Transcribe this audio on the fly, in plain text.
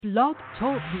Blog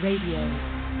Talk Radio.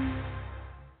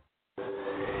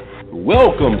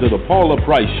 Welcome to the Paula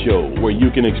Price Show, where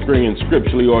you can experience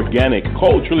scripturally organic,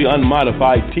 culturally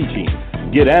unmodified teaching,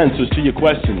 get answers to your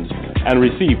questions, and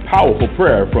receive powerful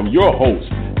prayer from your host,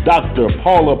 Dr.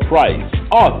 Paula Price,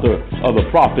 author of the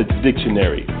Prophet's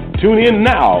Dictionary. Tune in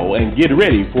now and get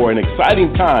ready for an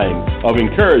exciting time of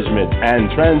encouragement and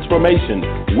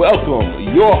transformation.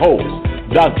 Welcome your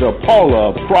host, Dr.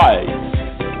 Paula Price.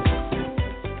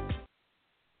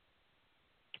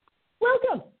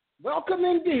 Welcome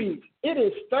indeed. It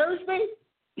is Thursday.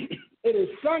 It is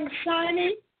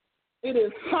sunshiny. It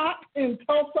is hot in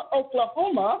Tulsa,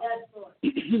 Oklahoma.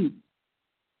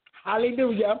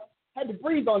 Hallelujah. Had to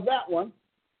breathe on that one.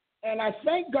 And I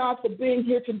thank God for being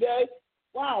here today.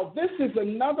 Wow, this is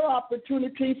another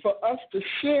opportunity for us to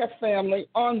share, family,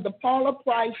 on the Paula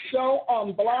Price Show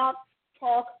on Blog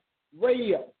Talk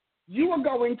Radio. You are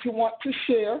going to want to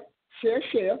share,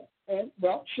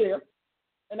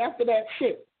 and after that,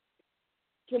 share.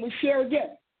 Can we share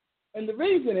again? And the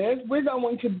reason is we're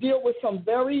going to deal with some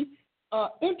very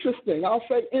interesting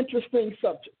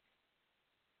subjects.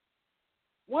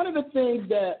 One of the things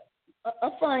that I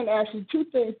find actually two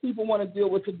things people want to deal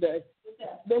with today.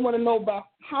 They want to know about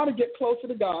how to get closer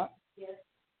to God. Yes.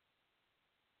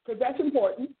 Because that's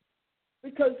important.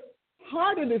 Because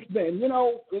hard it has been. You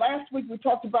know, last week we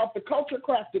talked about the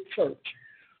culture-crafted church.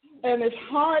 And as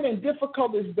hard and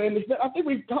difficult it's been, I think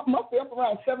we must be up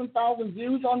around 7,000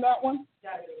 views on that one.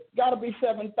 Got to be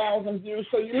 7,000 views.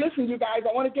 So you listen, you guys,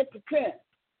 I want to get to 10.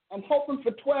 I'm hoping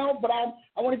for 12, but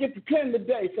I want to get to 10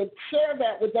 today. So share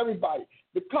that with everybody.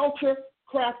 The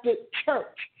culture-crafted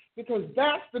church, because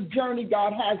that's the journey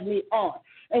God has me on.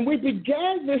 And we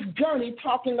began this journey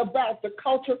talking about the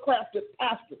culture-crafted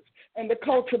pastors and the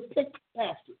culture-picked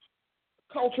pastors,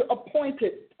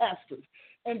 culture-appointed pastors,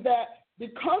 and that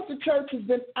because the church has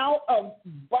been out of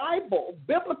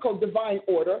biblical divine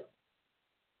order,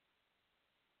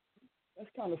 that's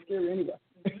kind of scary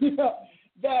anyway,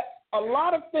 that a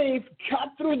lot of things got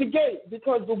through the gate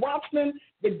because the watchmen,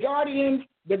 the guardians,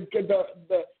 the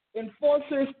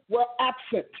enforcers were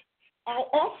absent. I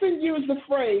often use the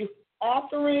phrase,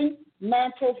 offering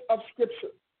mantles of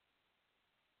Scripture.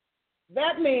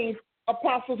 That means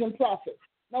apostles and prophets.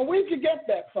 Now, where did you get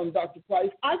that from, Dr. Price?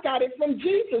 I got it from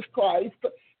Jesus Christ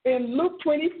in Luke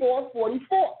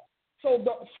 24:44. So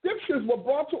the Scriptures were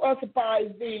brought to us by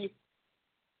the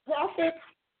prophets,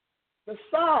 the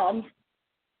Psalms,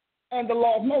 and the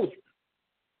law of Moses.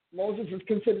 Moses is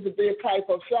considered to be a type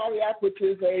of Shariach, which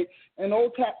is an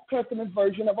Old Testament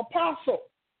version of apostle.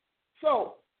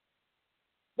 So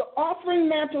the offering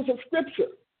mantles of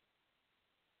Scripture,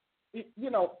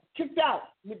 kicked out.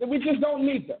 We just don't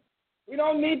need them. We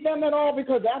don't need them at all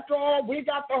because, after all,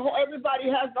 everybody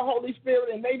has the Holy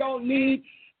Spirit, and they don't need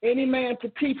any man to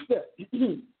teach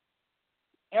them.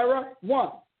 Error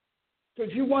one,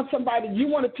 because you want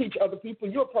to teach other people.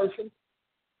 You're a person.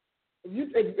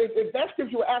 If that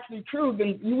scripture were actually true,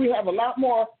 then we have a lot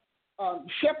more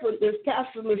shepherdless,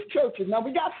 pastorless churches. Now,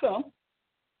 we got some.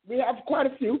 We have quite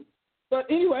a few. But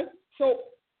anyway, so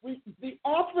the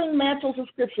offering mantles of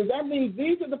Scripture, that means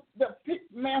these are the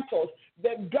mantles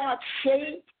that God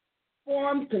shaped,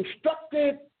 formed,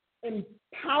 constructed,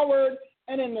 empowered,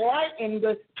 and enlightened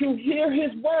to hear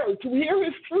His word, to hear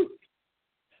His truth,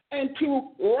 and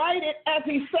to write it as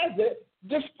He says it,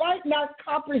 despite not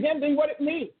comprehending what it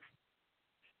means.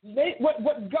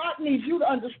 What God needs you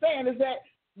to understand is that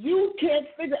you can't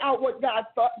figure out what God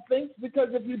thinks, because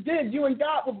if you did, you and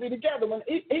God would be together. When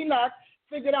Enoch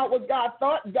figured out what God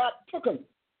thought, God took him.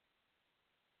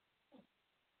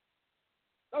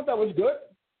 Thought that was good.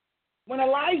 When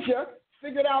Elijah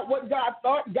figured out what God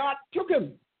thought, God took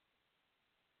him.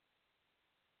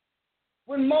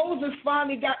 When Moses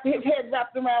finally got his head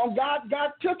wrapped around God,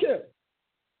 God took him.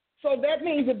 So that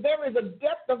means that there is a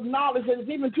depth of knowledge that is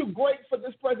even too great for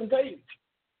this present age.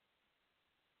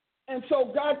 And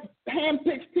so God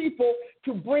handpicks people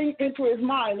to bring into His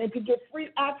mind and to get free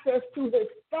access to His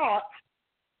thoughts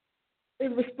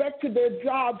in respect to their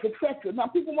jobs, etc. Now,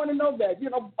 people want to know that.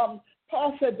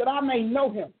 Paul said that I may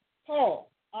know Him. That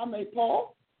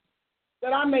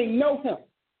I may know Him.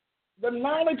 The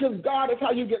knowledge of God is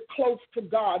how you get close to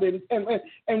God,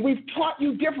 and we've taught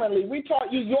you differently. We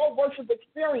taught you your worship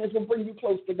experience will bring you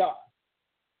close to God.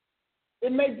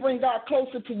 It may bring God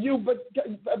closer to you, but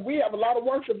we have a lot of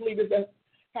worship leaders that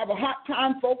have a hot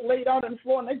time, folk laid out on the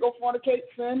floor, and they go fornicate,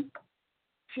 sin,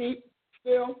 cheat,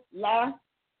 steal, lie.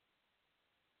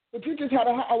 But you just had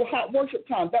a hot worship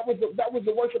time. That was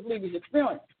the worship leader's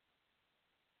experience.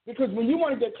 Because when you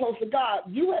want to get close to God,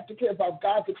 you have to care about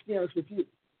God's experience with you.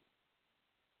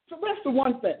 So that's the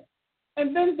one thing.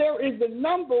 And then there is the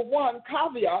number one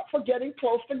caveat for getting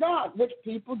close to God, which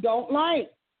people don't like.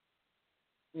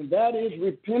 And that is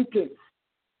repentance.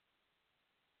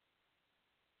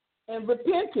 And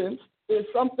repentance is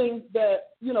something that,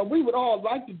 we would all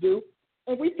like to do,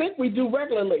 and we think we do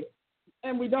regularly,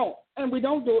 and we don't. And we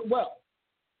don't do it well.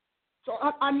 So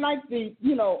I like the,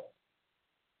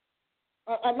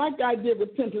 I like the idea of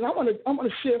repentance. I want to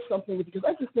share something with you because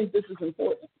I just think this is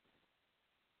important.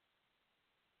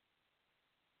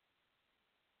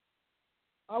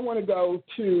 I want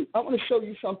to show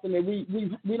you something that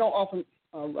we don't often.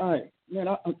 All right, man.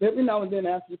 Every now and then,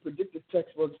 I ask you predictive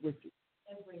text works with you.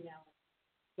 Every now and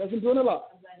then. Doesn't do it a lot.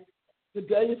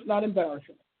 Today, it's not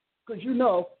embarrassing because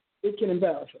it can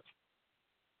embarrass us.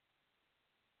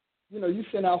 You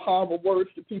send out horrible words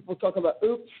to people, talk about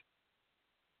oops.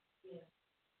 Yeah.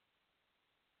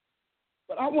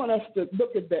 But I want us to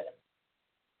look at that.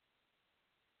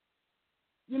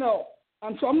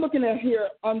 So I'm looking at here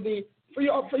on the. For you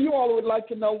all who would like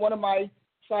to know, one of my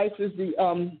sites is the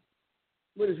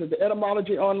the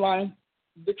etymology online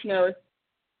dictionary,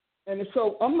 and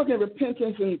so I'm looking at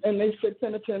repentance, and they said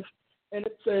penitence, and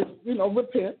it says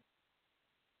repent,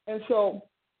 and so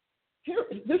here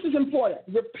this is important.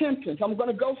 Repentance. I'm going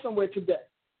to go somewhere today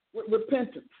with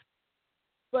repentance,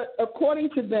 but according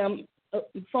to them,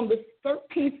 from the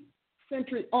 13th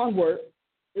century onward,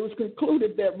 it was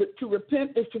concluded that to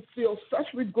repent is to feel such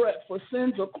regret for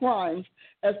sins or crimes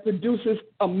as produces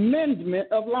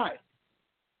amendment of life.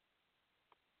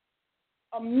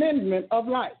 Amendment of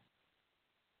life.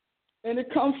 And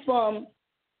it comes from,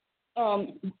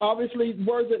 obviously,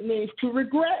 words that means to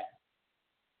regret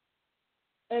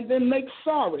and then make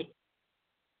sorry.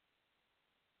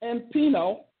 And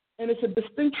peno, and it's a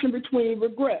distinction between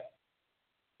regret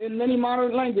in many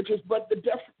modern languages, but the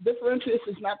differentiation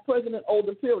is not present in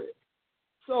older periods.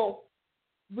 So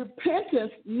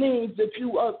repentance means that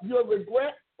you're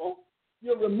regretful,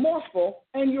 you're remorseful,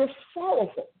 and you're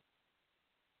sorrowful.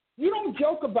 You don't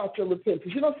joke about your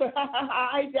repentance. You don't say,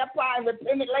 I ate that pie and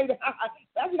repented later.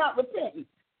 That's not repentance.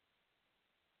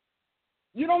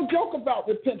 You don't joke about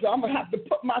repentance. I'm going to have to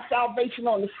put my salvation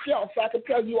on the shelf so I can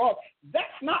tell you all. That's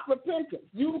not repentance.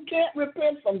 You can't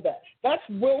repent from that. That's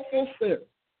willful sin.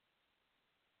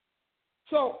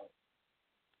 So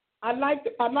I like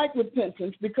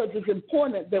repentance because it's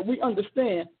important that we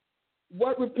understand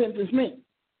what repentance means.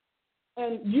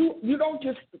 And you don't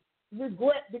just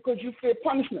regret because you fear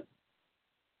punishment.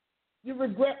 You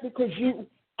regret because you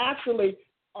actually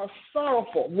are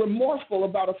sorrowful, remorseful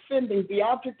about offending the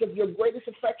object of your greatest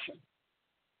affection,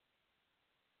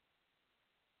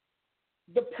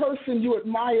 the person you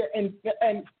admire and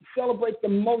celebrate the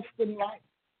most in life.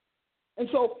 And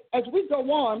so as we go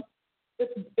on,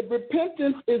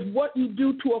 repentance is what you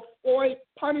do to avoid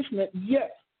punishment, yes,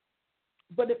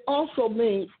 but it also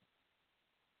means,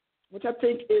 which I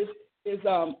think is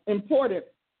important,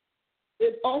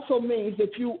 it also means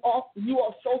that you are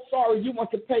so sorry you want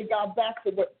to pay God back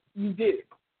for what you did.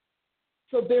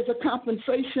 So there's a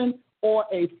compensation or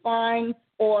a fine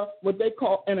or what they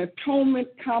call an atonement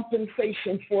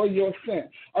compensation for your sin.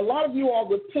 A lot of you all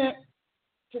repent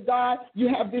to God. You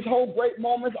have these whole great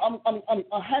moments.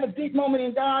 I had a deep moment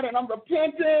in God, and I'm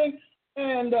repenting.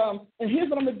 And here's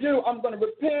what I'm going to do. I'm going to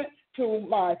repent to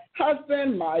my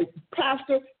husband, my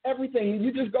pastor, everything.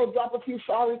 You just go drop a few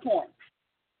sorry coins.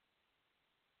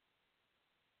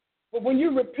 But when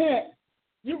you repent,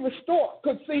 you restore.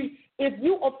 Because, see, if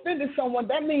you offended someone,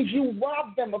 that means you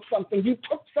robbed them of something. You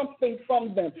took something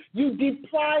from them. You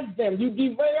deprived them. You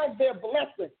derailed their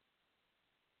blessing.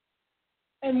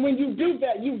 And when you do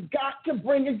that, you've got to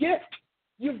bring a gift.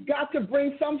 You've got to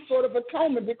bring some sort of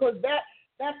atonement because that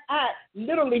act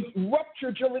literally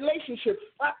ruptured your relationship,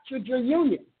 fractured your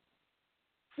union.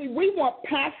 See, we want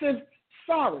passive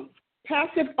sorry,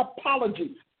 passive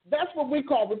apologies. That's what we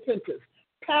call repentance.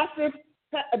 Passive,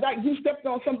 like you stepped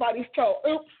on somebody's toe.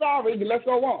 Oops, sorry, let's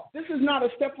go on. This is not a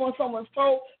step on someone's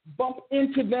toe, bump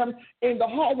into them in the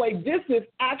hallway. This is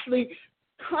actually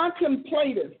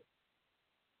contemplative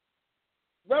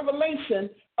revelation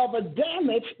of a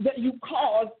damage that you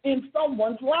caused in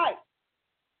someone's life,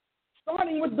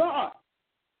 starting with God.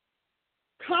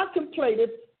 Contemplative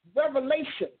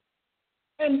revelation.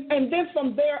 And then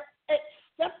from there,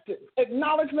 acceptance,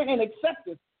 acknowledgement and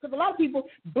acceptance. Because a lot of people,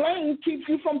 blame keeps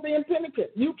you from being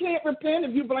penitent. You can't repent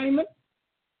if you blame it,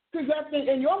 because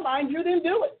in your mind, you didn't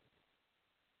do it.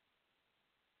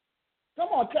 Come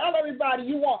on, tell everybody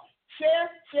you want. Share,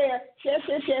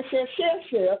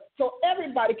 so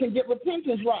everybody can get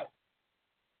repentance right.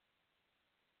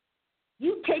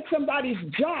 You take somebody's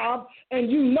job and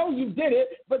you know you did it,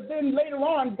 but then later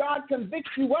on God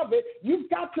convicts you of it. You've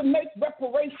got to make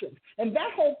reparations. And that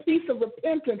whole piece of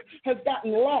repentance has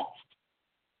gotten lost.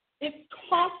 It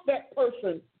cost that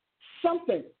person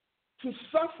something to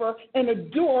suffer and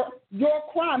endure your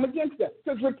crime against them.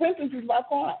 Because repentance is about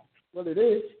crime. Well, it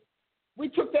is. We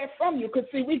took that from you because,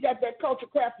 see, we got that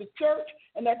culture-crafted church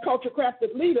and that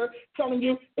culture-crafted leader telling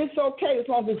you it's okay as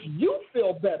long as you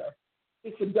feel better.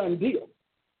 It's a done deal.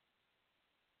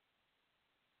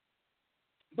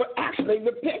 But actually,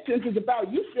 repentance is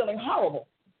about you feeling horrible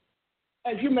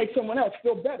as you make someone else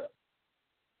feel better.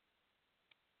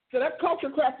 So that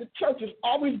culture-crafted church is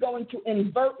always going to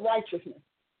invert righteousness.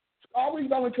 It's always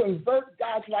going to invert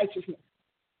God's righteousness.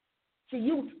 So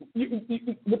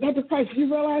with that price,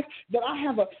 you realize that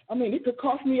it could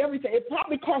cost me everything. It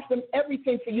probably cost them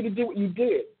everything for you to do what you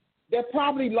did. They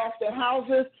probably lost their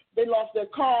houses, they lost their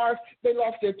cars, they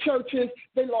lost their churches,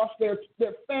 they lost their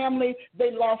family,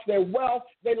 they lost their wealth,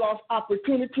 they lost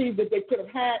opportunities that they could have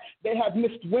had, they have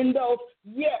missed windows.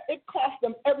 Yeah, it cost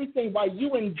them everything while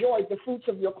you enjoyed the fruits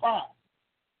of your crime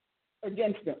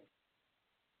against them.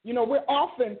 You know, we're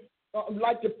often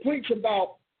like to preach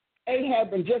about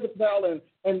Ahab and Jezebel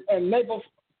and Nabal's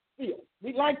field.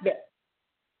 We like that.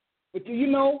 But do you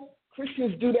know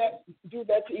Christians do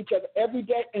that to each other every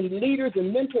day, and leaders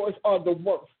and mentors are the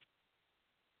worst.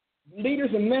 Leaders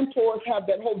and mentors have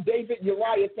that whole David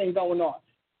Uriah thing going on.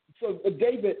 So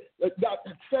David got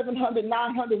 700,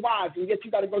 900 wives, and yet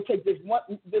you got to go take this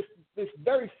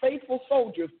very faithful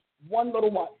soldier's one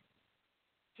little one,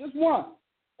 just one,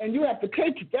 and you have to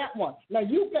take that one. Now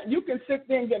you can sit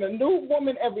there and get a new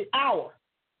woman every hour,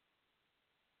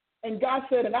 and God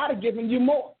said, and I'd have given you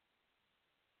more.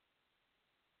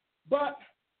 But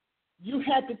you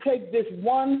had to take this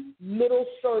one little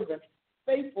servant,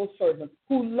 faithful servant,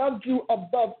 who loved you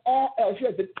above all else. You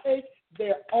had to take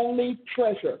their only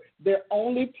treasure, their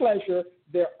only pleasure,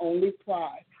 their only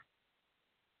pride.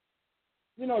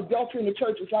 You know, adultery in the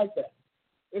church is like that,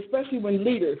 especially when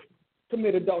leaders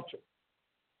commit adultery.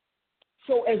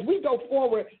 So as we go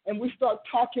forward and we start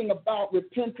talking about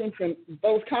repentance and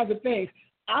those kinds of things,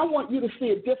 I want you to see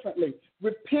it differently.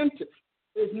 Repentance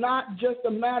is not just a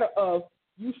matter of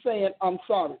you saying, I'm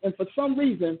sorry. And for some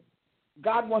reason,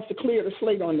 God wants to clear the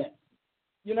slate on that,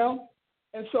 you know?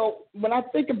 And so when I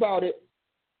think about it,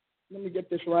 let me get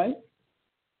this right.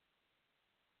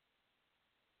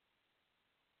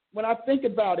 When I think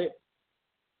about it,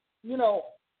 you know,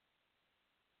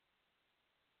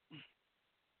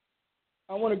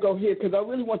 I want to go here because I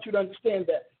really want you to understand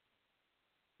that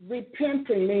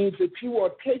repenting means that you are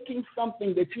taking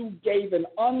something that you gave an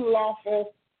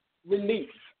unlawful release,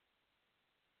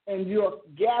 and you're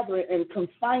gathering and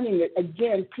confining it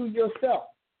again to yourself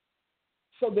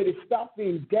so that it stops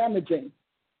being damaging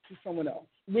to someone else.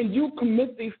 When you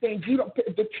commit these things,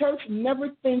 the church never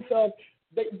thinks of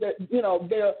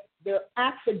their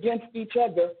acts against each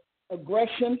other,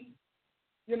 aggression,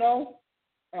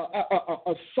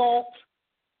 assault,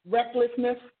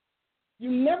 recklessness. You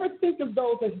never think of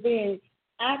those as being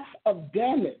acts of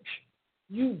damage.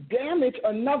 You damage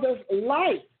another's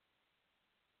life.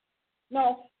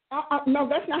 No,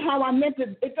 that's not how I meant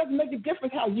it. It doesn't make a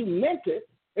difference how you meant it.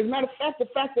 As a matter of fact, the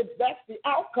fact that that's the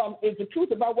outcome is the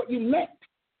truth about what you meant.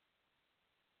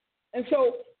 And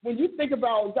so when you think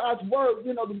about God's word,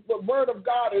 the word of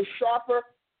God is sharper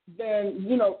than,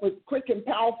 quick and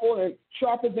powerful and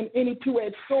sharper than any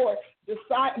two-edged sword,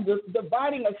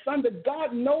 dividing asunder.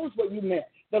 God knows what you meant.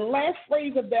 The last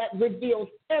phrase of that reveals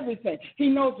everything. He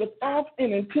knows the thoughts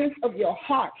and intents of your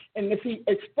heart. And if he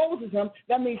exposes them,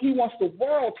 that means he wants the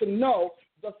world to know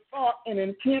the thought and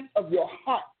intent of your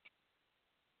heart.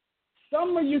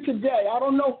 Some of you today, I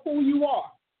don't know who you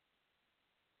are,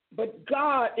 but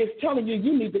God is telling you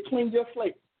need to clean your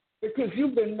slate because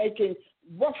you've been running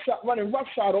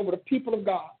roughshod over the people of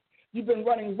God. You've been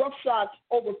running roughshod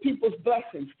over people's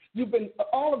blessings. You've been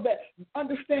all of that.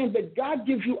 Understand that God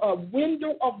gives you a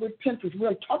window of repentance. We're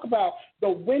going to talk about the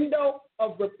window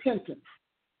of repentance.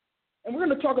 And we're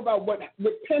going to talk about what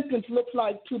repentance looks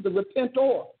like to the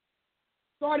repentor,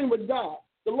 starting with God.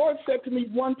 The Lord said to me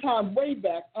one time way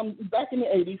back, back in the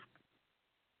 80s,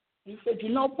 he said,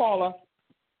 Paula,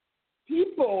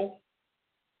 people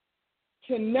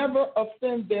can never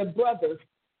offend their brothers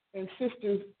and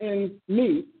sisters in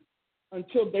me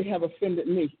until they have offended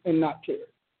me and not cared.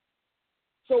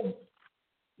 So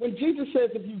when Jesus says,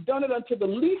 if you've done it unto the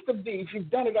least of these, you've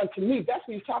done it unto me, that's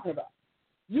what he's talking about.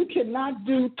 You cannot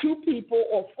do to people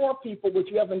or for people what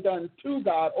you haven't done to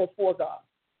God or for God.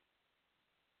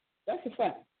 That's a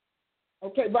fact.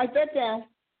 Okay, write that down.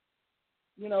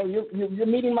 You know, you're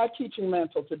meeting my teaching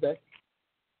mantle today.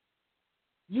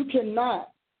 You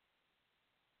cannot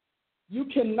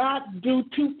do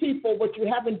to people what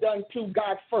you haven't done to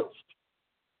God first.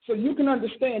 So you can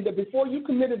understand that before you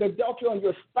committed adultery on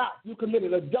your spouse, you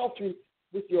committed adultery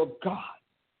with your God.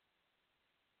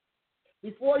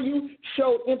 Before you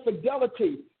showed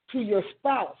infidelity to your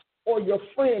spouse or your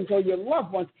friends or your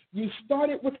loved ones, you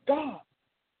started with God.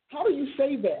 How do you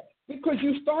say that? Because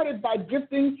you started by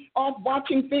drifting off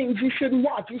watching things you shouldn't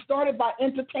watch. You started by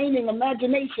entertaining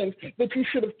imaginations that you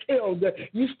should have killed.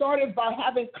 You started by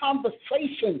having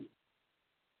conversations.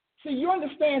 So you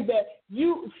understand that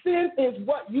sin is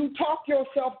what you talk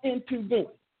yourself into doing.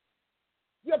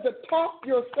 You have to talk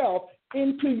yourself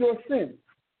into your sins.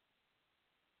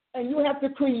 And you have to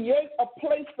create a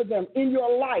place for them in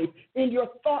your life, in your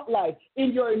thought life,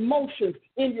 in your emotions,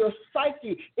 in your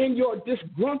psyche, in your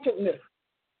disgruntledness.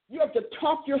 You have to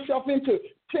talk yourself into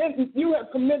it. You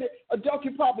have committed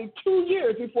adultery probably 2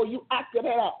 years before you acted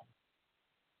it out.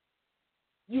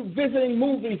 You visiting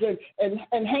movies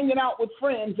and hanging out with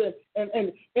friends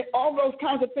and all those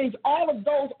kinds of things, all of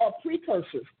those are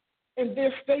precursors in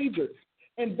their stages.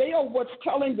 And they are what's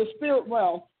telling the spirit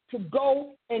realm to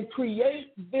go and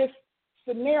create this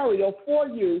scenario for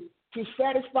you to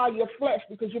satisfy your flesh,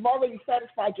 because you've already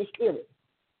satisfied your spirit.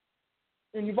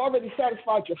 And you've already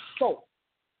satisfied your soul.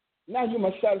 Now you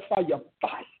must satisfy your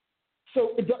body.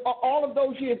 So all of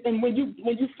those years, and when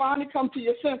you finally come to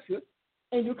your senses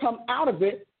and you come out of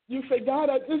it, you say, God,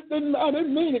 I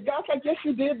didn't mean it. God's like, yes,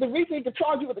 you did. The reason he could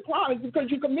charge you with a crime is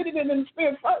because you committed it in the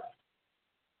spirit first.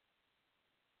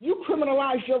 You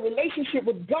criminalized your relationship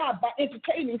with God by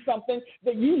entertaining something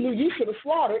that you knew you should have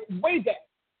slaughtered way back.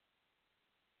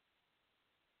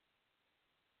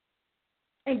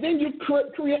 And then you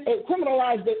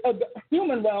criminalize the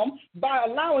human realm by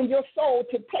allowing your soul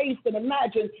to taste and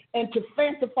imagine and to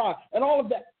fantasy and all of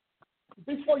that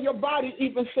before your body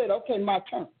even said, okay, my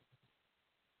turn.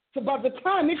 So by the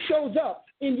time it shows up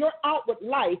in your outward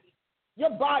life,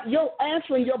 you're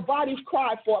answering your body's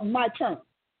cry for my turn.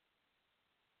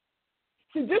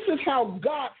 See, this is how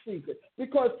God sees it,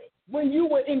 because when you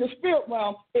were in the spirit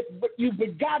realm, you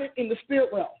begot it in the spirit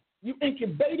realm. You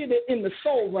incubated it in the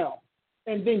soul realm,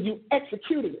 and then you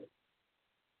executed it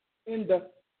in the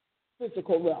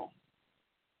physical realm.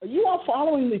 Are you all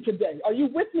following me today? Are you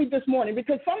with me this morning?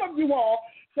 Because some of you all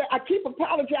say, I keep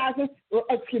apologizing,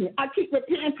 I keep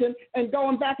repenting and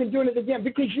going back and doing it again,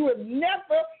 because you have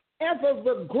never, ever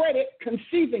regretted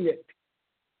conceiving it.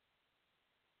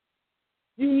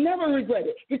 You never regret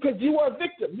it, because you were a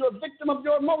victim. You're a victim of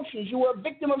your emotions. You were a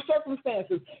victim of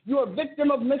circumstances. You're a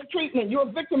victim of mistreatment. You're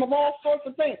a victim of all sorts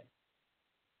of things.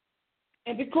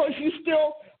 And because you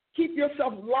still keep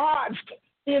yourself lodged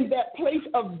in that place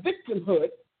of victimhood,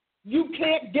 you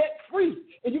can't get free.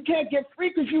 And you can't get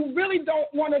free because you really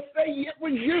don't want to say it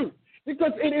was you,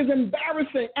 because it is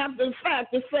embarrassing after the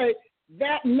fact to say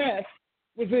that mess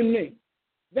was in me.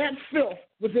 That filth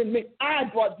was in me. I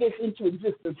brought this into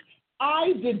existence.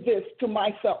 I did this to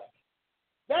myself.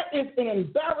 That is an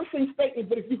embarrassing statement,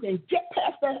 but if you can get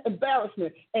past that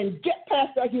embarrassment and get past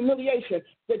that humiliation,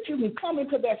 that you can come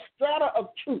into that strata of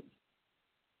truth,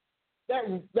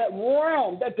 that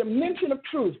realm, that dimension of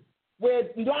truth where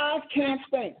lies can't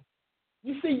stand.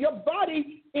 You see, your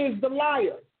body is the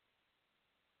liar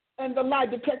and the lie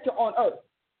detector on earth.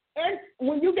 And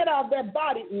when you get out of that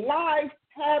body, lies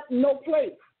have no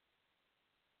place.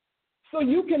 So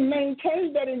you can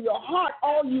maintain that in your heart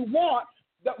all you want.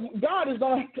 That God is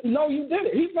going to know you did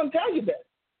it. He's going to tell you that.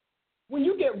 When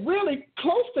you get really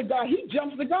close to God, he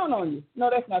jumps the gun on you. No,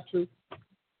 that's not true.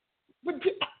 But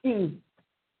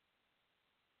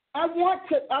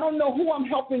I don't know who I'm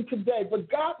helping today, but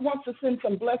God wants to send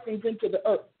some blessings into the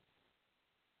earth.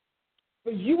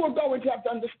 But you are going to have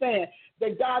to understand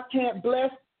that God can't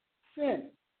bless sin.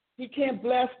 He can't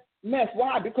bless mess.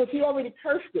 Why? Because he already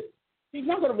cursed it. He's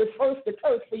not going to reverse the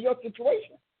curse for your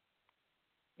situation.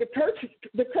 The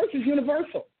curse is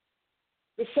universal.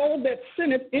 The soul that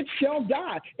sinneth, it shall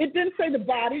die. It didn't say the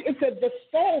body. It said the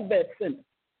soul that sinneth,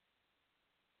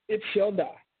 it shall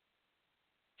die.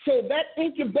 So that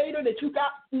incubator that you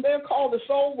got there called the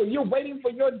soul, where you're waiting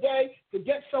for your day to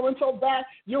get so-and-so back,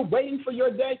 you're waiting for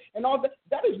your day and all that,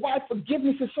 that is why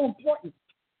forgiveness is so important.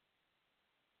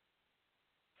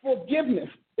 Forgiveness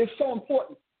is so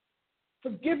important.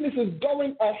 Forgiveness is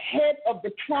going ahead of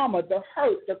the trauma, the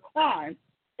hurt, the crime,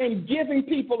 and giving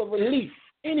people a relief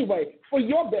anyway for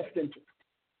your best interest.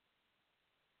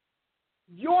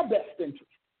 Your best interest.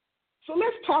 So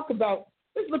let's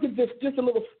look at this just a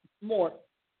little more.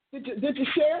 Did you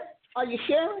share? Are you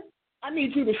sharing? I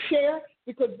need you to share,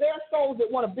 because there are souls that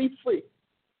want to be free.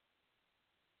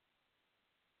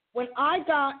 When I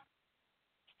got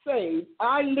saved,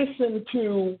 I listened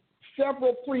to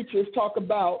several preachers talk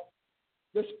about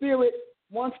the spirit,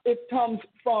 once it comes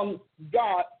from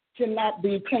God, cannot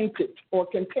be tainted or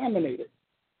contaminated.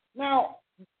 Now,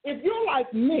 if you're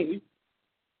like me,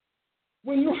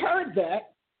 when you heard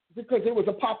that, because it was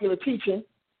a popular teaching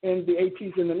in the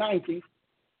 80s and the 90s,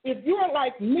 if you're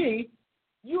like me,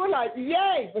 you're like,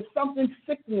 yay, but something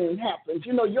sickening happens.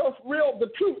 You know, your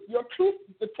truth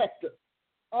detector.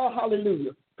 Oh,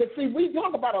 hallelujah. Because, see, we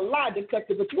talk about a lie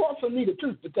detector, but you also need a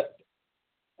truth detector.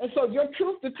 And so your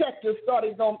truth detector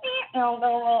started going,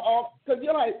 because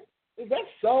you're like, is that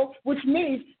so? Which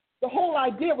means the whole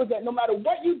idea was that no matter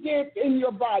what you did in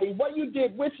your body, what you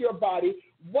did with your body,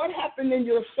 what happened in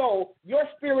your soul, your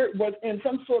spirit was in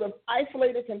some sort of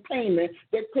isolated containment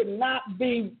that could not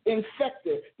be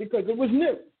infected because it was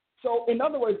new. So, in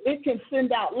other words, it can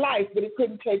send out life, but it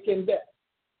couldn't take in death.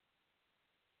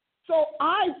 So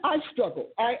I struggled.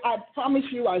 I promise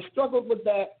you, I struggled with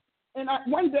that. And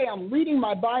one day I'm reading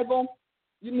my Bible.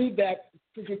 You need that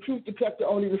because your truth detector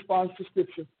only responds to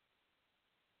Scripture.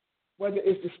 Whether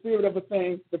it's the spirit of a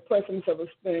thing, the presence of a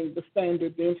thing, the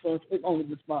standard, the influence, it only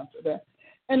responds to that.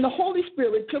 And the Holy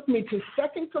Spirit took me to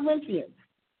 2 Corinthians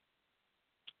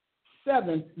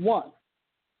 7:1.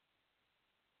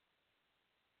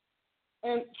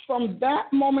 And from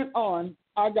that moment on,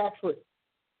 I got free.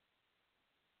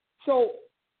 So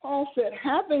Paul said,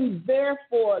 having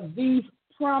therefore these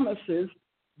promises,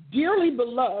 dearly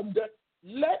beloved,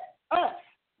 let us,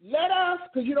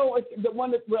 because you know the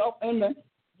one that, well, amen,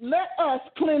 let us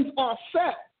cleanse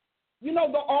ourselves. You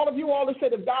know, all of you always say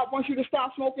that God wants you to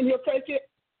stop smoking, he'll take it.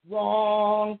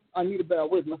 Wrong. I need a bell.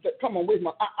 Where's my, come on, where's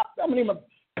my, I'm going to need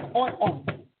my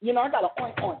oink. You know, I got an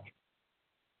oink.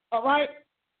 All right?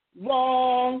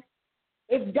 Wrong.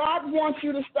 If God wants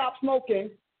you to stop smoking,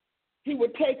 he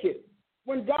would take it.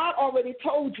 When God already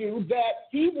told you that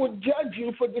he would judge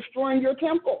you for destroying your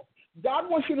temple. God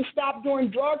wants you to stop doing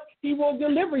drugs, he will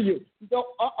deliver you. So,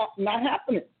 not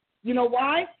happening. You know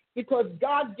why? Because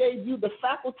God gave you the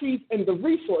faculties and the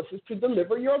resources to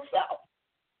deliver yourself.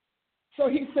 So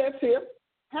he says here,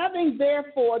 having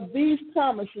therefore these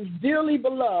promises, dearly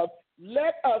beloved,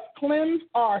 let us cleanse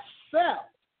ourselves.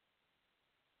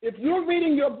 If you're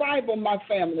reading your Bible, my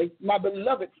family, my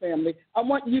beloved family, I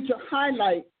want you to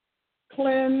highlight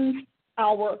cleanse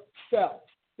ourselves,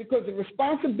 because the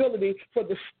responsibility for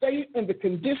the state and the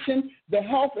condition, the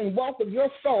health and wealth of your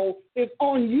soul is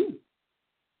on you.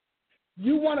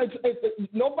 You want to,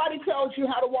 nobody tells you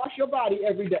how to wash your body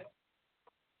every day.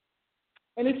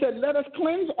 And he said, let us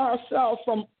cleanse ourselves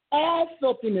from all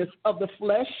filthiness of the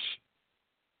flesh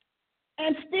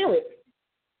and spirit.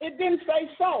 It didn't say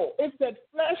soul. It said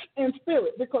flesh and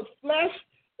spirit, because flesh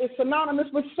is synonymous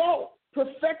with soul,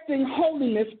 perfecting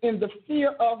holiness in the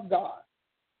fear of God.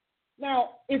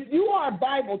 Now, if you are a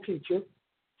Bible teacher,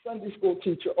 Sunday school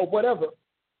teacher, or whatever,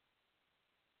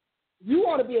 you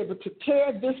ought to be able to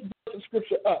tear this verse of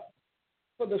Scripture up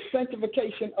for the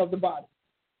sanctification of the body.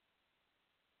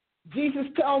 Jesus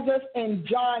tells us in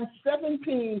John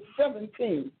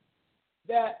 17:17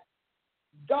 that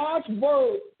God's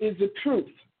word is the truth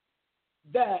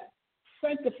that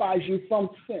sanctifies you from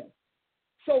sin.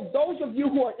 So those of you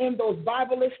who are in those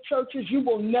Bibleless churches, you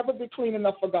will never be clean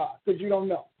enough for God because you don't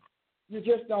know. You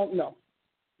just don't know.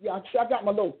 Yeah, I got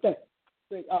my little thing.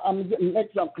 I'm getting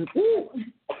next something.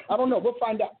 I don't know. We'll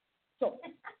find out. So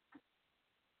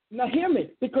now hear me,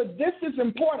 because this is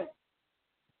important.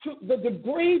 To the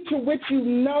degree to which you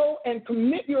know and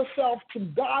commit yourself to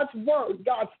God's word,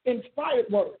 God's inspired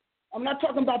word. I'm not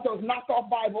talking about those knockoff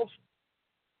Bibles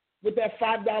with that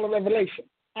 $5 revelation.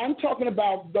 I'm talking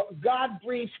about the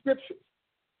God-breathed scriptures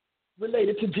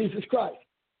related to Jesus Christ.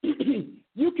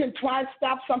 You can try to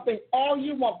stop something all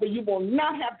you want, but you will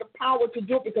not have the power to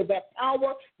do it, because that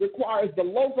power requires the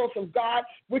logos of God,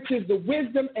 which is the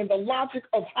wisdom and the logic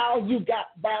of how you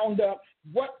got bound up,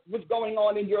 what was going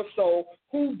on in your soul,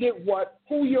 who did what,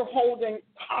 who you're holding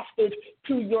hostage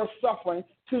to your suffering,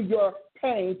 to your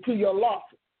pain, to your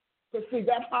losses. Because, see,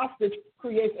 that hostage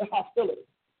creates a hostility.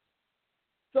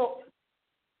 So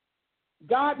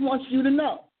God wants you to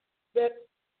know that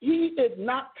he is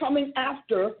not coming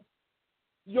after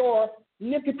your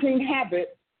nicotine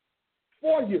habit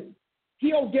for you.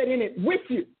 He'll get in it with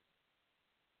you,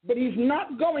 but he's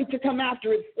not going to come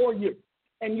after it for you.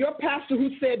 And your pastor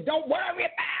who said, don't worry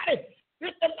about it,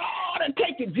 it's the Lord and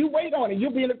take it. You wait on it.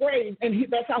 You'll be in the grave, and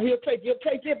that's how he'll take it.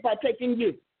 He'll take it by taking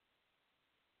you.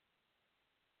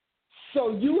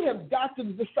 So you have got to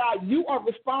decide you are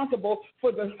responsible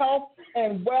for the health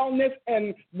and wellness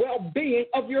and well-being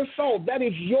of your soul. That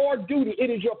is your duty. It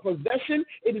is your possession.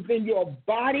 It is in your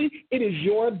body. It is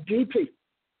your duty.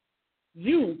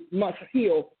 You must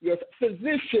heal your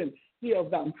physician. Heal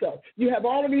themselves. You have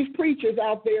all of these preachers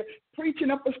out there preaching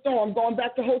up a storm, going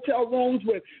back to hotel rooms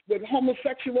with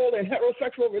homosexual and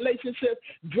heterosexual relationships,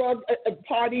 drug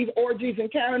parties, orgies,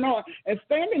 and carrying on, and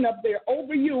standing up there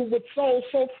over you with souls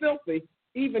so filthy,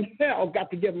 even hell got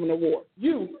to give them an award.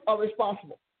 You are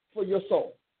responsible for your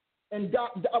soul. And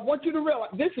God, I want you to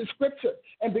realize this is scripture.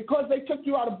 And because they took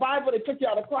you out of the Bible, they took you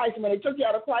out of Christ. And when they took you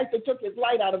out of Christ, they took his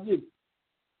light out of you.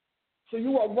 So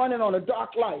you are running on a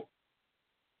dark light.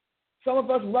 Some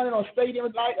of us running on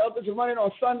stadium light, others are running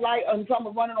on sunlight, and some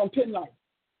are running on pin light.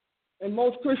 And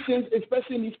most Christians,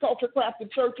 especially in these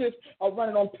culture-crafted churches, are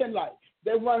running on pin light.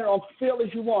 They're running on feel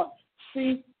as you want.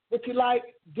 See what you like,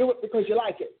 do it because you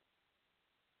like it.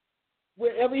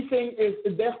 Where everything is,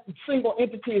 their single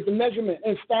entity is the measurement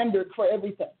and standard for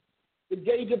everything. The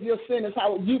gauge of your sin is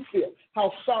how you feel,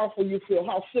 how sorrowful you feel,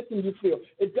 how sickened you feel.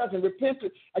 It doesn't repent.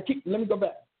 Let me go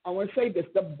back. I want to say this.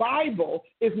 The Bible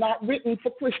is not written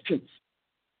for Christians.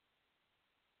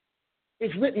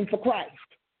 It's written for Christ,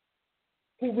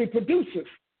 who reproduces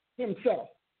himself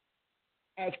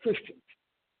as Christians.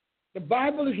 The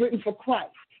Bible is written for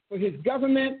Christ, for his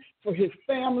government, for his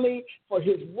family, for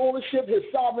his rulership, his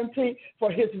sovereignty,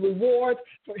 for his rewards,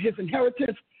 for his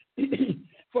inheritance,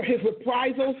 for his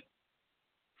reprisals,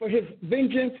 for his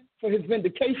vengeance, for his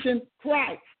vindication.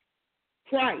 Christ.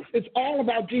 It's all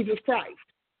about Jesus Christ.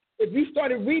 If you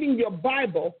started reading your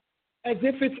Bible as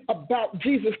if it's about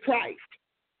Jesus Christ,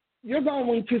 you're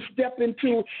going to step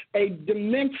into a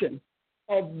dimension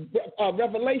of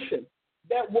revelation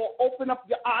that will open up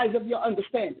the eyes of your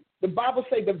understanding. The Bible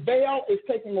says the veil is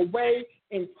taken away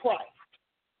in Christ.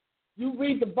 You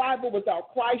read the Bible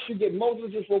without Christ, you get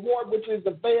Moses' reward, which is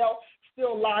the veil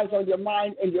still lies on your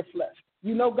mind and your flesh.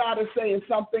 You know God is saying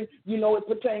something, you know it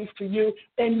pertains to you,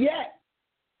 and yet,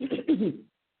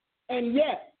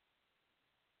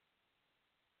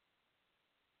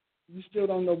 you still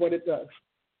don't know what it does.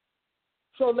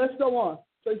 So let's go on.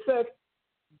 So it says,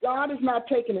 God is not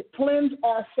taking it. Cleanse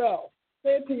ourselves.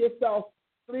 Say it to yourself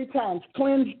 3 times.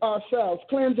 Cleanse ourselves.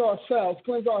 Cleanse ourselves.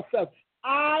 Cleanse ourselves.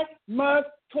 I must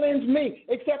cleanse me,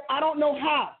 except I don't know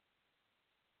how.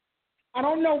 I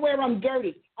don't know where I'm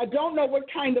dirty. I don't know what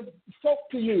kind of soap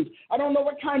to use. I don't know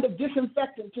what kind of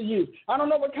disinfectant to use. I don't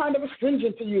know what kind of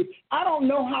astringent to use. I don't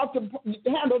know how to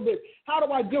handle this. How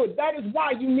do I do it? That is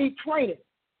why you need training.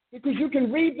 Because you can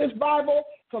read this Bible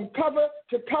from cover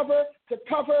to cover to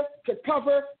cover to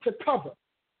cover to cover.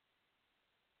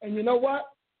 And you know what?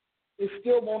 It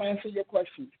still won't answer your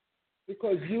questions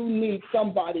because you need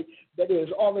somebody that is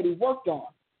already worked on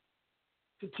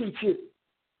to teach you.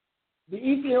 The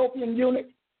Ethiopian eunuch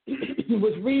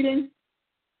was reading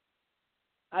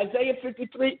Isaiah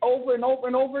 53 over and over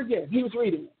and over again. He was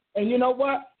reading it. And you know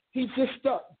what? He's just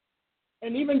stuck.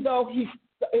 And even though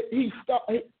he's stuck,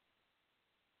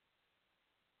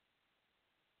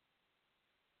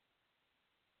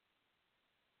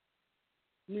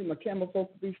 need my camera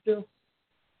folks to be still.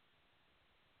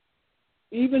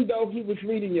 Even though he was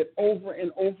reading it over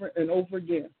and over and over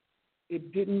again,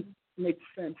 it didn't make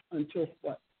sense until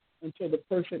what? Until the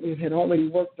person it had already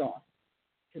worked on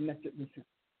connected with him.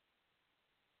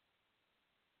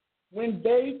 When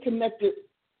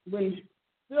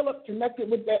Philip connected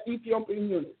with that Ethiopian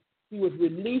eunuch, he was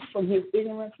released from his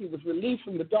ignorance. He was released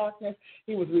from the darkness.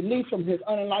 He was released from his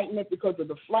unenlightenment because of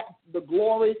the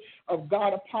glory of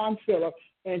God upon Philip,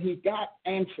 and he got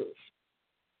answers.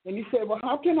 And he said, well,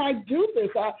 how can I do this?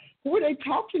 Who are they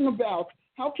talking about?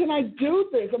 How can I do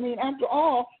this? I mean, after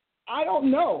all, I don't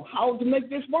know how to make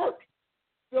this work.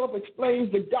 Philip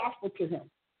explains the gospel to him.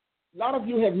 A lot of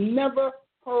you have never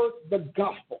heard the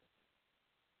gospel.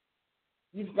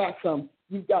 You've got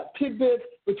tidbits,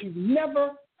 but you've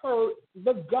never heard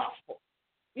the gospel.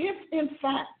 If, in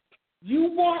fact,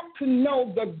 you want to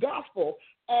know the gospel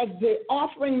as the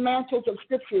offering mantles of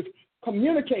scriptures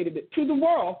communicated it to the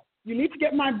world, you need to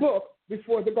get my book,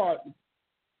 Before the Garden,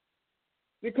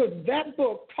 because that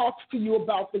book talks to you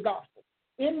about the gospel.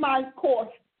 In my course,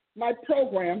 my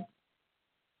program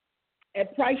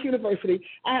at Price University,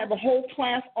 I have a whole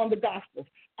class on the gospel.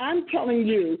 I'm telling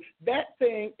you that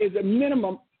thing is a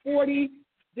minimum 40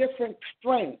 different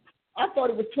strains. I thought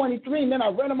it was 23, and then I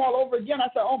read them all over again. I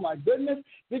said, oh, my goodness,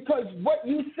 because what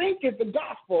you think is the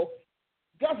gospel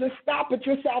doesn't stop at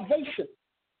your salvation.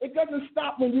 It doesn't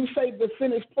stop when you say the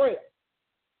sinner's prayer.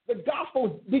 The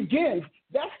gospel begins.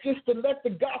 That's just to let the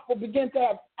gospel begin to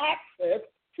have access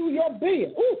to your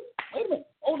being. Ooh, Wait a minute.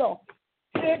 Hold on.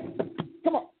 Hit.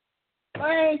 Come on.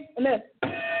 Bang. And then.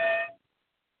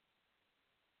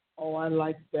 Oh, I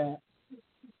like that.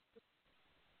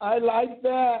 I like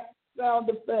that sound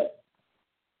effect.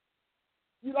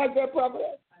 You like that, Prophet?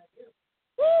 I do.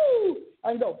 Woo!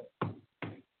 I go.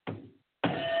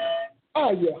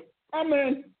 Oh, yeah. I'm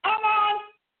in. I'm on.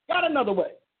 Got another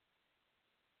way.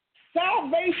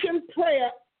 Salvation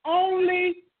prayer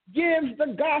only gives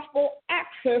the gospel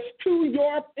access to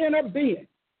your inner being.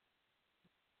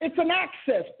 It's an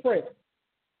access prayer.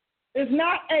 It's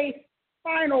not a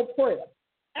final prayer.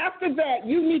 After that,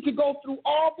 you need to go through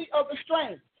all the other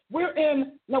strains. We're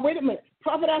in, now wait a minute.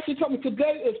 Prophet Ashley told me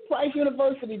today is Christ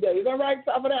University Day. Is that right,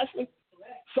 Prophet Ashley?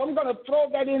 So I'm going to throw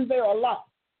that in there a lot.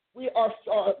 We are,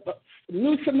 the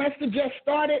new semester just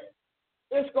started.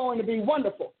 It's going to be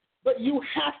wonderful. But you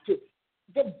have to.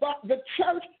 The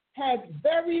church has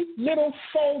very little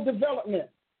soul development.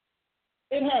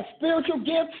 It has spiritual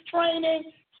gifts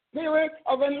training, spirit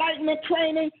of enlightenment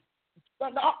training,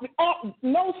 but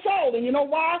no soul. And you know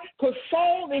why? Because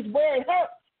soul is where it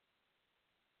hurts.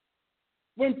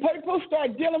 When people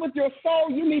start dealing with your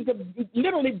soul, you need to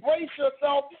literally brace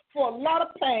yourself for a lot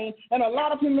of pain and a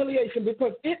lot of humiliation,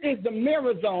 because it is the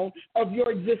mirror zone of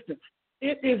your existence.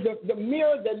 It is the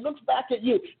mirror that looks back at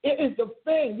you. It is the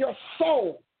thing. Your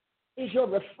soul is your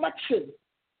reflection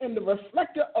and the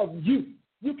reflector of you.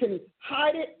 You can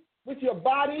hide it with your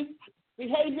body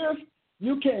behaviors.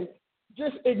 You can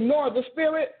just ignore the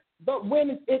spirit. But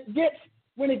when it gets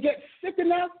sick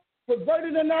enough,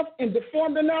 perverted enough, and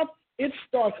deformed enough, it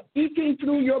starts eking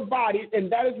through your body,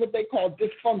 and that is what they call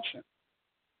dysfunction.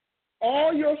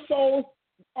 All your soul's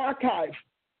archives,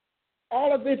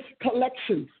 all of its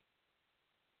collections,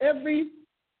 every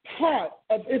part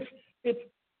of its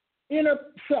inner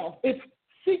self, its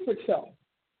secret self,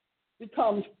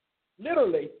 becomes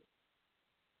literally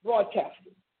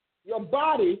broadcasted. Your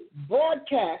body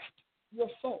broadcasts your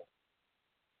soul.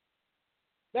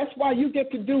 That's why you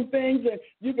get to do things and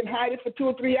you can hide it for 2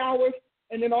 or 3 hours,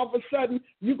 and then all of a sudden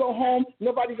you go home,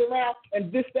 nobody's around,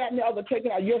 and this, that, and the other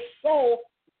taken out. Your soul,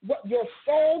 what your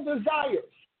soul desires,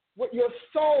 what your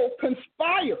soul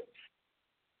conspires,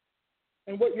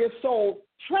 and what your soul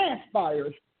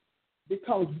transpires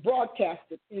becomes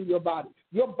broadcasted in your body.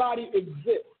 Your body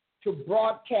exists to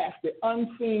broadcast the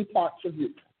unseen parts of you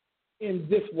in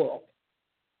this world,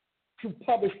 to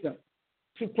publish them,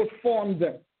 to perform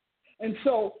them. And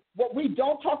so what we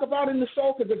don't talk about in the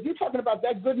soul, because if you're talking about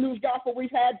that good news gospel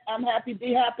we've had, I'm happy,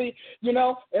 be happy,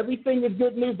 everything is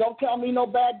good news, don't tell me no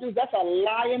bad news, that's a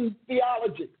lying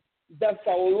theology. That's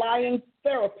a lying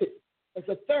therapy. It's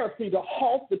a therapy to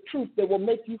halt the truth that will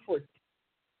make you free.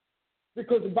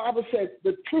 Because the Bible says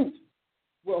the truth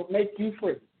will make you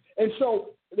free. And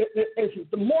so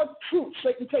the more truth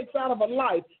Satan takes out of a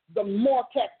life, the more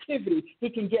captivity he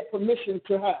can get permission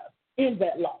to have in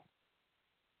that life.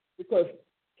 Because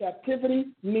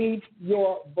captivity needs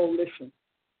your volition.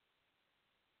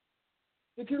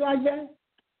 Did you like that?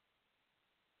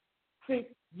 See,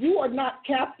 you are not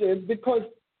captive because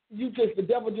the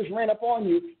devil just ran up on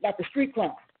you like a street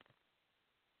crime.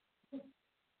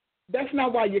 That's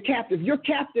not why you're captive. You're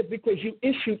captive because you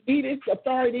issued edicts,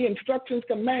 authority, instructions,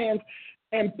 commands,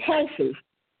 and pulses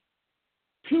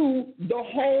to the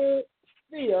whole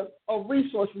sphere of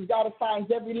resources God assigns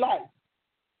every life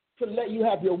to let you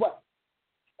have your way.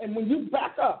 And when you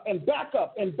back up and back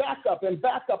up and back up and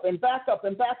back up and back up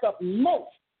and back up,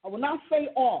 most, I will not say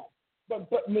all, but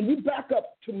when you back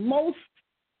up to most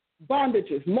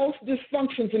bondages, most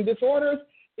dysfunctions and disorders,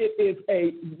 it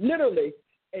is literally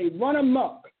a run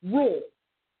amok rule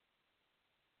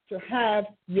to have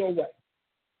your way.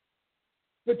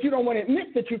 But you don't want to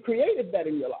admit that you created that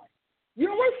in your life. You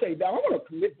don't want to say that. I want to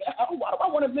commit that. Why do I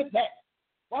want to admit that?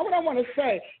 Why would I want to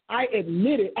say I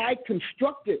admitted, I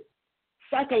constructed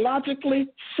psychologically,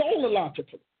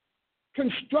 soulologically,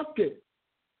 constructed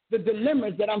the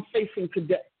dilemmas that I'm facing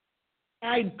today?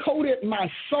 I coded my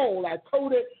soul. I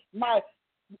coded my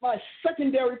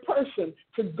secondary person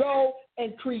to go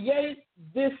and create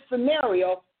this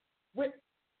scenario with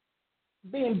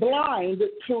being blind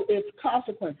to its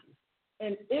consequences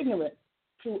and ignorant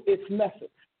to its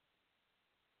methods.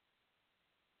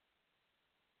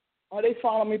 Are they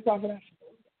following me, Prophet?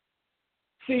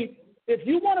 See, if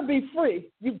you want to be free,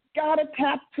 you've got to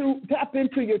tap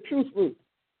into your truth root,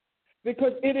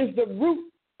 because it is the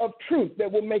root of truth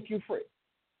that will make you free.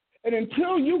 And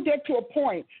until you get to a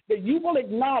point that you will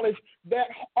acknowledge that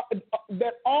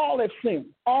all have sinned,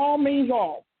 all means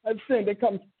all have sinned, that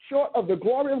comes short of the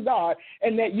glory of God,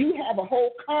 and that you have a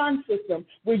whole con system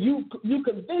where you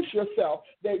convince yourself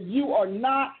that you are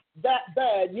not that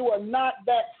bad. You are not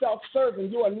that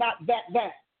self-serving. You are not that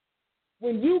bad.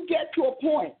 When you get to a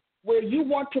point where you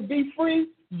want to be free,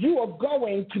 you are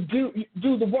going to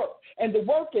do the work. And the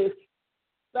work is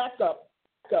back up,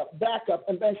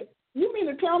 and then you mean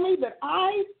to tell me that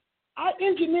I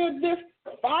engineered this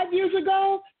 5 years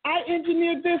ago? I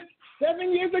engineered this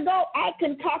 7 years ago? I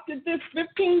concocted this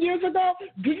 15 years ago?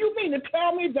 Do you mean to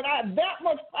tell me that I have that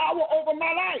much power over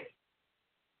my life?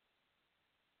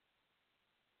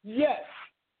 Yes,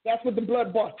 that's what the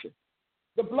blood bought you.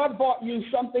 The blood bought you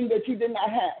something that you did not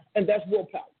have, and that's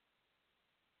willpower.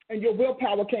 And your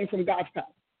willpower came from God's power.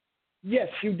 Yes,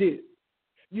 you did.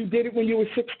 You did it when you were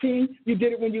 16. You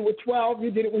did it when you were 12.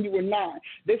 You did it when you were 9.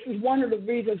 This is one of the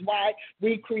reasons why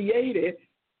we created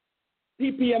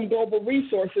PPM Global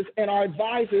Resources and our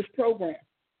advisors program.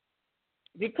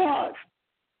 Because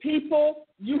people,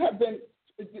 you have been,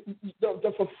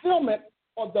 the fulfillment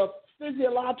of the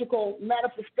physiological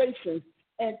manifestations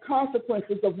and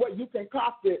consequences of what you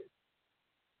concocted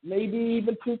maybe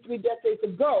even 2-3 decades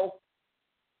ago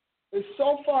is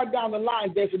so far down the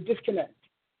line, there's a disconnect.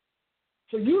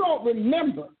 So you don't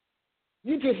remember.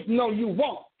 You just know you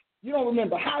want. You don't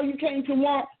remember how you came to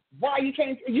want, why you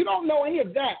came to. You don't know any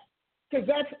of that because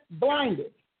that's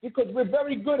blinded, because we're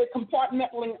very good at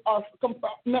compartmentalizing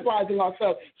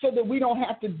ourselves so that we don't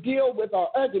have to deal with our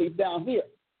uglies down here.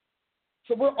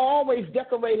 So we're always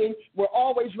decorating, we're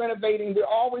always renovating, we're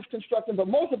always constructing, but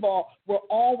most of all, we're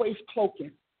always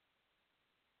cloaking.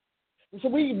 And so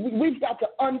we've got to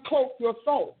uncloak your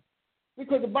soul,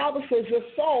 because the Bible says your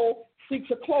soul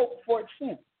seeks a cloak for its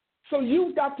sin. So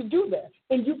you've got to do that.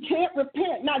 And you can't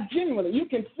repent, not genuinely. You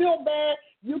can feel bad.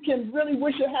 You can really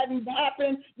wish it hadn't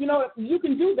happened. You know, you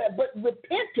can do that. But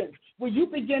repentance, where you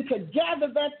begin to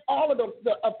gather that, all of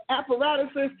the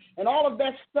apparatuses and all of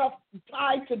that stuff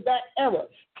tied to that error,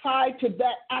 tied to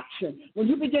that action. When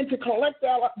you begin to collect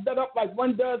that up like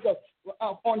one does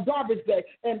on garbage day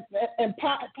and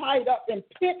tie it up and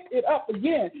pick it up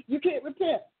again, you can't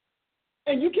repent.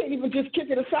 And you can't even just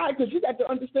kick it aside, because you got to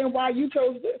understand why you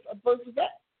chose this versus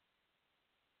that.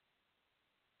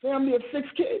 Family of 6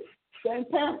 kids, same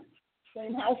parents,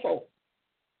 same household,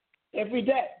 every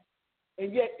day.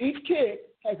 And yet each kid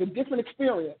has a different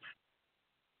experience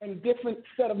and a different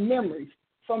set of memories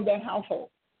from that household.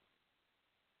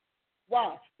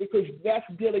 Why? Because that's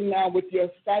dealing now with your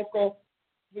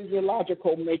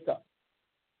psychophysiological makeup,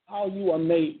 how you are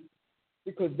made,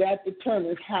 because that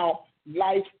determines how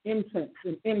life imprints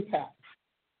and impacts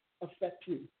affect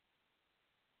you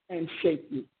and shape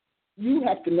you. You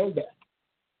have to know that.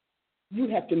 You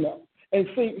have to know. And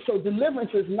see, so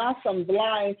deliverance is not some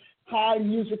blind, high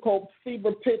musical,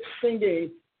 fever-pitched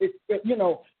singing,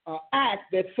 act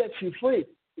that sets you free.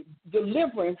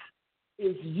 Deliverance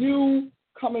is you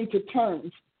coming to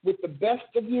terms with the best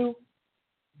of you,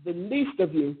 the least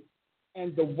of you,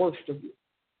 and the worst of you.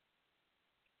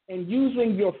 And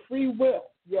using your free will,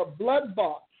 your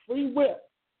blood-bought free will,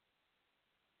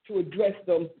 to address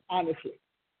them honestly.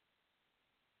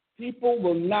 People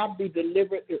will not be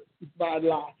delivered by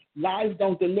lies. Lies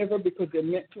don't deliver because they're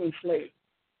meant to enslave.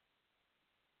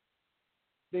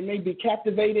 They may be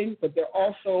captivating, but they're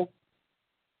also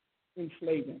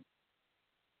enslaving.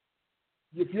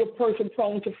 If you're a person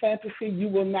prone to fantasy, you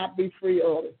will not be free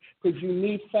early, because you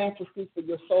need fantasy for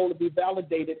your soul to be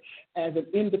validated as an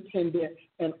independent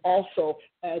and also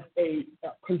as a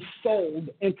consoled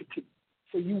entity.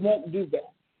 So you won't do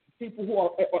that. People who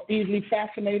are easily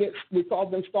fascinated, we call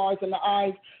them stars in the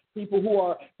eyes. People who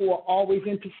are always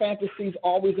into fantasies,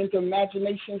 always into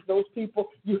imaginations, those people,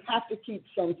 you have to keep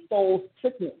some soul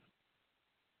sickness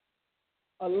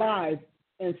alive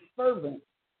and fervent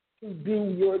to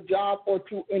do your job, or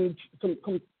to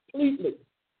completely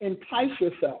entice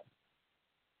yourself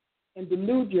and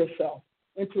delude yourself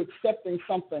into accepting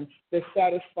something that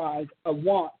satisfies a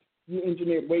want you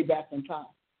engineered way back in time.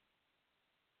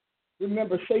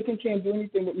 Remember, Satan can't do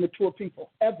anything with mature people,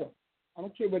 ever. I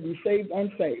don't care whether you're saved or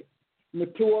unsaved.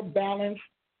 Mature, balanced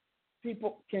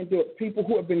people can't do it. People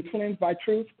who have been cleansed by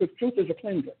truth, because truth is a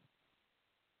cleanser.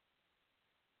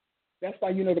 That's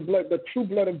why you know the true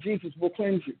blood of Jesus will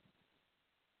cleanse you.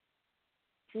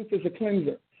 Truth is a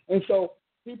cleanser. And so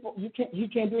people, he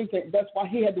can't do anything. That's why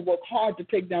he had to work hard to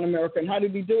take down America. And how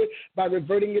did he do it? By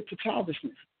reverting it to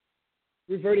childishness,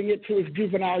 reverting it to his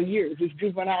juvenile years, his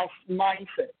juvenile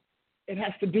mindset. It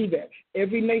has to do that.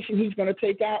 Every nation he's going to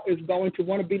take out is going to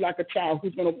want to be like a child,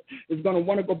 is going to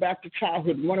want to go back to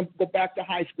childhood, want to go back to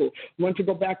high school, want to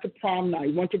go back to prom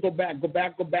night, want to go back, and go back.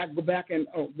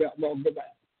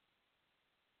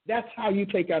 That's how you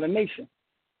take out a nation,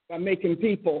 by making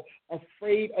people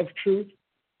afraid of truth,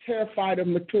 terrified of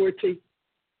maturity,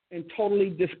 and totally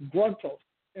disgruntled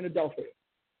in adulthood.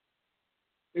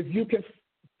 If you can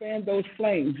fan those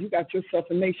flames, you got yourself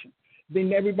a nation.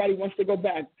 Then everybody wants to go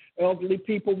back. Elderly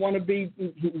people want to be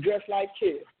dressed like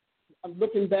kids. I'm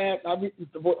looking back.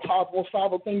 The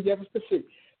horrible things you ever could see.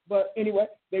 But anyway,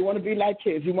 they want to be like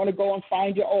kids. You want to go and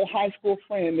find your old high school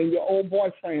friend and your old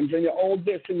boyfriends and your old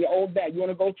this and your old that. You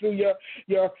want to go through your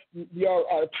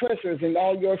treasures and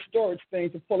all your storage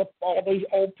things to pull up all these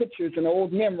old pictures and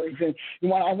old memories. And you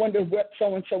want, I wonder what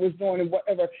so-and-so is doing and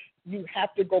whatever. You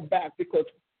have to go back because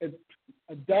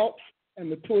adults and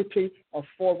maturity are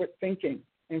forward thinking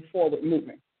and forward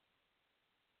moving.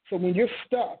 So when you're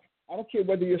stuck, I don't care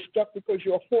whether you're stuck because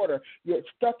you're a hoarder, you're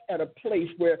stuck at a place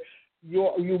where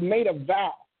you made a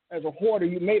vow. As a hoarder,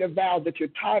 you made a vow that you're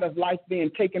tired of life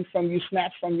being taken from you,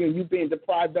 snatched from you, and you being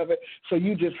deprived of it. So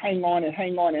you just hang on and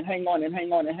hang on and hang on and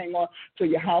hang on and hang on till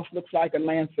your house looks like a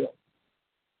landfill.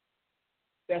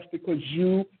 That's because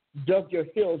you dug your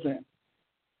heels in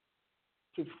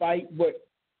to fight what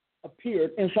appeared,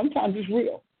 and sometimes it's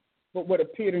real, but what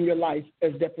appeared in your life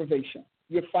as deprivation.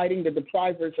 You're fighting the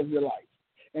deprivers of your life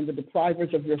and the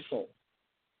deprivers of your soul.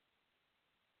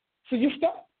 So you're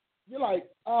stuck. You're like,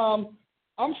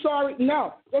 I'm sorry,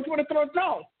 no. Don't you want to throw it?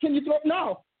 No. Can you throw it?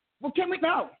 No. Well, can we?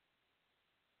 No.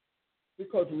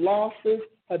 Because losses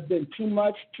have been too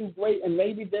much, too great, and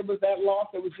maybe there was that loss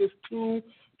that was just too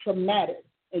traumatic,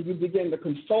 and you begin to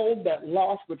console that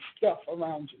loss with stuff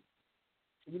around you.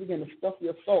 So you begin to stuff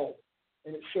your soul,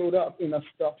 and it showed up in a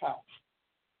stuffed house.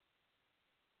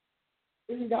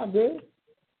 Isn't God good?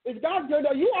 Is God good?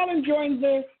 Are you all enjoying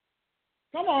this?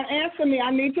 Come on, answer me.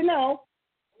 I need to know.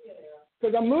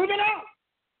 Because I'm moving on.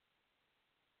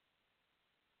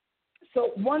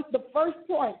 So the first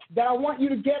point that I want you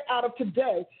to get out of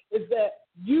today is that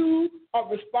you are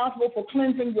responsible for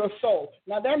cleansing your soul.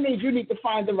 Now, that means you need to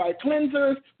find the right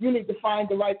cleansers. You need to find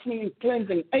the right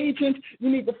cleansing agents. You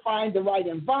need to find the right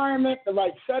environment, the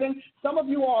right setting. Some of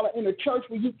you all are in a church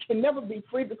where you can never be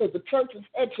free because the church's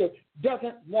headship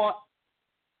doesn't want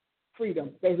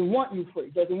freedom, doesn't want you free,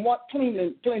 doesn't want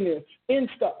cleanliness in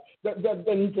stuff.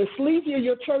 The sleazier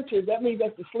your church is, that means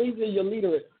that's the sleazier your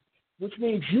leader is, which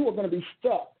means you are going to be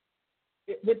stuck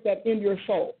with that in your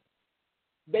soul.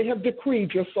 They have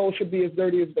decreed your soul should be as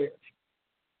dirty as theirs.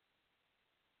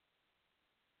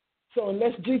 So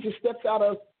unless Jesus steps out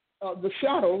of the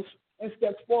shadows and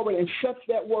steps forward and shuts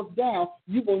that work down,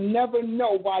 you will never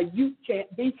know why you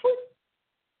can't be free.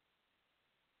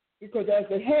 Because as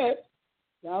the head,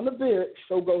 down the beard,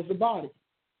 so goes the body.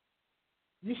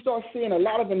 You start seeing a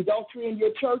lot of adultery in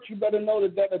your church, you better know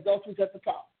that adultery is at the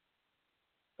top.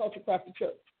 Culture crafty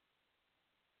church.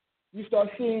 You start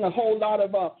seeing a whole lot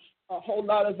of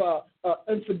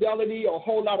infidelity or a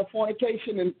whole lot of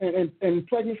fornication and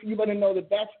pregnancy, you better know that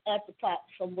that's at the top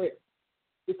somewhere.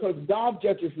 Because God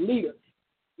judges leaders,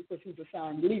 because he's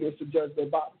assigned leaders to judge their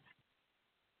bodies.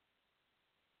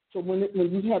 So when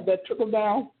you have that trickle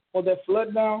down or that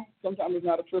flood down, sometimes it's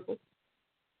not a trickle.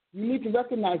 You need to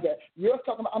recognize that. You're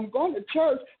talking about, I'm going to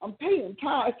church, I'm paying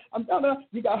tithes,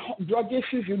 you got drug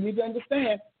issues, you need to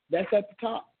understand that's at the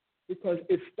top because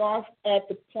it starts at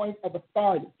the point of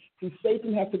authority. See,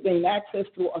 Satan has to gain access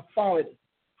through authority.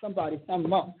 Somebody,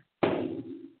 come on.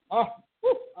 Oh,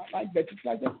 whew, I like that. Just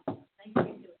like that.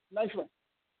 Nice one.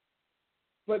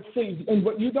 But see, and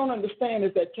what you don't understand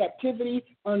is that captivity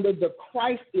under the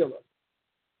Christ era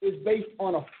is based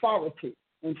on authority.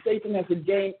 And Satan has to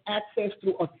gain access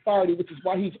through authority, which is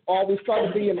why he's always trying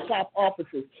to be in the top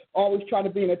offices, always trying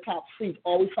to be in the top seats,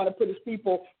 always trying to put his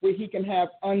people where he can have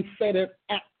unfettered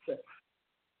access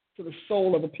to the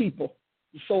soul of the people,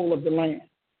 the soul of the land.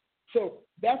 So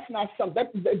that's not something.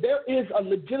 There is a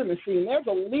legitimacy, and there's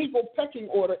a legal pecking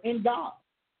order in God,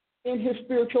 in his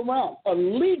spiritual realm, a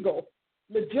legal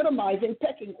legitimizing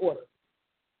pecking order.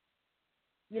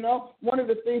 You know, one of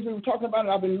the things we were talking about, and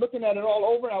I've been looking at it all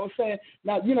over, and I was saying,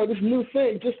 now, you know, this new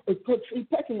thing, just puts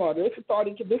pecking order. This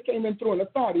authority, this came in through an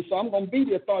authority, so I'm going to be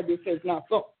the authority that says not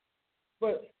so.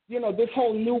 But, you know, this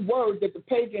whole new word that the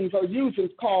pagans are using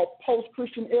called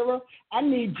post-Christian era, I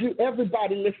need you,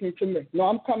 everybody listening to me. No,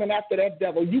 I'm coming after that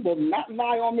devil. You will not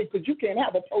lie on me because you can't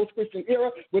have a post-Christian era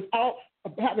without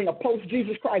having a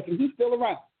post-Jesus Christ, and he's still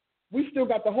around. We still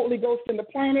got the Holy Ghost in the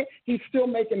planet. He's still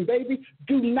making babies.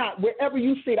 Do not, wherever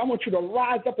you see it, I want you to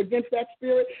rise up against that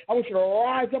spirit. I want you to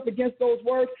rise up against those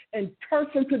words and curse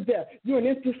him to death. You're an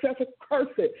intercessor,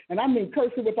 curse it. And I mean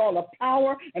curse it with all the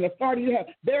power and authority you have.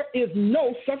 There is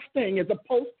no such thing as a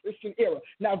post-Christian era.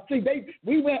 Now, see,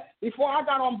 before I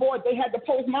got on board, they had the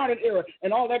postmodern era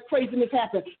and all that craziness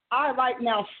happened. I right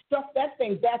now stuff that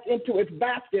thing back into its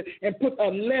basket and put a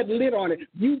lead lid on it.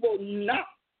 You will not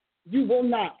You will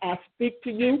not. I speak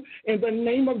to you in the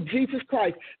name of Jesus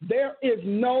Christ. There is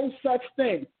no such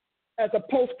thing as a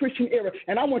post-Christian era.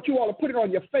 And I want you all to put it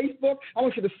on your Facebook. I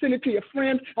want you to send it to your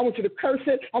friends. I want you to curse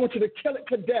it. I want you to kill it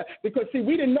to death. Because, see,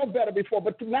 we didn't know better before,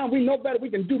 but now we know better. We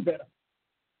can do better.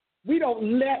 We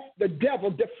don't let the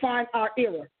devil define our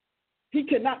era. He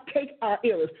cannot take our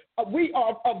eras. We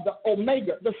are of the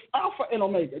Omega, the Alpha and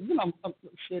Omega. You know,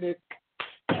 shit it.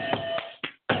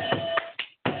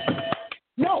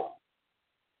 No.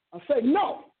 I say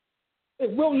no.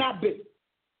 It will not be.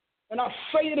 And I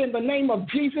say it in the name of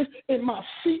Jesus, in my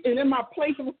seat and in my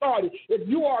place of authority. If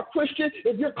you are a Christian,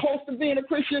 if you're close to being a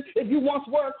Christian, if you once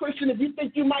were a Christian, if you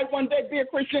think you might one day be a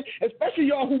Christian, especially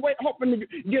y'all who wait hoping to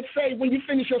get saved when you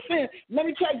finish your sin, let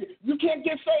me tell you, you can't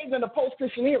get saved in the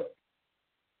post-Christian era.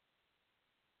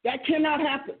 That cannot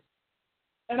happen.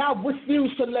 And I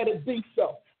refuse to let it be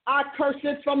so. I curse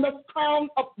it from the crown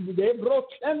of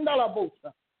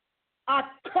I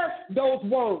curse those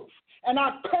words. And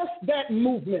I curse that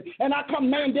movement, and I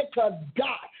command it to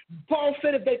die. Paul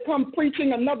said if they come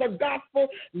preaching another gospel,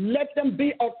 let them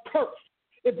be accursed.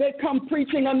 If they come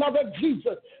preaching another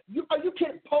Jesus, are you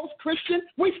kidding? Post-Christian?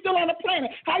 We still on the planet.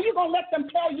 How are you going to let them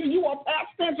tell you are past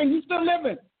tense and you still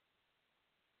living?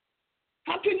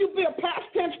 How can you be a past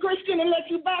tense Christian unless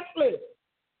you backslid?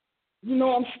 You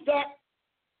know I'm stuck.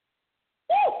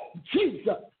 Oh,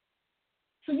 Jesus.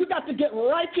 So you got to get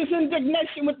righteous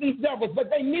indignation with these devils, but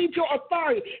they need your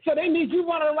authority. So they need you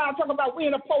running around talking about we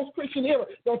in a post-Christian era.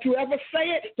 Don't you ever say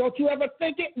it. Don't you ever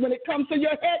think it. When it comes to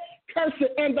your head, curse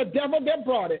it and the devil that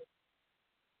brought it.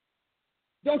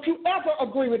 Don't you ever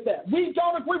agree with that. We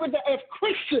don't agree with that as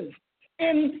Christians.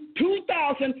 In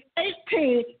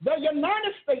 2018, the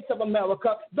United States of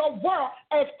America, the world,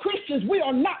 as Christians, we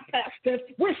are not past tense.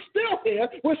 We're still here.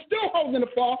 We're still holding the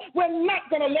fall. We're not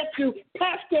going to let you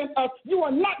past tense us. You are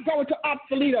not going to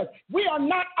obsolete us. We are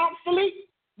not obsolete.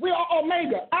 We are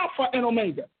Omega, Alpha and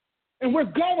Omega. And we're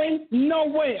going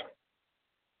nowhere.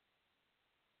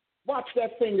 Watch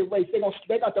that finger race.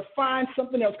 They got to find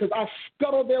something else because I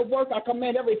scuttle their work. I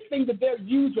command everything that they're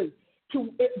using to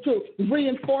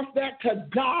reinforce that, to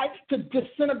die, to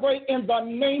disintegrate in the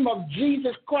name of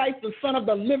Jesus Christ, the Son of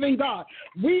the living God.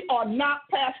 We are not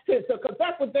past tense, because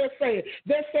that's what they're saying.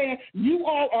 They're saying you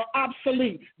all are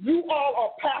obsolete. You all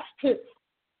are past tense.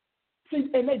 See,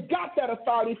 and they got that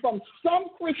authority from some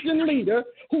Christian leader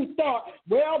who thought,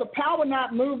 well, the power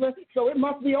not moving, so it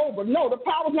must be over. No, the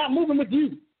power's not moving with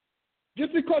you.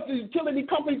 Just because the utility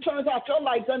company turns out your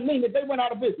lights doesn't mean that they went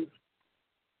out of business.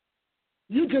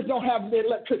 You just don't have the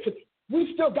electricity.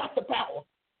 We still got the power.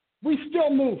 We still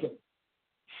moving.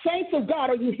 Saints of God,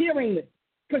 are you hearing me?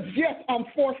 Because, yes, I'm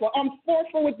forceful. I'm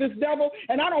forceful with this devil,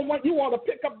 and I don't want you all to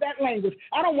pick up that language.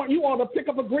 I don't want you all to pick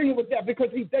up agreement with that because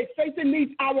Satan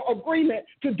needs our agreement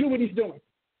to do what he's doing.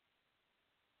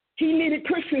 He needed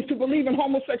Christians to believe in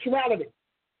homosexuality.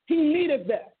 He needed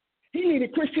that. He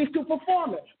needed Christians to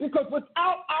perform it because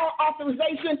without our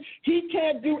authorization, he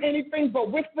can't do anything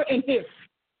but whisper and hiss.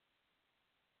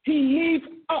 He needs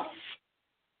us.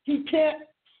 He can't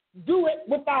do it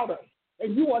without us.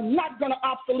 And you are not going to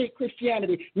obsolete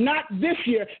Christianity, not this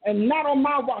year and not on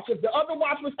my watch. If the other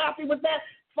watch was happy with that,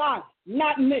 fine,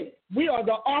 not me. We are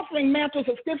the offering mantles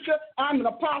of Scripture. I'm an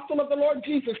apostle of the Lord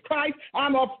Jesus Christ.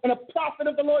 I'm a prophet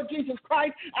of the Lord Jesus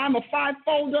Christ. I'm a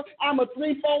five-folder. I'm a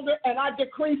three-folder. And I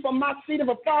decree from my seat of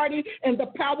authority and the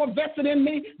power vested in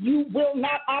me, you will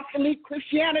not obsolete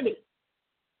Christianity.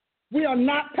 We are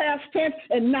not past tense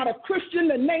and not a Christian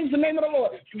that names the name of the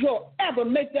Lord will ever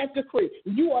make that decree.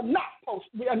 We are not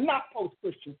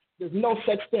post-Christian. There's no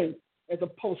such thing as a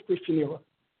post-Christian era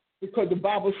because the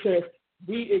Bible says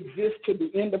we exist to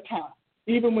the end of time.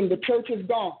 Even when the church is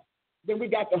gone, then we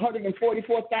got the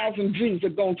 144,000 Jews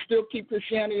that are going to still keep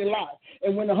Christianity alive.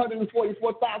 And when the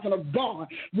 144,000 are gone,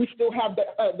 we still have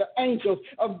the angels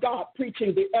of God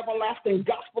preaching the everlasting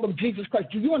gospel of Jesus Christ.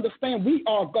 Do you understand? We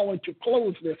are going to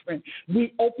close this thing.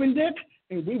 We opened it,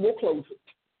 and we will close it.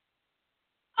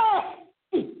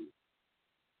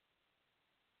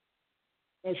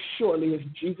 As surely as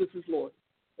Jesus is Lord.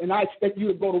 And I expect you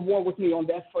to go to war with me on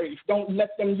that phrase. Don't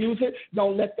let them use it.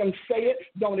 Don't let them say it.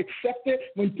 Don't accept it.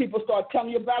 When people start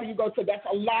telling you about it, you go say that's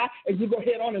a lie, and you go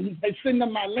head on and send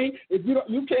them my link. If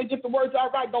you can't get the words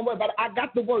out right, don't worry about it. I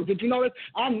got the words. Did you notice?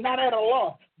 I'm not at a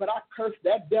loss, but I curse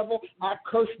that devil. I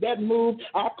curse that move.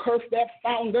 I curse that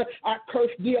founder. I curse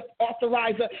the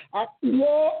authorizer.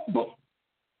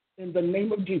 In the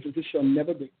name of Jesus, it shall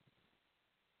never be.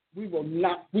 We will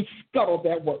not. We scuttle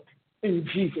that work in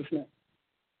Jesus' name.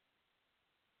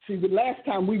 See, the last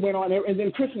time we went on there, and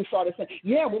then Christians started saying,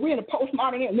 yeah, well, we're in the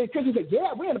postmodern era. And then Christians said,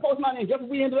 yeah, we're in the postmodern era. Just as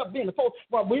we ended up being the post.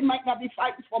 Well, we might not be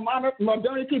fighting for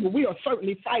modernity, but we are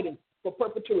certainly fighting for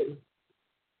perpetuity.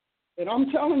 And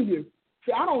I'm telling you,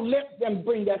 see, I don't let them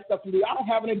bring that stuff to me. I don't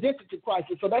have an identity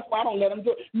crisis, so that's why I don't let them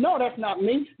do it. No, that's not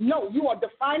me. No, you are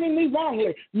defining me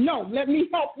wrongly. No, let me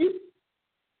help you.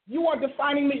 You are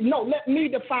defining me. No, let me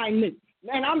define me.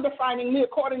 And I'm defining me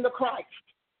according to Christ.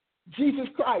 Jesus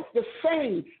Christ, the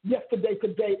same yesterday,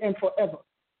 today, and forever.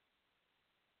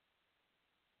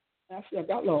 Actually, I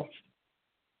got lost.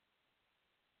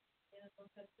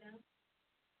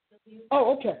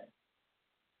 Oh, okay.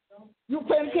 You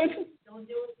paying attention? Don't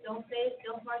do it. Don't say it.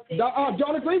 Don't partake.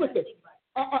 Don't agree with it.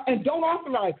 And don't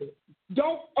authorize it.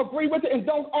 Don't agree with it and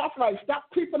don't authorize it. Stop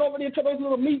creeping over there to those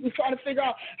little meetings trying to figure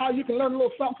out how you can learn a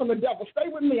little something from the devil. Stay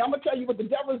with me. I'm going to tell you what the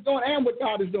devil is doing and what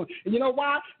God is doing. And you know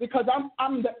why? Because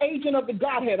I'm the agent of the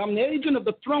Godhead. I'm the agent of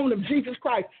the throne of Jesus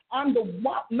Christ. I'm the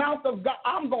mouth of God.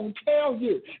 I'm going to tell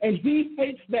you. And he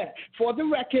hates that. For the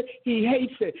record, he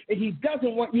hates it. And he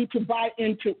doesn't want you to buy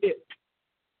into it.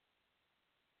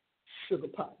 Sugar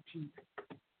pie, Jesus.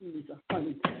 Give me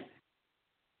honey.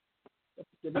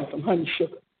 Give me some honey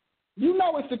sugar. You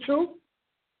know it's the truth.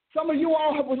 Some of you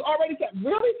all was already said,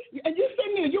 really? And you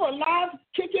sitting there, you're alive,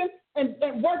 kicking and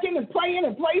working and praying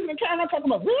and praising and carrying on, talking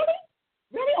about, really?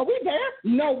 Really? Are we there?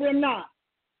 No, we're not.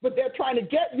 But they're trying to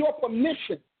get your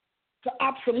permission to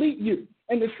obsolete you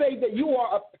and to say that you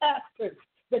are a past tense,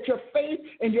 that your faith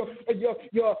and your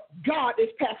God is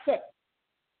passé.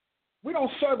 We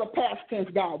don't serve a past tense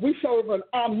God. We serve an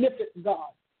omnipotent God.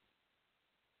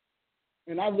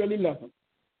 And I really love him.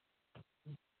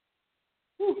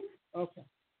 Whew. Okay.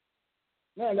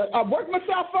 Man, I worked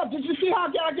myself up. Did you see how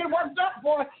I get worked up,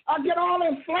 boy? I get all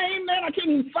inflamed, man. I can't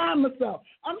even find myself.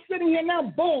 I'm sitting here now,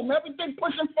 boom, everything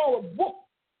pushing forward. Boom.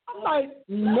 I'm like,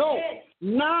 no,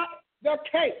 not the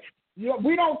case.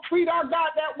 We don't treat our God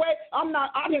that way.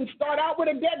 I didn't start out with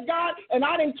a dead God, and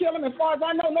I didn't kill him. As far as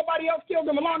I know, nobody else killed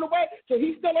him along the way, so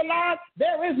he's still alive.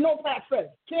 There is no past faith.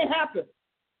 Can't happen.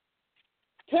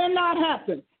 Cannot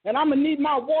happen. And I'm going to need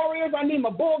my warriors. I need my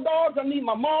bulldogs. I need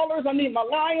my maulers. I need my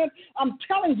lions. I'm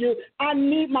telling you, I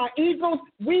need my eagles.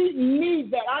 We need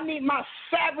that. I need my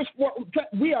savage.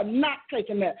 We are not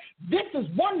taking that. This is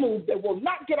one move that will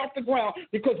not get off the ground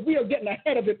because we are getting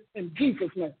ahead of it in Jesus'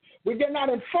 name. We're getting out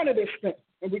in front of this thing,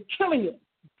 and we're killing it.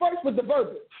 First with the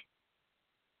verbiage,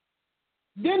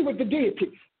 then with the deities,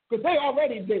 because they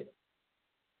already did.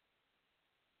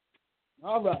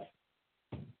 All right.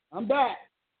 I'm back.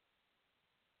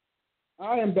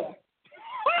 I am back.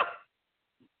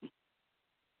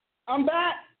 I'm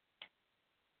back.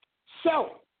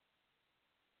 So,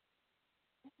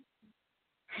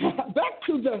 back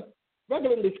to the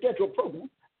regularly scheduled program.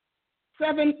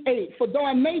 7:8. For though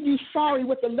I made you sorry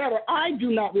with the letter, I do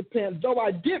not repent. Though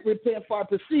I did repent, for I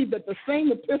perceive that the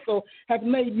same epistle has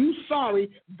made you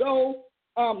sorry, though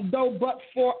but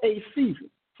for a season.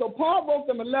 So Paul wrote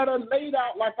them a letter laid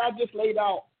out like I just laid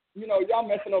out. You know, y'all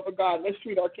messing over God. Let's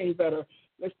treat our king better.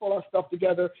 Let's pull our stuff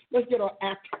together. Let's get our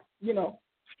act,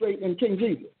 straight in King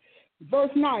Jesus. Verse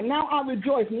 9, now I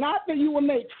rejoice, not that you were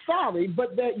made sorry,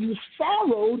 but that you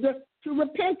sorrowed to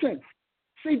repentance.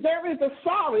 See, there is a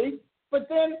sorry, but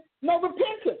then no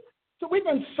repentance. So we've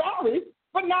been sorry,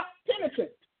 but not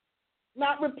penitent,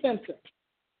 not repentant.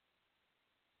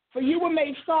 For you were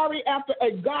made sorry after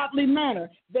a godly manner,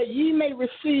 that ye may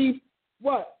receive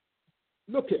what?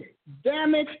 Look here,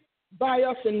 damage by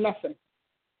us in nothing.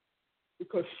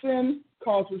 Because sin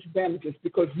causes damages.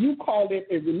 Because you call it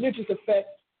a religious offense,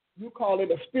 you call it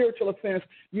a spiritual offense,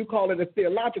 you call it a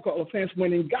theological offense,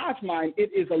 when in God's mind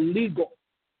it is a legal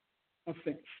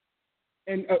offense.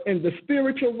 And in the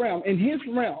spiritual realm, in his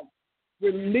realm,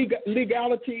 with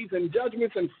legalities and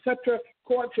judgments and etc.,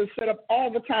 courts are set up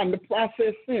all the time to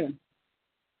process sin.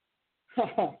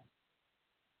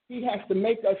 He has to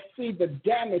make us see the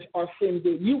damage our sin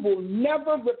did. You will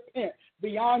never repent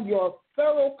beyond your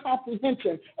thorough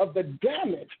comprehension of the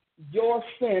damage your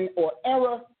sin or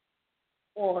error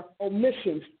or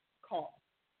omissions cause.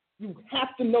 You have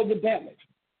to know the damage.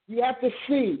 You have to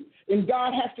see, and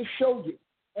God has to show you.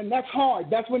 And that's hard.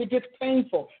 That's when it gets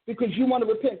painful because you want to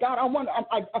repent. God,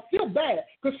 I feel bad.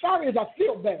 Because sorry is I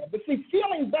feel bad. But see,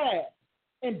 feeling bad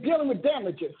and dealing with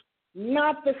damages,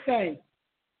 not the same.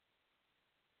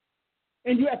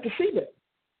 And you have to see that.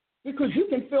 Because you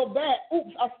can feel bad.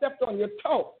 Oops, I stepped on your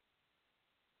toe.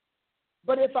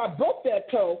 But if I broke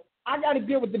that toe, I got to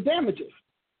deal with the damages.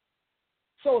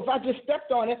 So if I just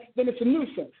stepped on it, then it's a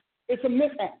nuisance. It's a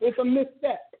mishap. It's a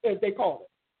misstep, as they call it.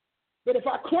 But if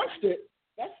I crunched it,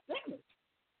 that's damage.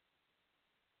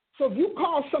 So if you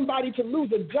cause somebody to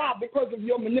lose a job because of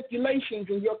your manipulations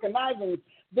and your conniving,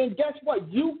 then guess what?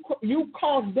 You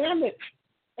cause damage.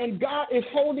 And God is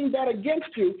holding that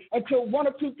against you until one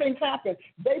or two things happen.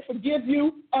 They forgive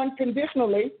you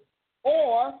unconditionally,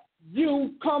 or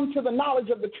you come to the knowledge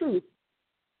of the truth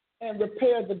and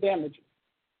repair the damages.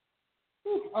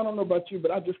 Whew, I don't know about you,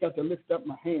 but I just got to lift up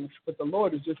my hands. But the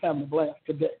Lord is just having a blast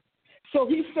today. So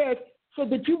he says, so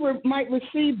that you might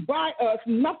receive by us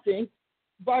nothing,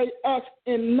 by us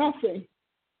in nothing.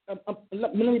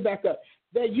 Let me back up.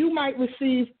 That you might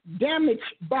receive damage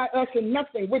by us in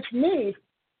nothing, which means,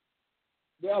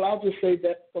 well, I'll just say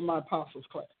that for my apostles'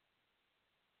 class.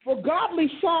 For godly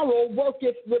sorrow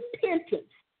worketh repentance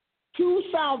to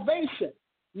salvation,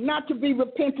 not to be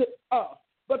repented of.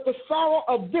 But the sorrow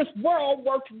of this world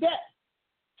works death.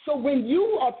 So when you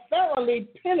are thoroughly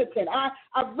penitent, I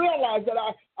realize that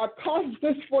I caused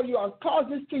this for you, I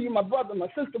caused this to you, my brother, my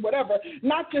sister, whatever,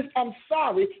 not just I'm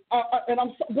sorry,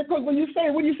 because when you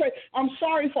say, I'm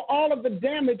sorry for all of the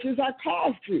damages I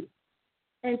caused you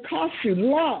and cost you,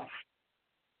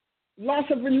 loss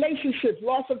of relationships,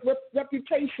 loss of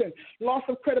reputation, loss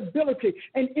of credibility.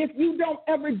 And if you don't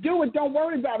ever do it, don't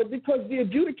worry about it, because the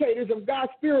adjudicators of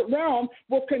God's spirit realm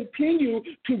will continue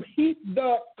to heap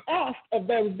the cost of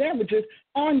those damages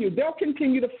on you. They'll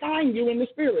continue to fine you in the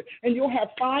spirit, and you'll have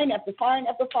fine after fine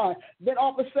after fine. Then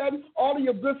all of a sudden, all of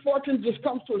your good fortune just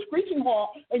comes to a screeching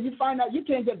halt, and you find out you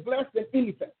can't get blessed in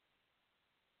anything.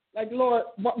 Like, Lord,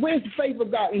 where's the favor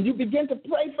of God? And you begin to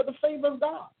pray for the favor of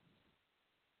God.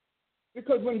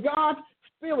 Because when God's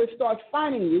spirit starts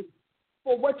finding you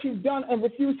for what you've done and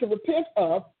refuse to repent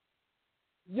of,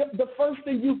 the first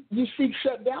thing you seek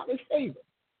shut down is favor.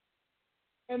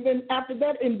 And then after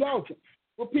that, indulgence.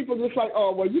 Where people just like,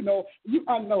 oh, well,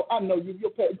 I know you'll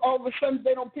pay. All of a sudden,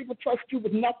 people trust you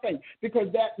with nothing, because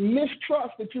that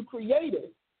mistrust that you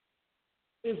created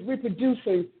is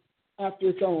reproducing after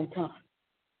its own kind.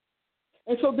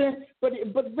 And so then, but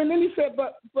then he said,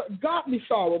 but godly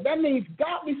sorrow. That means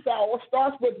godly sorrow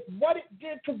starts with what it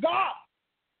did to God.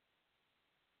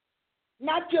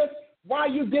 Not just why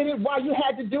you did it, why you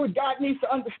had to do it. God needs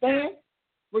to understand.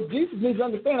 Well, Jesus needs to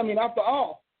understand. I mean, after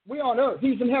all, we're on earth.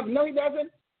 He's in heaven. No, he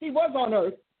doesn't. He was on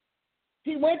earth.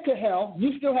 He went to hell.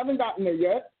 You still haven't gotten there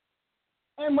yet.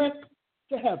 And went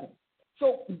to heaven.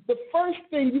 So the first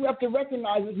thing you have to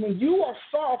recognize is when you are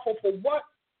sorrowful for what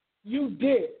you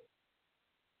did,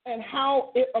 and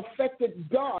how it affected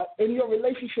God and your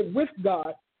relationship with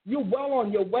God, you're well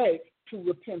on your way to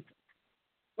repentance.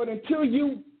 But until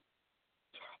you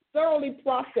thoroughly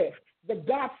process the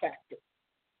God factor,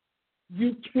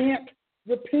 you can't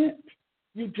repent.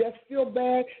 You just feel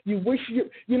bad. You wish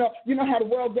you know how the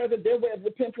world does it, their way of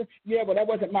repentance. Yeah, but that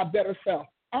wasn't my better self.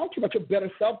 I don't care about your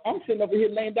better self. I'm sitting over here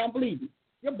laying down bleeding.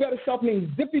 Your better self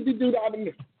means zippy-doo-doo out of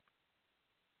me.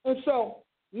 And so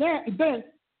now, then,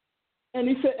 and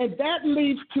he said, and that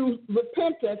leads to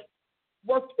repentance.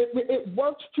 It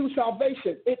works to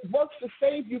salvation. It works to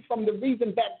save you from the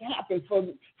reason that happened,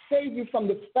 save you from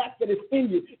the fact that it's in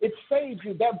you. It saves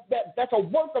you. That's a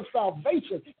work of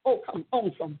salvation. Oh, come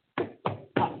on, some.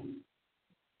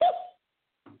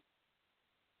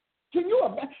 Do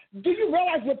you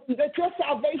realize that your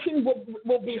salvation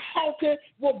will be halted,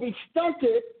 will be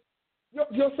stunted,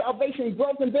 your salvation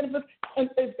growth and benefits, and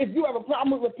if you have a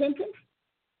problem with repentance?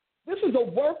 This is a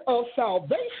work of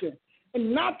salvation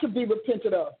and not to be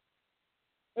repented of.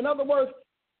 In other words,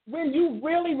 when you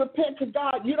really repent to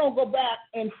God, you don't go back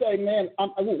and say, man, I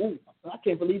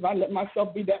can't believe I let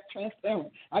myself be that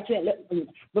transparent. I can't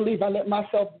believe I let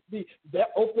myself be that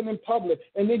open in public.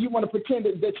 And then you want to pretend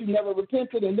that you never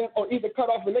repented, and then or either cut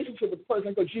off relationship with the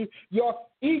person because your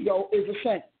ego is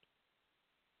ashamed.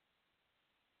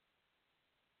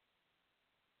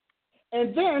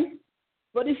 And then,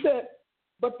 but he said,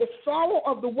 but the sorrow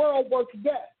of the world works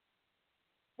death,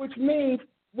 which means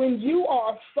when you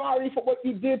are sorry for what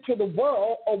you did to the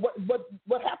world or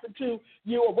what happened to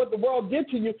you or what the world did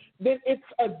to you, then it's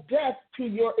a death to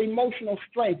your emotional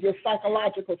strength, your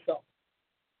psychological self.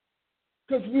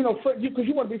 Because you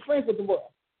want to be friends with the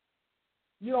world.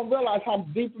 You don't realize how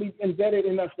deeply embedded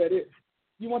in us that is.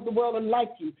 You want the world to like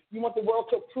you. You want the world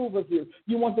to approve of you.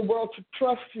 You want the world to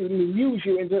trust you and to use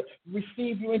you and to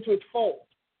receive you into its fold.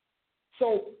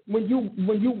 So when you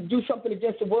do something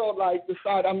against the world, like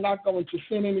decide I'm not going to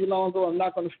sin any longer, or I'm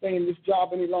not going to stay in this job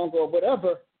any longer, or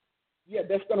whatever, yeah,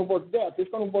 that's going to work death.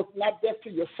 It's going to work not death to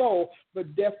your soul,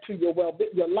 but death to your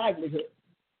your livelihood,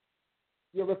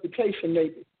 your reputation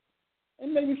maybe,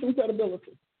 and maybe some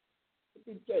credibility.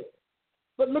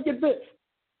 But look at this.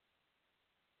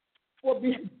 For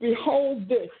behold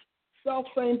this,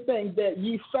 self-same thing, that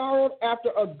ye sorrowed after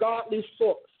a godly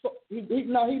sort. He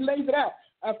lays it out,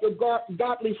 after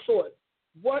godly sort.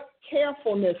 What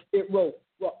carefulness it wrote.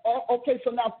 Well, okay,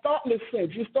 so now thoughtless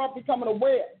sins. You start becoming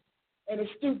aware and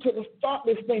astute to the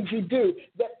thoughtless things you do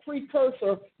that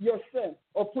precursor your sin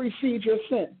or precedes your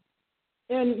sin.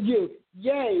 In you,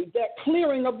 yea, that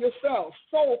clearing of yourself,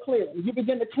 soul clearing. You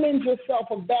begin to cleanse yourself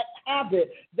of that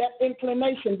habit, that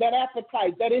inclination, that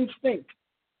appetite, that instinct,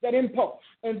 that impulse.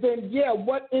 And then,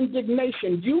 what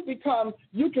indignation. You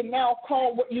can now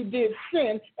call what you did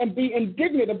sin and be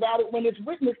indignant about it when it's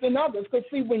witnessed in others. Because,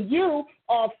 see, when you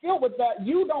are filled with that,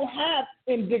 you don't have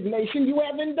indignation, you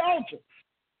have indulgence.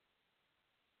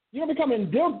 You don't become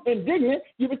indignant,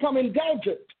 you become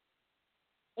indulgent.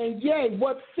 And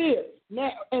what fear,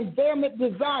 now, and vehement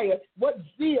desire, what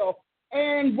zeal,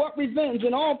 and what revenge,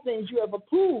 in all things you have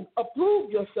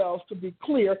approved yourselves to be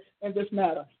clear in this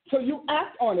matter. So you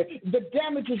act on it. The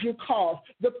damages you cause,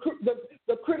 the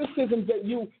criticisms that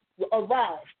you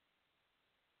arouse,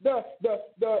 the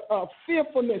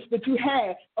fearfulness that you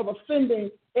had of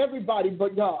offending everybody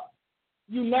but God.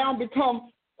 You now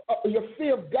become, your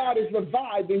fear of God is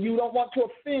revived, and you don't want to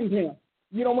offend him.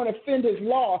 You don't want to offend his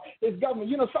law, his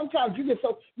government. Sometimes you get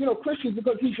so, Christians,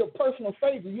 because he's your personal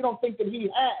savior, you don't think that he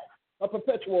has a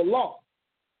perpetual law,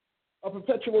 a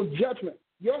perpetual judgment.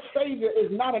 Your Savior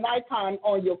is not an icon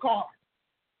on your car.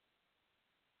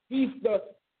 He's the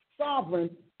sovereign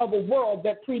of a world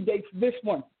that predates this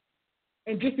one.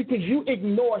 And just because you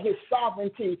ignore his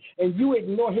sovereignty and you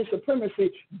ignore his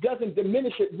supremacy doesn't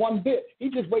diminish it one bit. He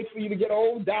just waits for you to get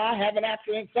old, die, have an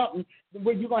accident, something,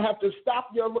 where you're going to have to stop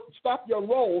your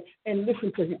role and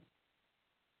listen to him.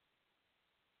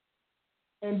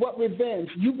 And what revenge?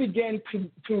 You begin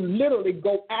to literally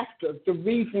go after the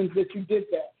reasons that you did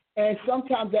that. And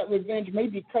sometimes that revenge may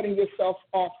be cutting yourself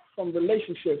off from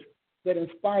relationships that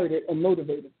inspired it or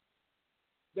motivated it,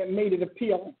 that made it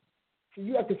appealing. So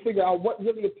you have to figure out what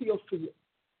really appeals to you.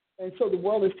 And so the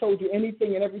world has told you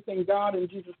anything and everything God and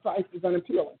Jesus Christ is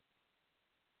unappealing.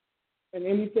 And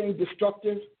anything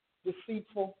destructive,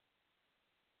 deceitful,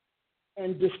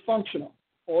 and dysfunctional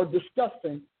or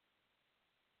disgusting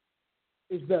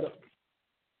is better.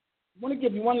 I want to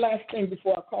give you one last thing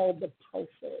before I call the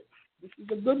prophet. This is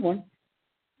a good one.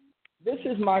 This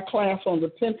is my class on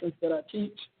repentance that I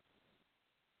teach.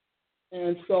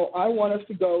 And so I want us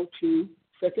to go to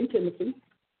 2 Timothy.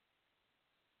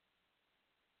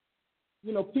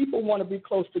 People want to be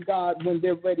close to God when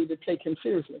they're ready to take him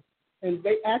seriously. And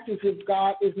they act as if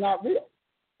God is not real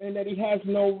and that he has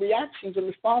no reactions or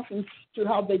responses to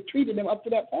how they treated him up to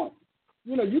that point.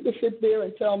 You can sit there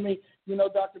and tell me,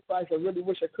 Dr. Price, I really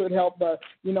wish I could help, but,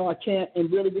 I can't.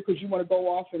 And really, because you want to go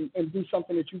off and do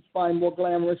something that you find more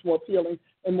glamorous, more appealing,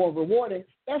 and more rewarding,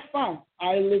 that's fine.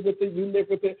 I live with it, you live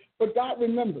with it. But God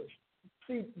remembers.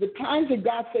 See, the times that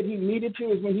God said he needed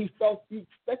you is when he felt he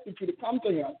expected you to come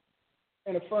to him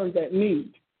and affirm that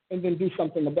need and then do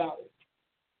something about it.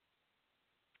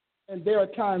 And there are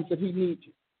times that he needs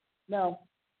you. Now,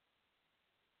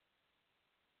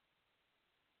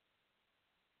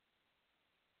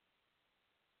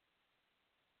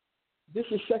 this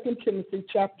is 2 Timothy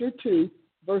chapter 2,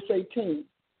 verse 18.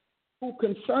 Who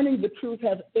concerning the truth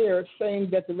have erred, saying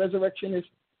that the resurrection is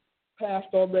past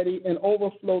already, and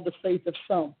overthrow the faith of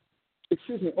some.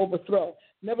 Overthrow.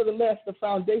 Nevertheless, the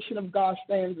foundation of God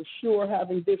stands assured,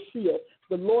 having this seal: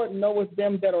 the Lord knoweth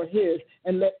them that are his,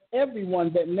 and let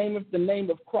everyone that nameth the name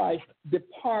of Christ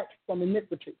depart from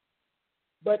iniquity.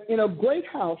 But in a great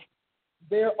house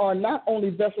there are not only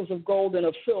vessels of gold and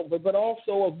of silver, but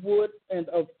also of wood and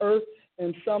of earth,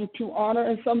 and some to honor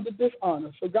and some to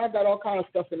dishonor. So God got all kind of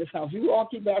stuff in his house. You all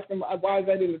keep asking, why is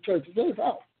that in the church? It's in his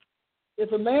house.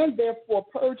 If a man therefore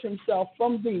purge himself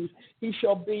from these, he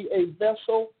shall be a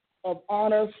vessel of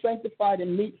honor, sanctified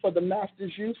and meet for the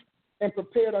master's use, and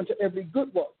prepared unto every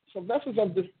good work. So vessels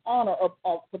of dishonor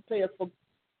are prepared for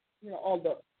all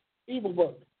the evil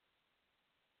work.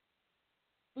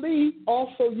 Flee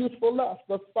also youthful lust,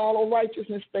 but follow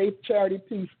righteousness, faith, charity,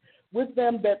 peace, with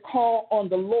them that call on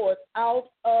the Lord out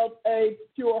of a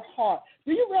pure heart.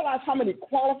 Do you realize how many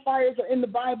qualifiers are in the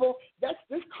Bible? That's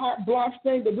this carte blanche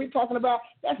thing that we're talking about,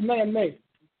 that's man-made.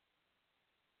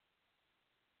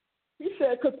 He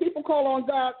said, because people call on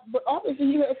God, but obviously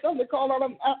you have some that call on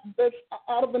him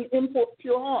out of an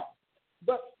impure heart.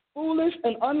 But foolish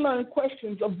and unlearned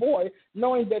questions avoid,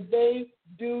 knowing that they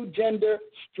do gender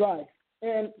strife.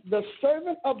 And the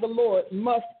servant of the Lord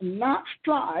must not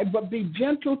strive, but be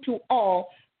gentle to all,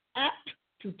 apt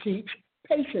to teach,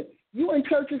 patient. You in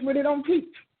churches where they don't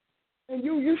teach. And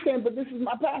you saying, but this is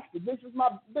my pastor, this is my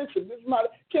bishop, this is my,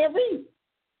 can't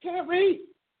read.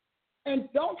 and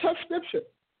don't touch Scripture.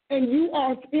 And you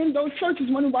are in those churches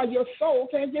wondering why your soul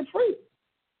can't get free.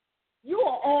 You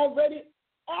are already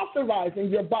authorizing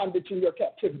your bondage and your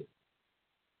captivity.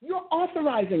 You're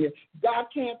authorizing it. God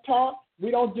can't talk.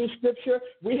 We don't do Scripture.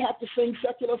 We have to sing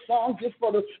secular songs just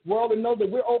for the world to know that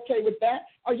we're okay with that.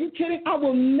 Are you kidding? I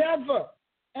will never,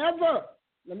 ever,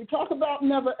 let me talk about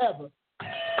never, ever.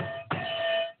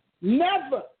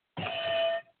 Never.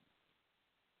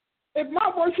 If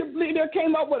my worship leader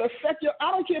came up with a secular,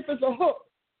 I don't care if it's a hook.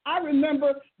 I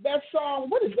remember that song.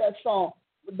 What is that song?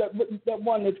 That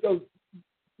one that goes,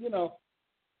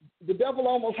 the devil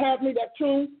almost had me, that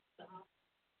tune.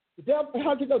 The devil,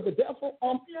 how'd you go? The devil.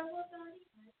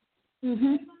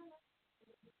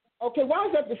 Okay, why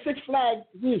is that the Six Flags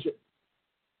music?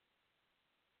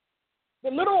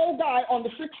 The little old guy on the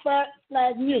Six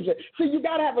Flags music. See, you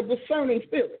got to have a discerning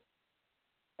spirit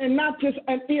and not just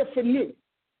an ear for new.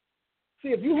 See,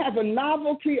 if you have a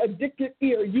novelty-addicted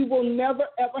ear, you will never,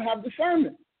 ever have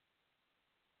discernment.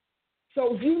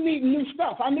 So you need new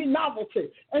stuff. I need novelty.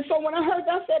 And so when I heard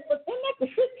that, I said, but isn't that the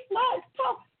Six Flags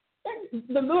talk?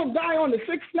 The little guy on the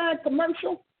Six Flags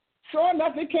commercial, sure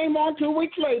enough, it came on 2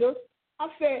 weeks later. I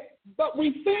said, but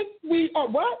we think we are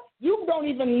what? You don't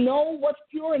even know what's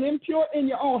pure and impure in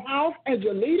your own house as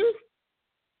your leaders?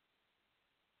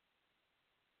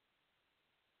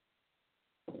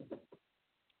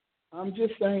 I'm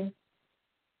just saying.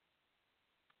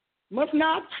 Must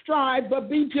not strive, but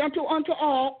be gentle unto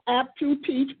all, apt to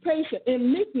teach, patient,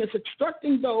 in meekness,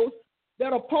 instructing those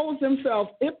that oppose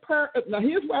themselves. Now,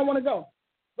 here's where I want to go.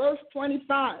 Verse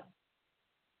 25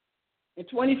 and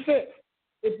 26.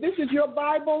 If this is your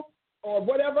Bible or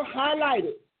whatever, highlight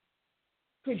it,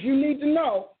 because you need to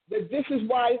know that this is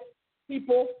why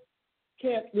people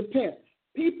can't repent.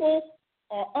 People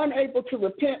are unable to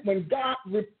repent when God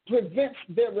prevents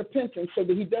their repentance so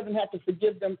that he doesn't have to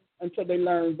forgive them until they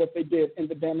learn what they did and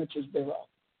the damages thereof.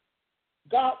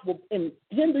 God will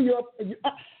hinder your...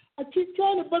 I keep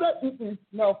trying to, but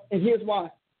no, and here's why.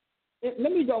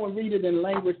 Let me go and read it in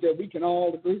language that we can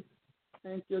all agree.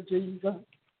 Thank you, Jesus.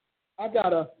 I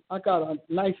got a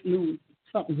nice new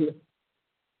something here.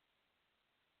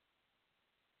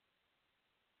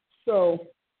 So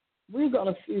we're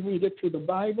going to see if we get to the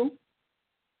Bible.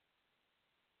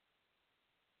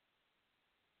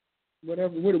 What are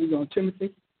we going?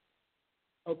 Timothy?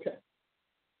 Okay.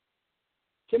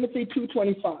 Timothy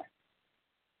 2:25.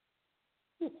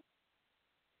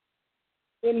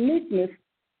 In meekness,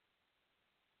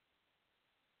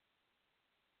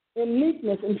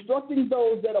 instructing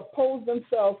those that oppose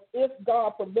themselves, if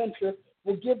God peradventure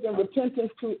will give them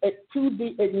repentance to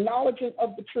the acknowledging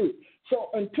of the truth. So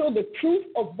until the truth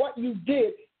of what you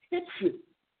did hits you,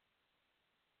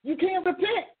 you can't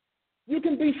repent. You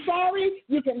can be sorry,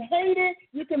 you can hate it,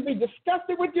 you can be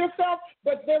disgusted with yourself,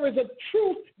 but there is a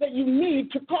truth that you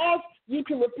need to cause you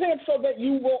to repent so that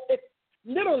you will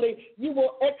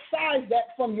excise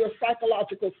that from your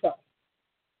psychological self.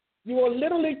 You will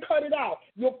literally cut it out.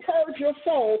 You'll purge your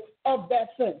soul of that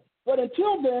sin. But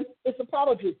until then, it's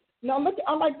apology. Now look,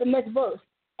 I like the next verse.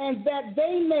 And that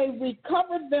they may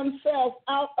recover themselves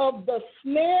out of the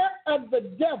snare of the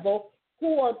devil,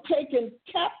 who are taken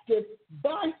captive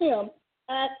by him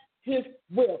at his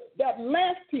will. That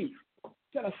last piece,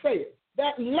 can I say it?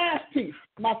 That last piece,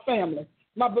 my family,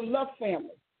 my beloved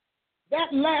family,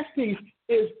 that last piece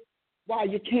is why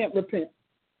you can't repent.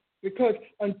 Because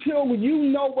until you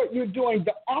know what you're doing,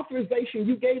 the authorization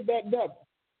you gave that devil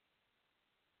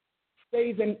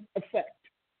stays in effect.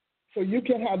 So you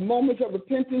can have moments of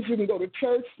repentance. You can go to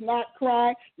church, not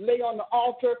cry, lay on the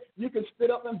altar. You can spit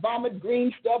up and vomit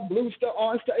green stuff, blue stuff,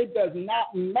 orange stuff. It does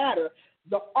not matter.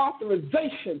 The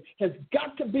authorization has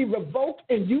got to be revoked,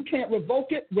 and you can't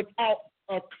revoke it without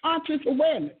a conscious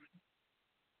awareness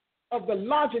of the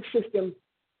logic system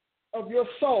of your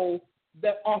soul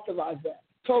that authorized that.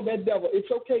 Told that devil,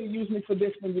 it's okay to use me for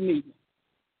this when you need me.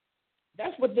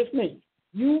 That's what this means.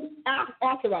 You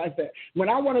authorize that. When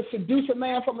I want to seduce a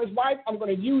man from his wife, I'm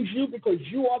going to use you because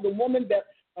you are the woman that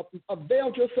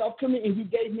availed yourself to me and you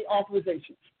gave me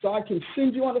authorization. So I can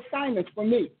send you on assignments for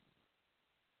me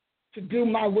to do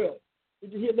my will.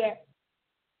 Did you hear that?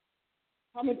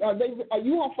 How many, are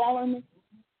you all following me?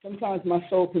 Sometimes my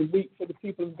soul can weep for the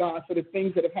people of God, for the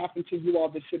things that have happened to you all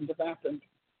that shouldn't have happened,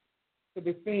 for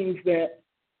the things that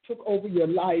took over your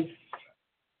life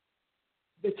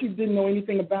that you didn't know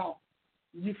anything about.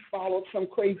 You followed some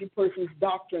crazy person's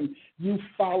doctrine. You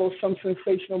followed some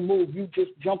sensational move. You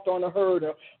just jumped on a herd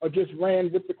or just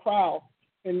ran with the crowd.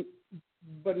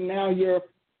 But now you're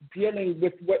dealing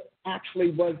with what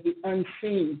actually was the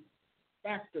unseen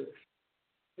factors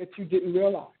that you didn't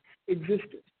realize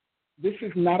existed. This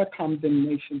is not a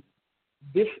condemnation.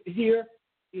 This here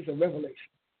is a revelation.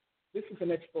 This is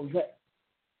an expose.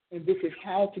 And this is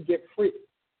how to get free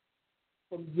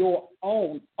from your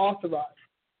own authorized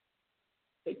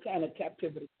satanic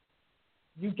captivity.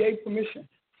 You gave permission.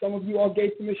 Some of you all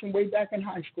gave permission way back in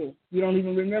high school. You don't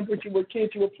even remember it. You were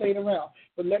kids. You were playing around.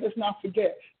 But let us not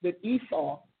forget that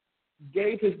Esau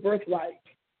gave his birthright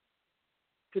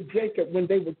to Jacob when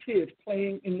they were kids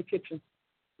playing in the kitchen.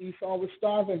 Esau was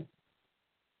starving.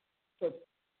 So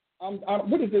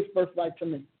what is this birthright to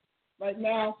me? Right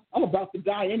now, I'm about to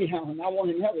die anyhow, and I want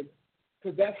to inherit it.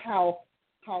 Because that's how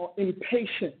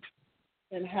impatient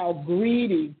and how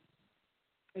greedy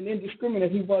and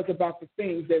indiscriminate he was about the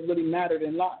things that really mattered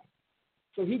in life.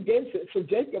 So he gave it. So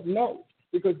Jacob knows,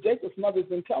 because Jacob's mother's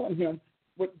been telling him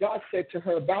what God said to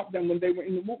her about them when they were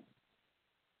in the womb.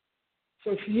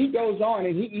 So he goes on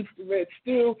and he eats the red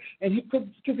stew, and because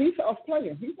Esau's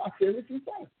playing. He's not serious, he's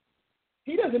playing.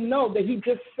 He doesn't know that he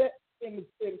just set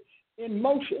in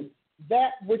motion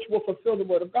that which will fulfill the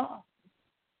word of God.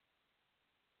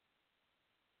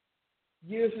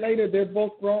 Years later, they're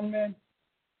both grown men,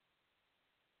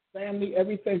 family,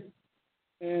 everything.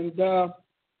 And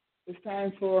it's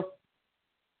time for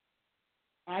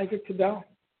Isaac to die.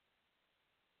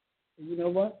 And you know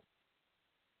what?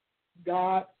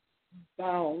 God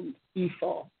bound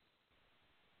Esau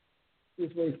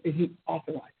his ways, and he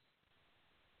authorized.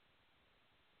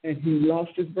 And he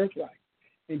lost his birthright.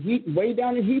 And he, way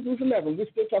down in Hebrews 11, we're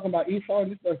still talking about Esau and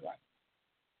his birthright.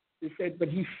 He said, but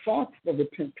he sought for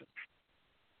repentance.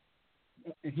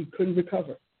 And he couldn't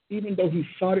recover, even though he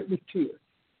sought it with tears.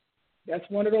 That's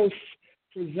one of those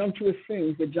presumptuous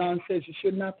things that John says you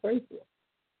should not pray for.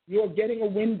 You're getting a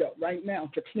window right now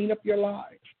to clean up your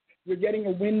lives. You're getting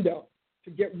a window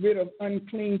to get rid of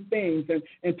unclean things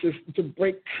and to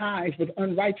break ties with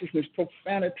unrighteousness,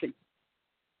 profanity.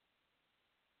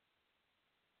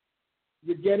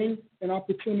 You're getting an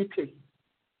opportunity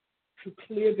to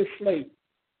clear the slate.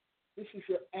 This is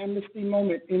your amnesty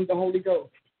moment in the Holy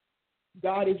Ghost.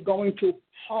 God is going to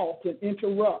halt and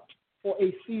interrupt for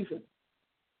a season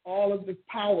all of the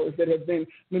powers that have been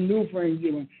maneuvering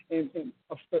you and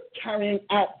carrying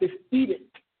out this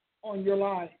edict on your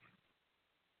life.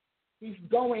 He's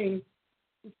going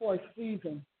for a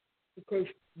season because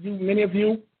many of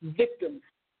you, victims,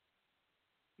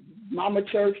 mama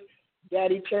church,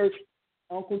 daddy church,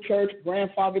 uncle church,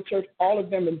 grandfather church, all of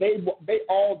them, and they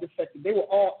all defected. They were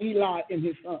all Eli and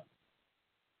his son.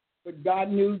 But God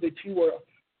knew that you were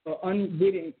an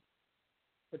unwitting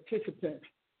participant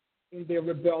in their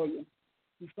rebellion.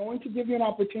 He's going to give you an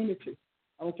opportunity.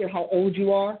 I don't care how old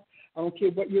you are. I don't care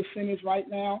what your sin is right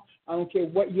now. I don't care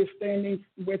what you're standing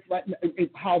with right now,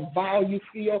 how vile you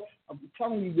feel. I'm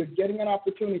telling you, you're getting an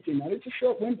opportunity. Now, it's a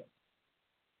short window.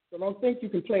 So don't think you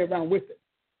can play around with it.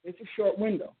 It's a short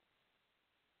window.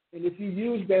 And if you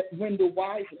use that window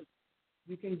wisely,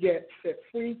 you can get set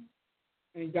free,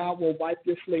 and God will wipe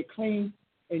your slate clean,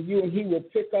 and you and he will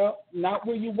pick up not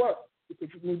where you were. Because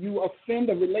when you offend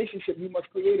a relationship, you must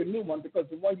create a new one because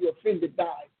the one you offended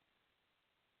died.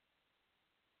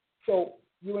 So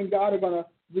you and God are going to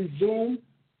resume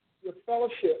your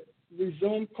fellowship,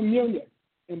 resume communion,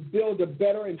 and build a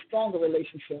better and stronger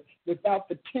relationship without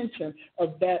the tension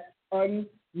of that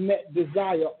unmet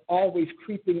desire always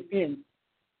creeping in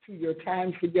to your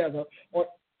time together or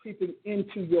creeping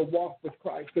into your walk with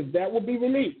Christ, because that will be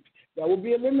relieved. That will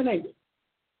be eliminated.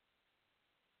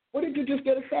 What did you just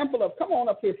get a sample of? Come on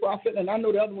up here, Prophet, and I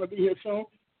know the other one will be here soon.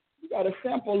 You got a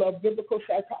sample of biblical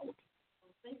psychology.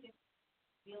 Thank you.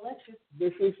 Be a lecture.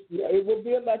 It will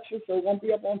be a lecture, so it won't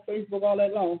be up on Facebook all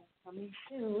that long. Coming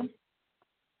soon.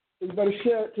 So you better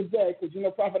share it today,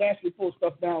 because Prophet Ashley pulls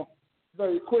stuff down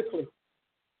very quickly.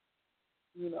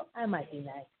 I might be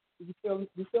nice. You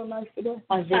feel nice today?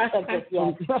 On this subject,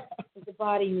 yes. The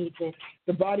body needs it.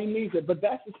 The body needs it, but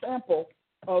that's a sample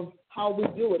of how we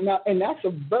do it. Now, and that's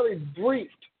a very brief,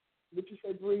 would you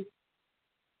say brief?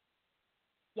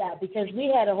 Yeah, because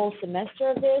we had a whole semester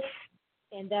of this,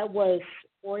 and that was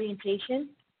orientation.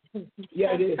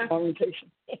 Yeah, it is,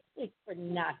 orientation. For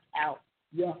knocked out.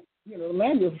 Yeah, the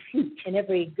land is huge. In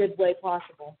every good way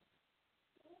possible.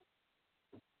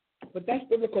 But that's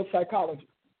biblical psychology.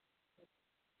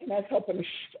 And that's helping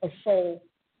a soul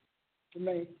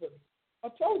remain free. I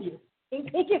told you. And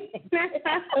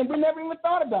we never even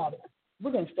thought about it.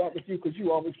 We're going to start with you because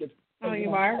you always get. Oh, you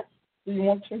are? Do you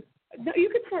want to? No, you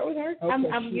can start with her. Okay,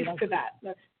 I'm used to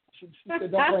that. She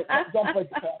said, don't break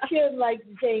the cap. She doesn't like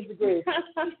to change the groove.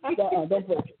 Don't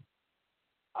break it.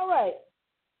 All right.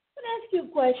 I'm going to ask you a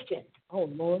question. Oh,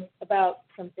 Lord. About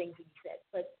some things that you said.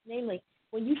 But namely,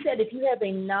 when you said if you have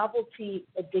a novelty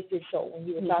addicted soul, when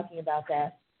you were talking about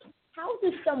that, how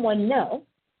does someone know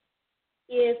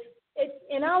if it's,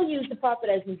 and I'll use the prophet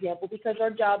as an example because our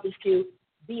job is to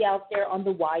be out there on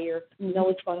the wire, know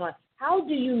what's going on. How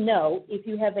do you know if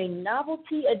you have a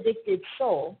novelty addicted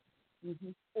soul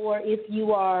or if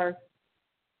you are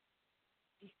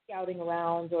just scouting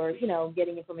around or,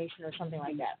 getting information or something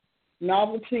like that?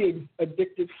 Novelty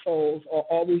addicted souls are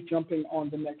always jumping on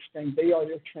the next thing. They are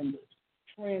your trenders.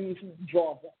 Trends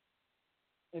draw them.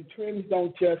 And trends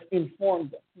don't just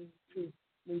inform them.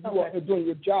 When you are doing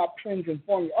your job, trends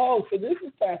inform you. Oh, so this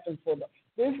is passing for them.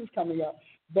 This is coming up.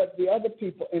 But the other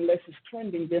people, unless it's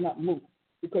trending, they're not moved.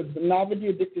 Because the novelty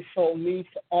addicted soul needs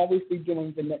to always be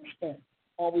doing the next thing,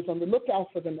 always on the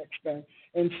lookout for the next thing.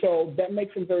 And so that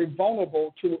makes them very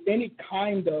vulnerable to any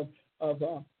kind of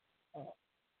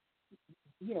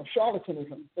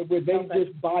charlatanism, where they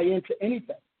just buy into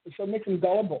anything. And so it makes them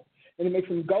gullible. And it makes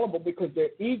them gullible because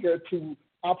they're eager to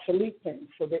obsolete things.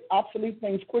 So they obsolete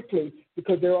things quickly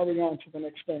because they're already on to the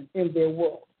next thing in their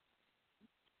world.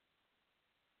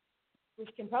 Which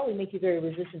can probably make you very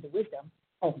resistant to wisdom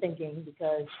of thinking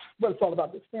because it's all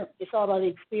about the experience. It's all about the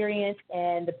experience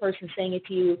and the person saying it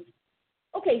to you.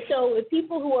 Okay, so if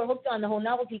people who are hooked on the whole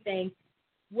novelty thing,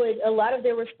 would a lot of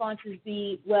their responses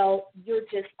be, well, you're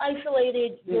just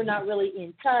isolated, you're not really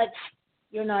in touch,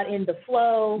 you're not in the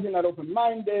flow. You're not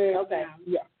open-minded. Okay.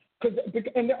 Yeah.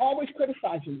 And they're always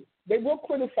criticizing you. They will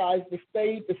criticize the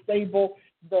stable,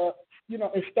 the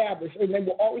established, and they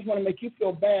will always want to make you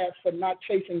feel bad for not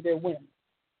chasing their win.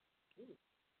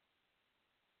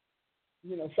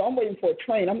 So I'm waiting for a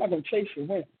train. I'm not going to chase your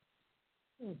win.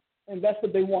 And that's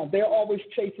what they want. They're always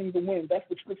chasing the wind. That's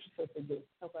what Scripture says they do.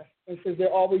 Okay. It says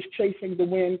they're always chasing the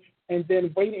wind and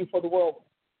then waiting for the whirlwind.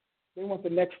 They want the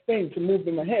next thing to move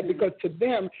them ahead because to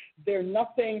them, they're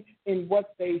nothing in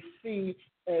what they see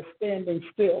as standing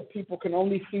still. People can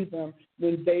only see them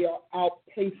when they are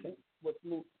outpacing what's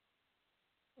moving.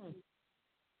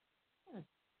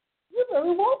 You're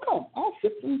very welcome. I'll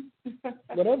sip some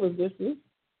whatever this is.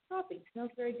 Coffee.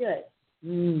 Smells very good.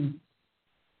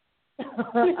 That's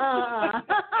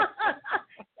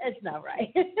not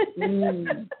right.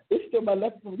 It's still my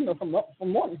left,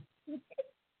 from morning.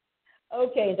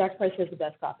 Okay, Dr. Price has the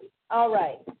best coffee. All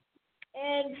right.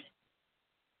 And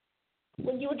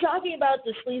when you were talking about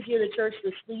the sleazier the church,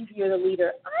 the sleazier the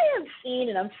leader, I have seen,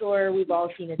 and I'm sure we've all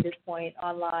seen at this point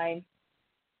online,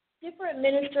 different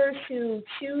ministers who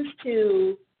choose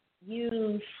to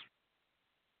use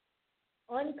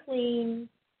unclean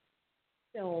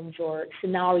films or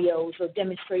scenarios or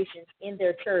demonstrations in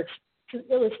their church to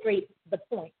illustrate the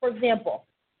point. For example,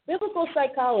 biblical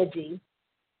psychology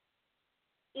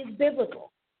is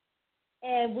biblical,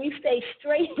 and we stay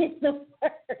straight in the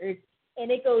word,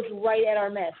 and it goes right at our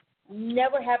mess,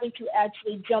 never having to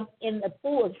actually jump in the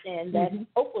pool of sin that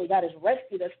hopefully God has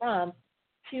rescued us from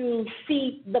to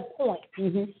see the point.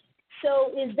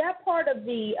 So is that part of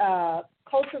the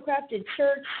culture-crafted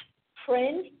church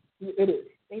trend? It is.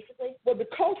 Basically? Well, the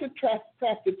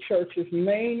culture-crafted church's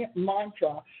main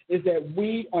mantra is that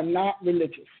we are not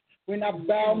religious. We're not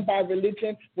bound by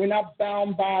religion. We're not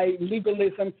bound by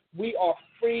legalism. We are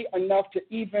free enough to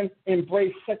even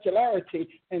embrace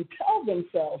secularity and tell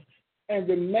themselves and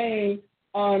remain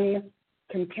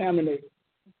uncontaminated.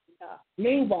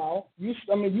 Meanwhile, you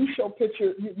show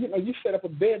picture, you set up a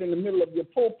bed in the middle of your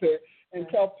pulpit and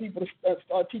tell people to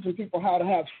start teaching people how to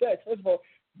have sex. First of all,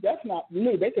 that's not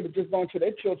new. They could have just gone to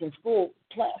their children's school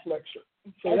class lecture.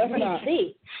 So that's not,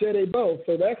 sure they both.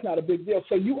 So that's not a big deal.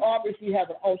 So you obviously have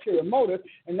an ulterior motive,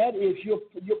 and that is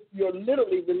you're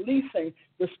literally releasing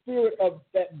the spirit of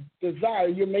that desire.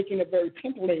 You're making it very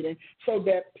titillating so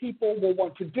that people will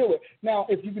want to do it. Now,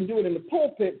 if you can do it in the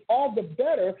pulpit, all the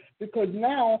better, because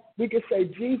now we can say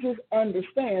Jesus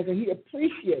understands and he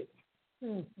appreciates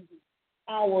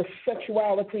our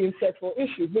sexuality and sexual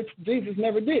issues, which Jesus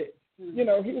never did. He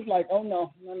was like, oh,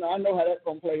 no, I know how that's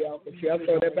going to play out. But see, I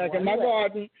throw that back in my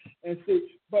garden and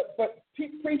see. But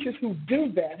preachers who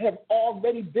do that have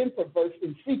already been perverse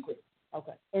in secret.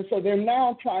 Okay. And so they're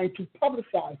now trying to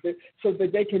publicize it so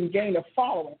that they can gain a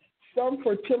following. Some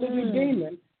fertility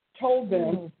demon told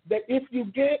them that if you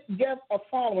get a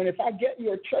following, if I get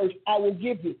your church, I will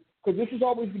give you. Because this is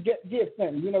always the give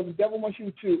thing. The devil wants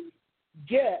you to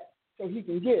get so he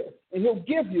can give. And he'll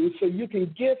give you so you can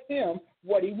give him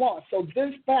what he wants. So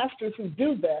these pastors who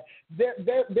do that, their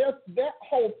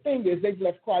whole thing is they've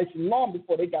left Christ long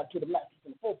before they got to the masses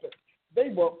in the pulpit. They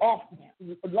were off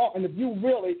long. And if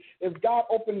God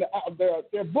opened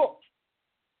their books,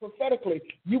 prophetically,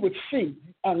 you would see,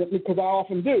 because I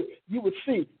often do, you would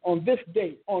see on this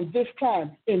date, on this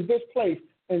time, in this place,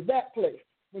 in that place,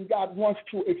 when God wants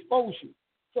to expose you.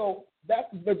 So that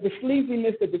the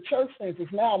sleaziness that the church thinks is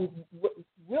now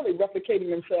really replicating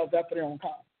themselves after their own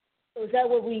kind. So is that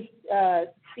what we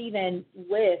see then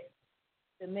with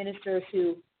the ministers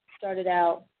who started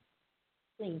out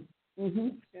clean, which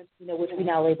we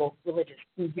now label religious,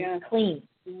 clean,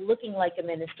 looking like a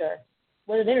minister,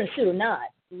 whether they're in a suit or not,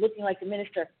 looking like a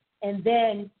minister, and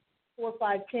then 4,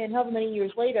 5, 10, however many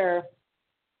years later,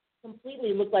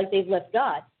 completely look like they've left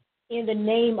God in the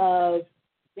name of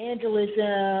evangelism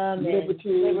and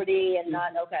liberty and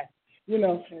not,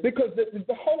 because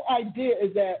the whole idea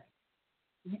is that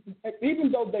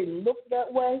even though they looked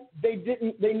that way,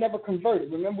 they never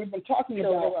converted. Remember, we've been talking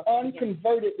about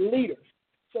unconverted leaders.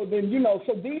 So then,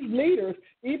 so these leaders,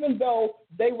 even though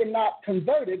they were not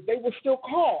converted, they were still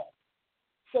called.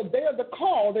 So they're the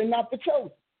called and not the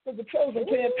chosen. Because the chosen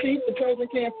can't cheat, the chosen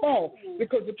can't fall.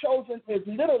 Because the chosen is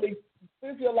literally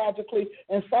physiologically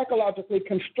and psychologically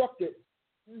constructed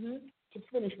to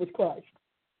finish with Christ.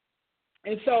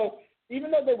 And so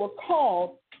even though they were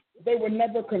called, they were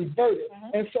never converted.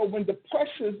 And so when the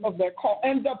pressures of their call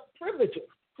and the privileges,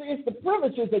 see, it's the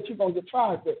privileges that you're going to get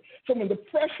tried with. So when the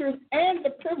pressures and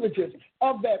the privileges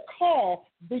of that call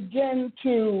begin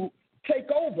to take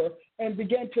over and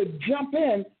begin to jump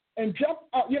in and jump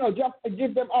and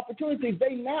give them opportunities,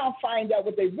 they now find out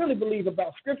what they really believe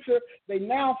about Scripture. They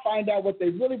now find out what they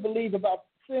really believe about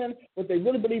sin, what they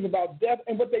really believe about death,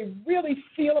 and what they really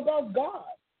feel about God.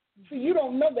 See, you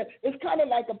don't know that. It's kind of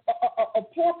like a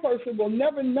poor person will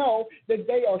never know that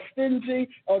they are stingy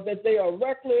or that they are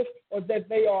reckless or that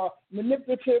they are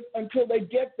manipulative until they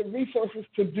get the resources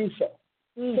to do so.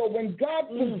 So when God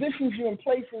positions you in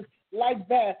places like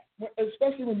that,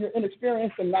 especially when you're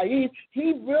inexperienced and naive,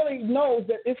 he really knows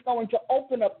that it's going to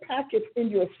open up packets in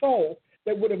your soul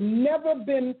that would have never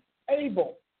been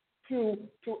able to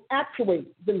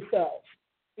actuate themselves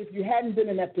if you hadn't been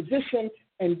in that position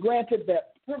and granted that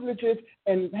privileges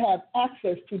and have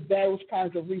access to those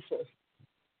kinds of resources.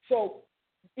 So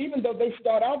even though they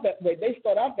start out that way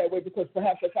because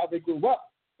perhaps that's how they grew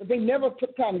up, but they never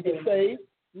took time to get saved,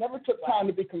 never took time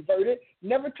to be converted,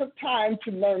 never took time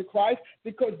to learn Christ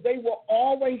because they were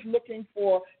always looking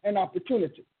for an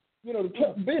opportunity.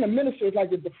 Being a minister is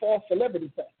like the default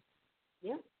celebrity thing.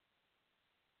 Yeah.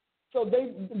 So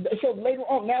later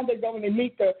on, now they go and they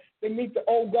meet the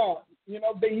old God.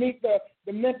 They meet the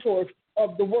mentors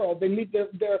of the world. They meet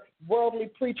their worldly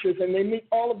preachers, and they meet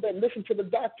all of them, listen to the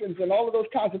doctrines and all of those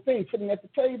kinds of things, sitting at the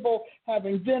table,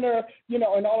 having dinner, and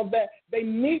all of that. They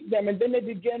meet them, and then they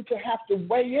begin to have to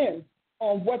weigh in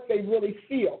on what they really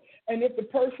feel. And if the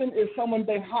person is someone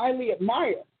they highly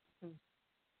admire,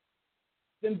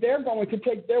 then they're going to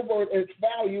take their word as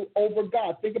value over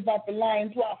God. Think about the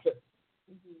lying prophet.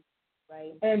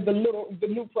 Right. And the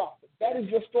new prophet. That is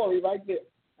your story right there.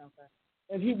 Okay.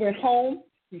 And he went home,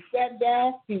 he sat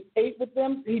down, he ate with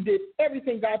them, he did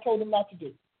everything God told him not to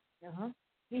do.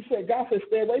 He said, God said,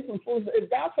 stay away from fools. If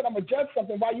God said, I'm going to judge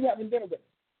something, why you having dinner with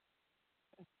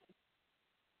him?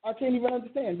 I can't even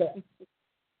understand that.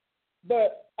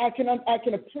 But I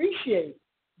can appreciate,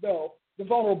 though, the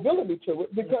vulnerability to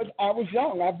it because I was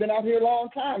young. I've been out here a long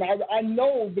time. I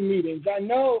know the meetings. I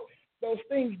know those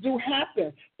things do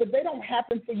happen, but they don't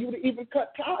happen for you to even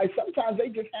cut ties. Sometimes they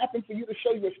just happen for you to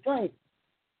show your strength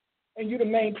and you to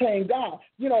maintain God.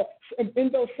 In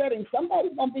those settings,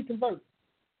 somebody's going to be converted. ...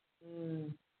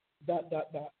 That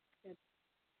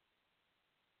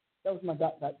was my ...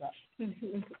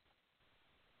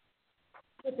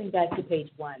 Flipping back to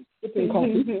page 1.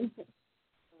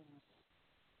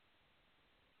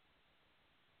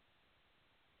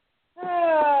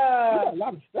 A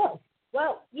lot of stuff.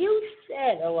 Well, you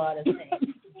said a lot of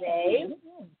things today.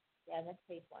 Yeah, that's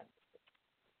page 1.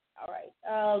 All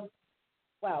right.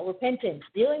 Wow, repentance.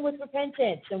 Dealing with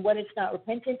repentance and what it's not.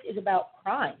 Repentance is about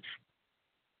crimes.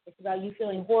 It's about you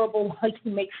feeling horrible while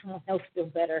you make someone else feel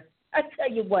better. I tell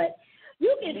you what,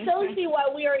 you can so see why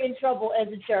we are in trouble as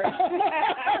a church.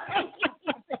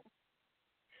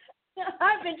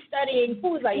 I've been studying, who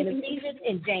was I, in Ephesians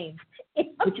and James.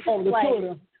 I'm just like,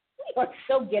 we are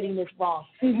so getting this wrong.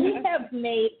 We have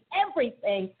made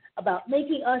everything about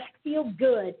making us feel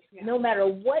good no matter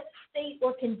what state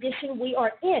or condition we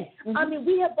are in. I mean,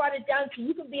 we have brought it down to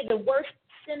you can be the worst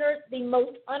sinner, the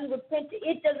most unrepentant.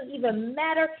 It doesn't even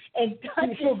matter. And God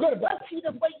just loves you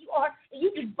the way you are. And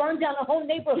you just burn down the whole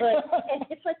neighborhood. And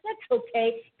it's like, that's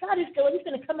okay. God is good. He's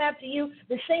going to come after you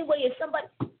the same way as somebody.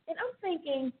 And I'm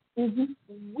thinking,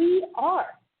 we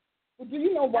are. Well, do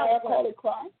you know why I call it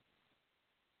crime?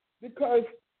 Because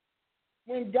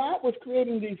when God was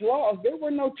creating these laws, there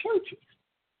were no churches,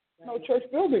 no church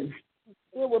buildings.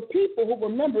 There were people who were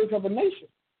members of a nation,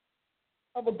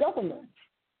 of a government.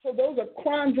 So those are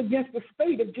crimes against the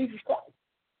state of Jesus Christ.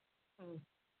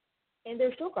 And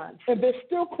there's still crimes. And there's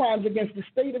still crimes against the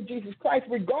state of Jesus Christ,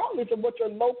 regardless of what your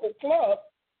local club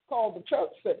called the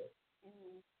church says.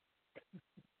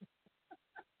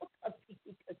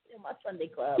 In my Sunday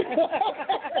club.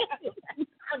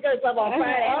 I go to club on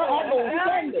Friday. I go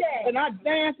Sunday, and I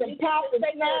dance and pop and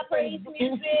snap praise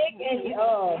music. And,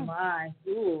 oh, my.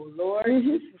 Ooh, Lord.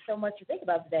 This is so much to think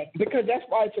about today. Because that's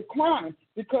why it's a crime,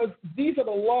 because these are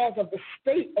the laws of the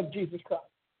state of Jesus Christ.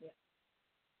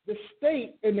 The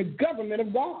state and the government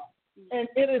of God. And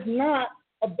it is not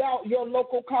about your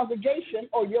local congregation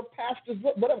or your pastors,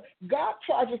 whatever. God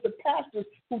charges the pastors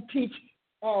who teach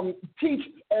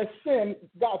as sin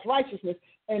God's righteousness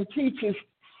and teaches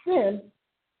sin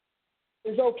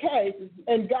is okay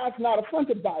and God's not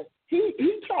affronted by it.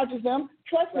 He charges them.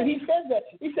 Trust me, he says that.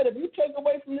 He said, if you take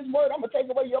away from this word, I'm going to take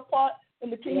away your part in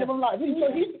the kingdom of life. So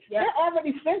they're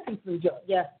already sentenced and judged.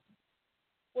 Yeah.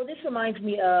 Well, this reminds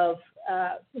me of,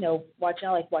 I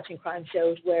like watching crime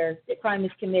shows where the crime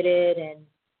is committed and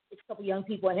it's a couple young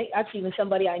people, and actually even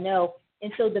somebody I know.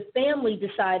 And so the family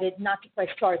decided not to press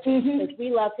charges because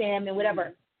we love him and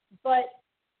whatever. But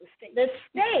the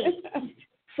state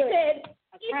said,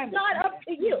 it's not up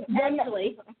to you.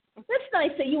 Actually, that's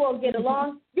nice that you all get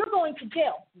along. You're going to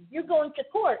jail. You're going to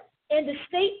court. And the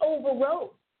state overrode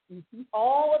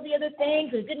all of the other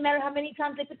things. It didn't matter how many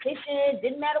times they petitioned. It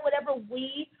didn't matter whatever.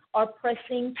 We are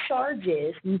pressing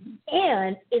charges,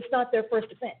 and it's not their first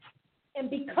offense. And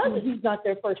because it's not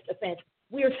their first offense,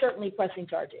 we are certainly pressing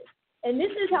charges. And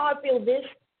this is how I feel this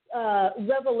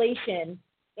revelation,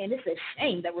 and it's a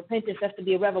shame that repentance has to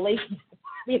be a revelation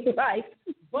to Christ,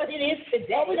 but it is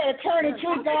today. Oh, we got to turn and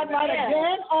treat God right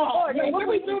again? Oh, man, did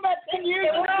we do that 10 years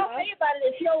ago? What I'll say about it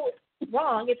is so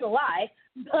wrong. It's a lie.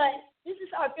 But this is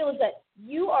how I feel is that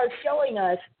you are showing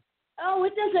us,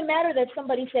 it doesn't matter that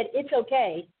somebody said it's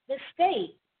okay. The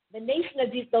state, the nation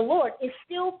of Jesus, the Lord, is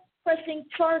still pressing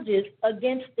charges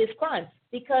against this crime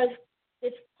because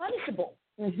it's punishable.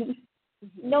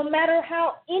 No matter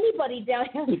how anybody down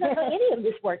here, any of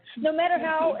this works, no matter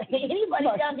how anybody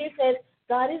down here says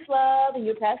God is love and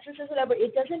your pastor says whatever,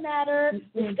 it doesn't matter.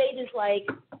 The state is like,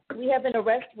 we have an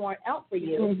arrest warrant out for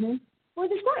you for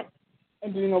this crime.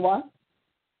 And do you know why?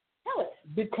 Tell us.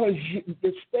 Because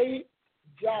the state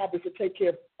job is to take care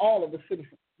of all of the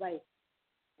citizens. Right.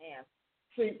 Man.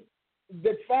 See,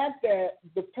 the fact that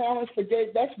the parents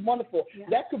forgave, that's wonderful. Yeah.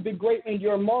 That could be great in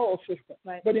your moral system.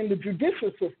 Right. But in the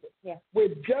judicial system, where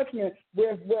judgment,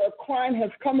 where a crime has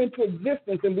come into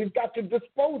existence and we've got to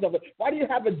dispose of it. Why do you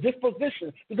have a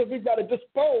disposition? Because we've got to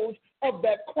dispose of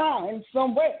that crime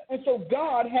somewhere. And so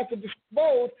God has to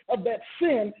dispose of that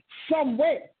sin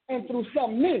somewhere and through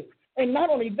some means. And not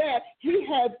only that, he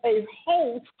has a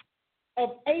host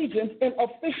of agents and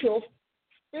officials,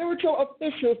 spiritual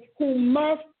officials, who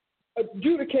must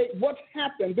adjudicate what's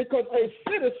happened because a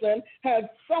citizen has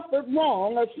suffered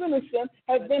wrong, a citizen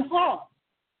has been harmed.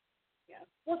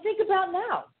 Well, think about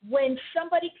now. When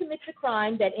somebody commits a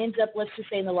crime that ends up, let's just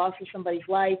say, in the loss of somebody's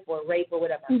life or rape or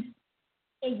whatever,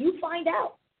 and you find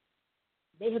out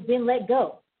they have been let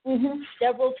go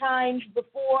several times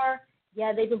before,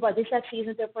 they've been brought. This actually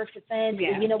isn't their first offense.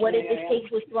 Yeah. You know what? This case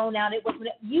was thrown out. It wasn't.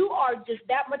 You are just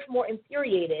that much more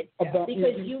infuriated because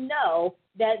you know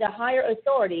that the higher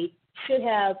authority should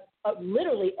have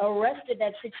literally arrested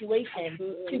that situation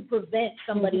to prevent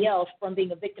somebody else from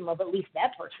being a victim of at least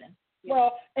that person.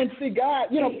 Well, and see, God,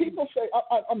 people say,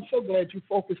 I'm so glad you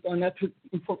focused on that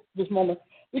for this moment,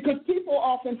 because people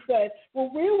often say, well,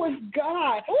 where was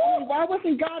God? Why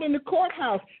wasn't God in the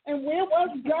courthouse? And where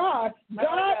was God?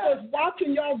 God was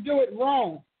watching y'all do it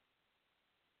wrong.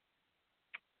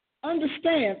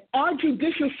 Understand, our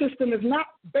judicial system is not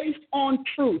based on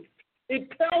truth. It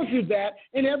tells you that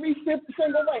in every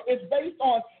single way. It's based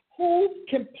on who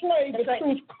can play the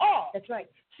truth card. That's right.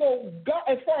 So God,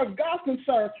 as far as God's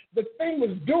concerned, the thing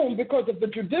was doomed because of the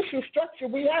judicial structure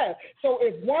we have. So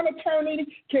if one attorney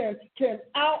can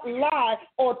out-lie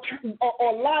or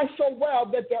lie so well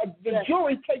that the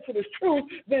jury takes it as truth,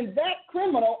 then that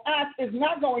criminal act is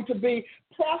not going to be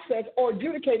processed or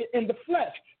adjudicated in the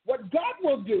flesh. What God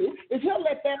will do is he'll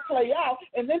let that play out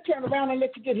and then turn around and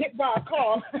let you get hit by a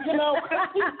car. You know,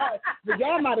 but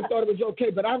y'all might have thought it was okay,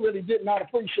 but I really did not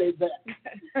appreciate that.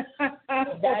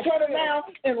 Or turn around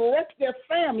and wreck their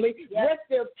family, wreck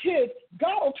their kids.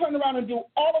 God will turn around and do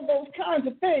all of those kinds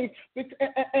of things,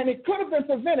 and it could have been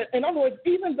prevented. In other words,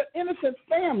 even the innocent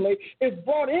family is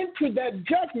brought into that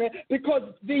judgment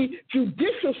because the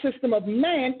judicial system of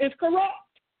man is corrupt.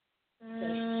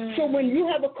 So when you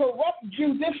have a corrupt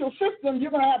judicial system, you're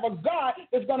going to have a God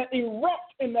that's going to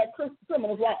erupt in that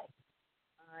criminal's life.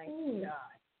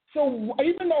 So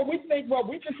even though we think, well,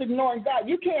 we're just ignoring God,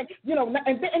 you can't, you know,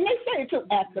 and they say it's an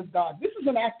act of God. This is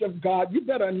an act of God. You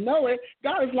better know it.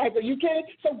 God is like, you can't.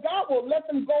 So God will let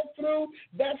them go through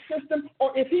that system,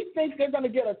 or if he thinks they're going to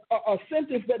get a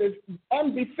sentence that is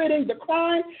unbefitting the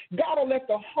crime, God will let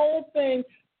the whole thing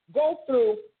go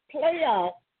through, play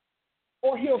out,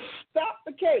 or he'll stop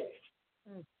the case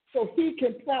so he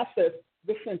can process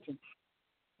the sentence.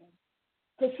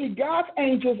 Because, see, God's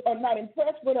angels are not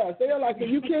impressed with us. They are like, are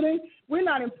you kidding? We're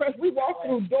not impressed. We walk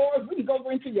through doors. We can go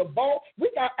into your vault.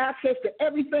 We got access to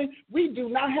everything. We do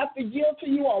not have to yield to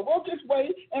you all. We'll just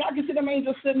wait. And I can see them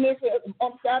angels sitting there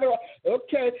on Saturday.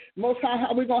 Okay, Most High, how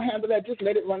are we going to handle that? Just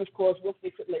let it run its course. We'll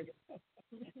fix it later.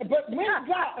 But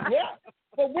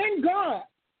when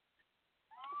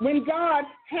God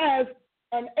has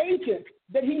an agent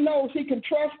that he knows he can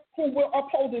trust who will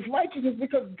uphold his righteousness,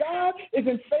 because God is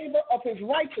in favor of his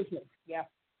righteousness. Yeah.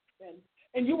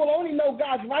 And you will only know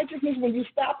God's righteousness when you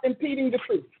stop impeding the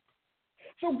truth.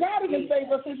 So God is in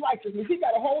favor of his righteousness. He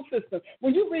got a whole system.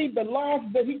 When you read the laws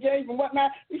that he gave and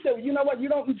whatnot, he said, well, you know what, you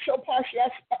don't show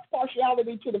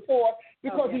partiality to the poor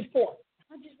because he's poor.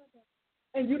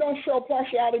 And you don't show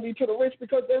partiality to the rich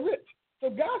because they're rich. So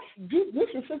God's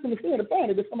judicial system is still in the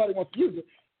planet if somebody wants to use it.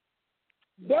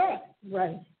 But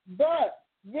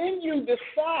when you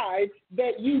decide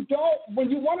that you don't, when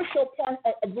you want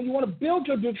to build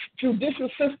your judicial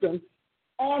system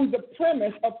on the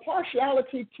premise of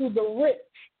partiality to the rich,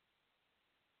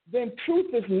 then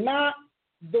truth is not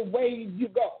the way you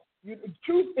go.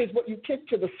 Truth is what you kick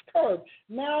to the curb.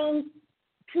 Now,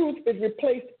 truth is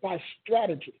replaced by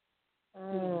strategy.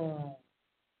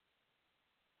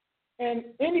 And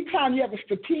anytime you have a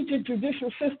strategic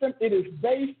judicial system, it is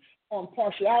based on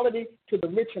partiality to the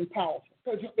rich and powerful.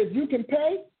 Because if you can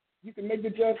pay, you can make the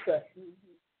judge say.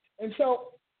 And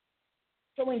so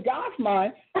in God's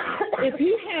mind, if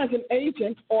he has an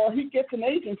agent or he gets an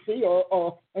agency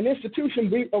or an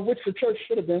institution of which the church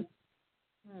should have been,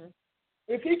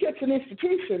 if he gets an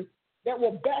institution that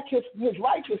will back his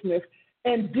righteousness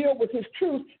and deal with his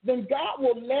truth, then God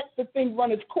will let the thing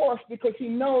run its course because he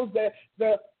knows that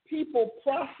the people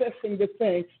processing the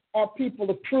thing are people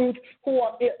of truth who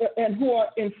are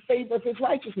in favor of his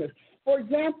righteousness. For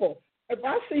example, if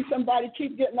I see somebody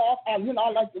keep getting off, I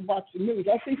like to watch the news.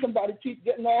 I see somebody keep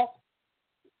getting off.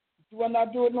 Do I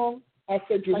not do it no? I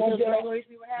said, you won't get off. No,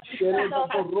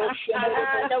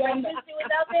 when this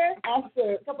was out there? I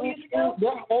said, a couple years ago?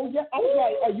 Oh, yeah. I was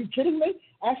like, are you kidding me?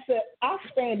 I said, I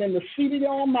stand in the seat of the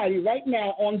Almighty right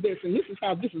now on this, and this is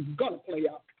how this is going to play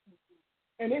out.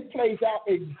 And it plays out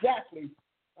exactly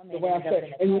the way I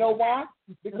said. And you know why?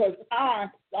 Because I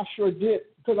sure did.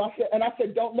 Because I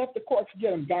said, don't let the courts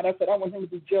get him, God. I said, I want him to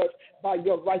be judged by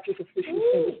your righteous officials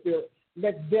in the spirit.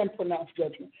 Let them pronounce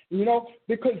judgment.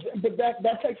 Because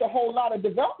that takes a whole lot of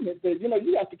development.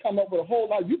 You have to come up with a whole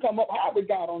lot. You come up high with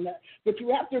God on that. But you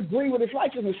have to agree with his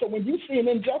righteousness. So when you see an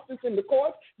injustice in the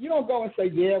courts, you don't go and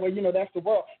say, yeah, well, that's the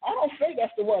world. I don't say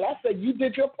that's the world. I say, you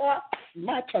did your part,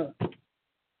 my turn.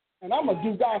 And I'm going to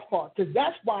do God's part, because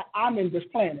that's why I'm in this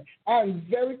planet. I'm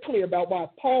very clear about why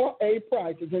Paula A.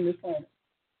 Price is in this planet,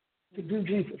 to do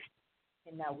Jesus.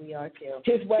 And now we are too.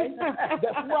 His way,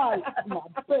 that's right, my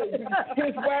baby.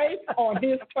 His way on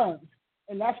his terms.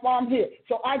 And that's why I'm here.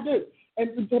 So I do.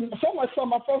 And so much so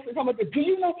my folks are coming up, do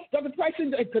you know Dr. Price?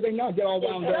 Because they know I get all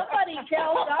wound up. Somebody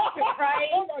tell Dr. Price.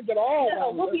 I get all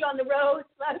wound We'll be on the road.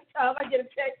 Last time I get a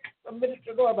text from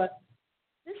Minister Gorba.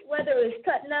 This weather is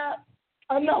cutting up.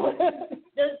 I know.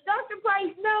 Does Dr.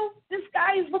 Price know this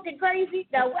guy is looking crazy?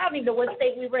 Now, I don't even know what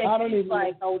state we were in. I don't even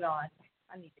know. Hold on.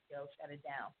 I need to go shut it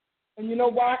down. And you know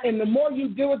why? And the more you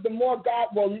do it, the more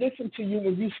God will listen to you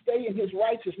when you stay in his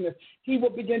righteousness. He will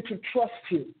begin to trust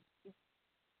you.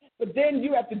 But then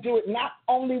you have to do it not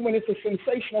only when it's a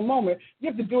sensational moment. You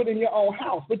have to do it in your own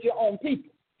house with your own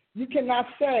people. You cannot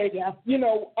say,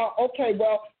 okay,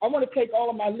 well, I want to take all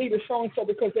of my leaders so-and-so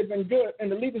because they've been good,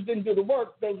 and the leaders didn't do the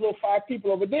work those little 5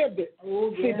 people over there did.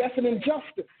 See, that's an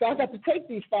injustice. So I got to take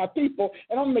these 5 people,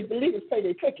 and I'm going to make the leaders pay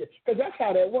their ticket, because that's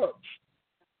how that works.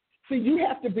 See, you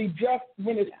have to be just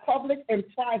when it's public and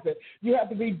private. You have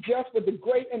to be just with the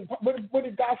great and what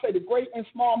did God say? The great and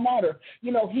small matter.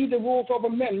 You know, he that rules over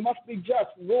men must be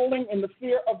just, ruling in the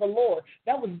fear of the Lord.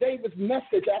 That was David's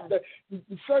message after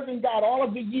serving God all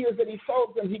of the years that he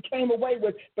served him. He came away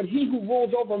with, but he who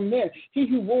rules over men, he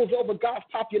who rules over God's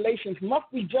populations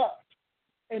must be just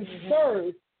and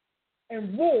serve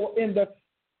and rule in the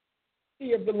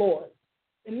fear of the Lord.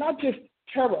 And not just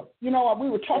terror. You know, we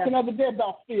were talking the other day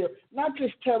about fear. Not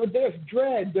just terror. There's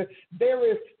dread. There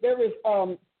is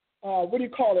what do you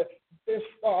call it? There's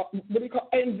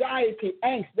anxiety,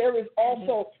 angst. There is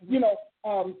also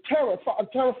terror,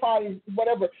 terrifying,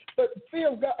 whatever. But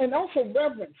fear of God, and also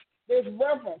reverence. There's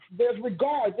reverence. There's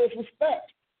regard. There's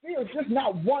respect. Fear is just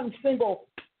not one single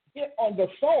hit on the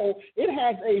soul. It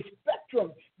has a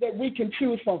spectrum that we can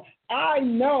choose from. I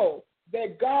know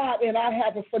that God and I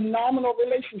have a phenomenal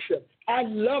relationship. I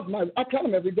tell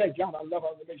him every day, John, I love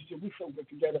our relationship. We're so good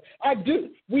together. I do.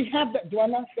 We have that. Do I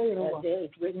not say it?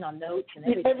 It's written on notes and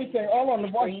everything. Everything, all on the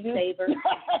voice. Screensaver.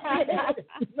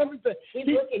 Everything. Keep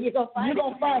looking, you're going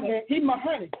to find it. He's my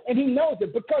honey, and he knows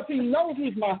it. Because he knows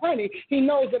he's my honey, he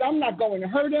knows that I'm not going to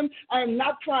hurt him. I am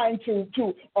not trying to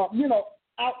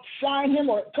outshine him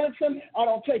or eclipse him. I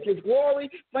don't take his glory.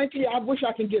 Frankly, I wish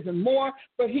I can give him more.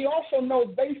 But he also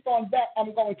knows based on that,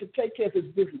 I'm going to take care of his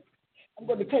business. I'm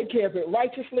going to take care of it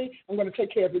righteously. I'm going to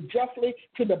take care of it justly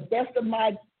to the best of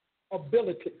my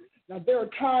ability. Now, there are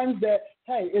times that,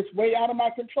 hey, it's way out of my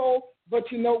control.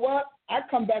 But you know what? I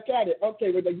come back at it.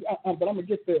 Okay, but I'm going to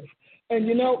get this. And,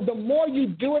 you know, the more you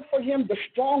do it for him, the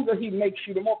stronger he makes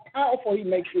you, the more powerful he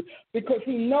makes you, because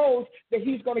he knows that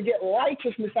he's going to get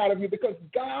righteousness out of you, because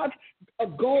God's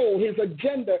goal, his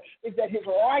agenda, is that his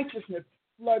righteousness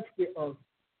floods the earth.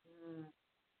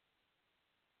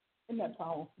 Isn't that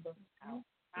powerful?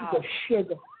 He's a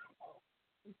sugar.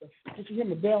 Did you hear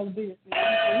my bell?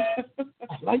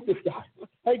 I like this guy.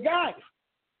 Hey, guys.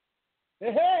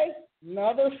 Hey,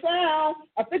 another sound.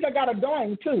 I think I got a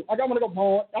dime, too. I got one to go,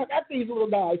 boom. I got these little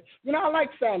guys. You know, I like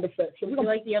sound effects. So you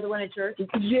like the other one at church?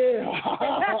 Yeah.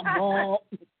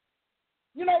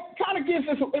 You know, kind of gives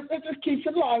us, it just keeps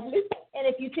it lively. And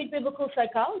if you take biblical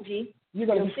psychology,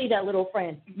 you'll see that little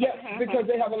friend. Yes, because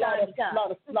they have a lot of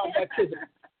activity.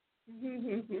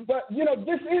 But, you know,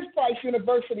 this is Price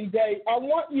University Day. I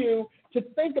want you to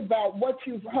think about what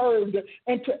you've heard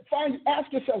and to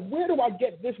ask yourself, where do I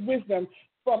get this wisdom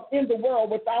from in the world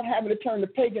without having to turn to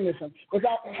paganism,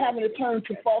 without having to turn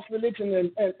to false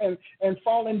religion and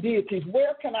fallen deities?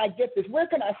 Where can I get this? Where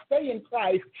can I stay in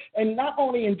Christ and not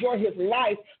only enjoy his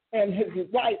life and his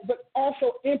life, but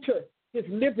also enter his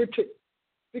liberty?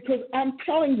 Because I'm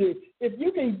telling you, if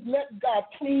you can let God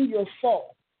clean your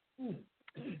soul,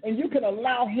 and you can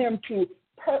allow him to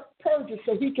purge it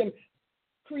so he can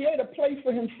create a place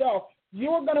for himself,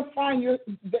 you're going to find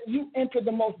that you enter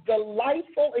the most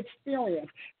delightful experience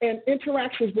and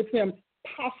interactions with him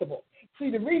possible. See,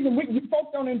 the reason you folks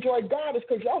don't enjoy God is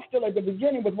because y'all still at the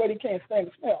beginning with what he can't stand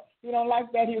to smell. You don't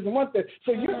like that, he doesn't want that.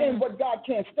 So you're in what God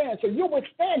can't stand. So you're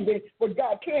withstanding what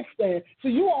God can't stand. So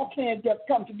you all can't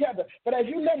come together. But as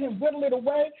you let him whittle it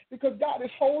away, because God is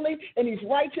holy and he's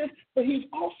righteous, but he's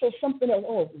also something else.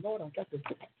 Oh, Lord, I got this.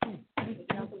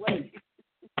 Out the way.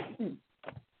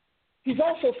 He's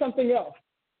also something else.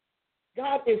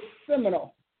 God is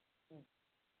seminal.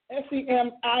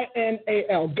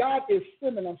 seminal. God is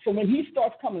seminal. So when he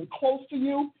starts coming close to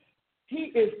you,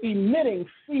 he is emitting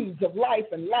seeds of life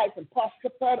and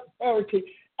prosperity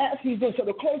as he's doing. So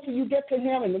the closer you get to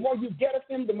him and the more you get of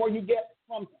him, the more you get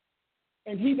from him.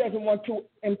 And he doesn't want to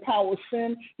empower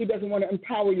sin. He doesn't want to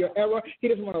empower your error. He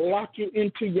doesn't want to lock you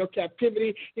into your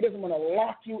captivity. He doesn't want to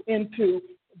lock you into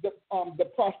the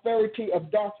prosperity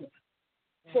of darkness.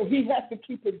 So he has to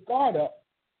keep his guard up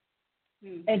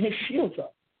and his shields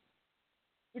up.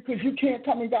 Because you can't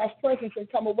come in God's presence and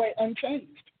come away unchanged.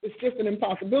 It's just an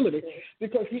impossibility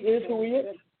because he is who he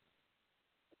is.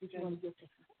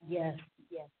 Yes.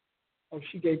 Oh,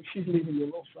 she's leaving you a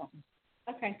little something.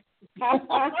 Okay.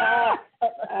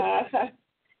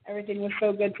 Everything was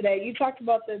so good today. You talked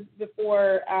about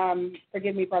before,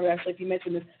 forgive me, probably actually, if you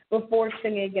mentioned this, before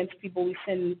sinning against people, we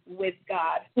sin with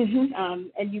God. Mm-hmm.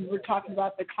 And you were talking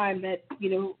about the time that,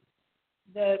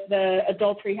 the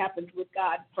adultery happens with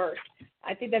God first.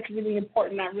 I think that's really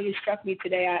important. That really struck me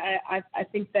today. I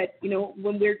think that,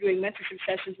 when we're doing mentorship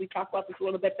sessions, we talk about this a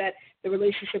little bit, that the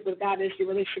relationship with God is your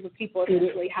relationship with people,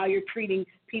 essentially. How you're treating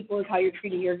people is how you're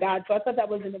treating your God. So I thought that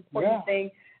was an important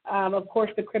thing. Of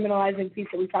course, the criminalizing piece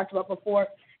that we talked about before.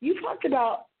 You talked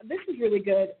about, this is really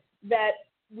good, that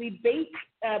we bait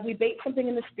something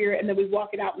in the spirit and then we walk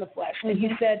it out in the flesh. Mm-hmm. And you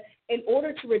said in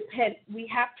order to repent, we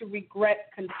have to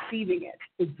regret conceiving it.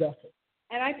 Exactly.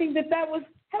 And I think that was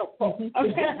helpful.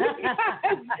 Okay?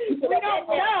 We don't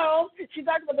know. She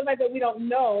talked about the fact that we don't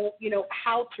know,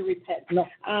 how to repent. No.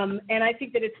 And I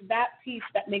think that it's that piece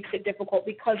that makes it difficult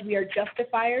because we are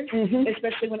justifiers,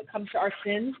 especially when it comes to our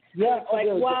sins. Yeah. It's like,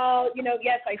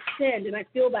 yes, I sinned and I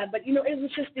feel bad, but, it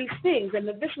was just these things and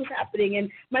this was happening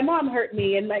and my mom hurt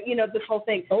me and, this whole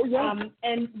thing. Oh, yeah.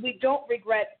 And we don't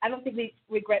regret, I don't think we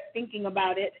regret thinking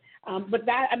about it. But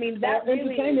that really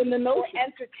entertaining the notion.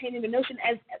 Entertaining the notion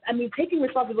taking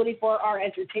responsibility for our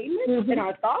entertainment and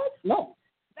our thoughts. No.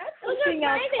 That's something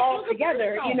else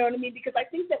altogether, you know what I mean? Because I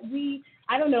think that we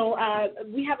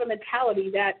have a mentality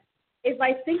that if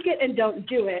I think it and don't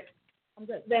do it, I'm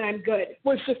good. Then I'm good.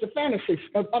 Well, it's just a fantasy.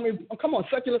 Come on,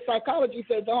 secular psychology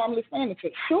says a harmless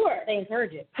fantasy. Sure. They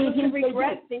encourage it. So to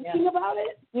regret thinking about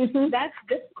it, that's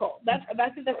difficult. I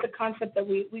think that's a concept that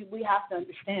we have to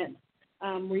understand.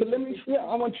 But let me see.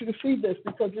 I want you to see this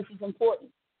because this is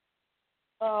important.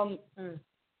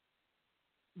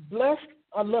 Blessed,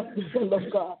 I love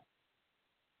God.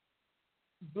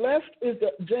 Blessed is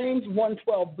James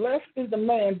 1:12. Blessed is the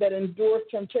man that endures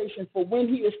temptation, for when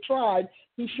he is tried,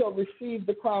 he shall receive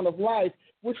the crown of life,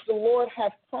 which the Lord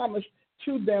hath promised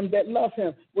to them that love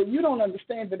him. Well, you don't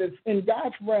understand that it's in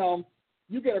God's realm,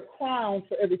 you get a crown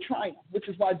for every triumph, which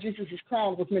is why Jesus is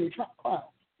crowned with many crowns.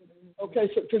 Okay,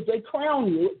 so because they crown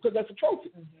you, because that's a trophy.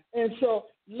 And so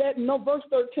verse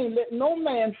 13, let no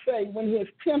man say when he is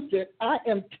tempted, I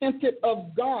am tempted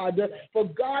of God, for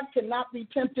God cannot be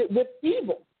tempted with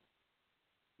evil.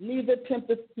 Neither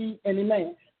tempteth he any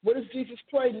man. What does Jesus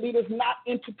pray? Lead us not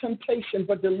into temptation,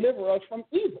 but deliver us from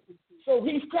evil. So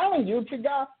he's telling you to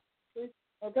God,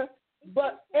 okay?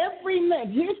 But every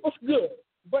man, here's what's good.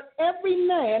 But every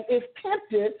man is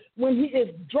tempted when he is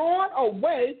drawn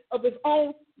away of his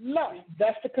own lust.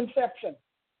 That's the conception.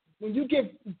 When you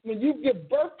give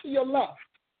birth to your lust,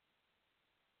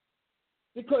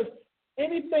 because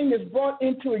anything that's brought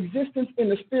into existence in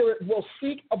the spirit will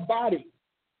seek a body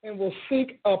and will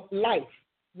seek a life,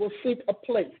 will seek a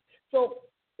place. So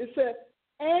it said,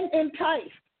 and enticed.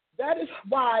 That is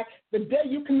why the day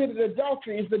you committed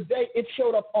adultery is the day it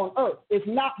showed up on earth. It's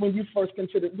not when you first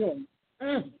considered doing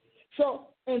it. So,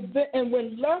 and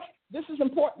when lust, this is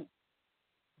important.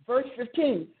 Verse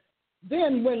 15.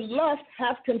 Then when lust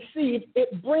hath conceived,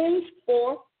 it brings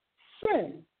forth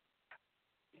sin.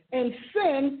 And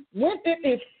sin, when it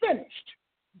is finished,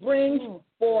 brings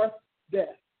forth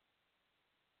death.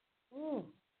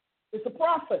 It's a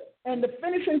process. And the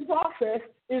finishing process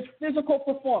is physical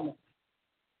performance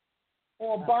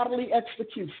or bodily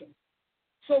execution.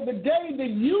 So the day that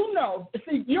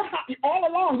you're all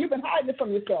along, you've been hiding it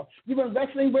from yourself. You've been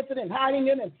wrestling with it and hiding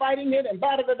it and fighting it and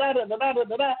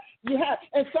da-da-da-da-da-da-da-da. You have.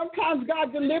 And sometimes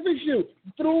God delivers you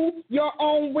through your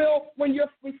own will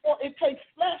before it takes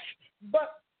flesh.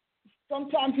 But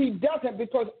sometimes he doesn't,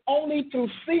 because only through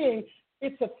seeing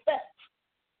its effects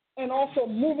and also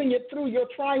moving it through your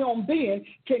triune being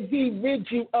can he rid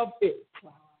you of it.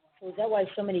 So is that why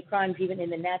so many crimes, even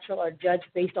in the natural, are judged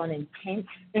based on intent?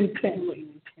 Intent.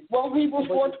 Well, Hebrews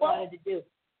 4:12.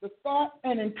 The thought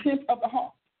and intent of the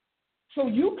heart. So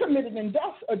you committed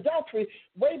adultery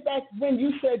way back when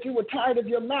you said you were tired of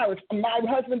your marriage. My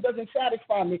husband doesn't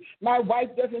satisfy me. My wife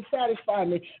doesn't satisfy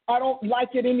me. I don't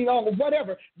like it any longer.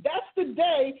 Whatever. That's the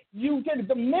day you did it.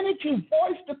 The minute you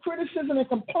voiced the criticism and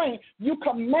complaint, you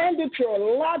commanded your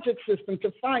logic system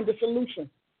to find a solution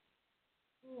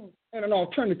and an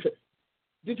alternative.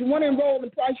 Did you want to enroll in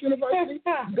Price University?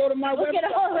 Go to my website. Look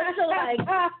at all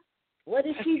that, what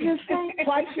did she just say?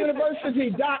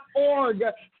 PriceUniversity.org.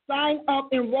 Sign up,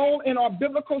 enroll in our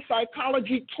biblical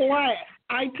psychology class.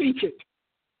 I teach it.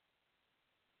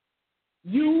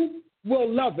 You will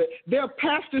love it. There are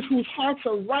pastors whose hearts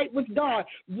are right with God,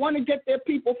 want to get their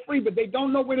people free, but they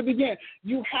don't know where to begin.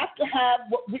 You have to have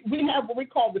what we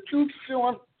call the truth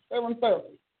serum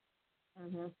therapy.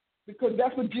 Because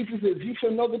that's what Jesus is. You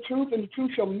shall know the truth, and the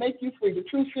truth shall make you free. The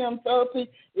truth serum therapy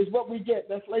is what we get.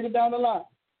 That's later down the line.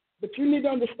 But you need to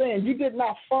understand, you did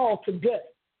not fall to death.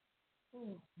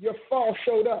 Your fall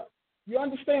showed up. You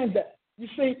understand that? You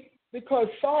see, because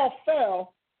Saul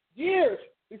fell years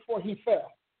before he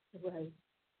fell. Right.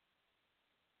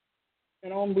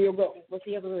 And on we'll go. Was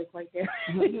he ever really quite there?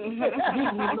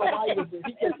 That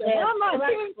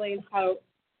explains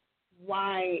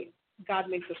why God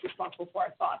makes us responsible for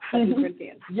our thoughts. 2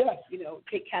 Corinthians. Yes.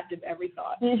 Take captive every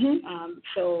thought.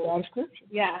 So on Scripture.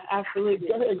 Yeah, absolutely.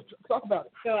 Go ahead, talk about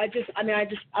it. So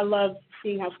I love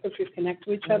seeing how Scriptures connect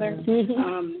to each other.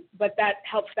 But that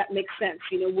makes sense.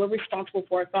 We're responsible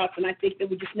for our thoughts, and I think that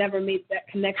we just never made that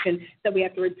connection that we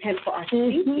have to repent for our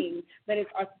thinking, that it's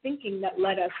our thinking that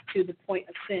led us to the point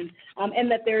of sin,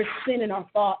 and that there's sin in our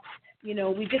thoughts. We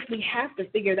have to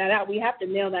figure that out. We have to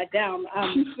nail that down.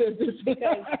 Because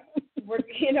we're,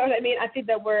 what I mean? I think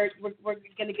that we're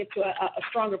going to get to a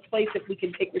stronger place if we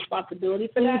can take responsibility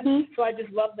for that. So I just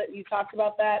love that you talked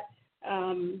about that.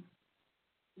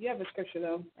 You have a scripture,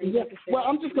 though. Well,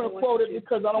 I'm just going to quote it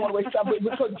because I don't want to waste time.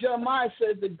 Because Jeremiah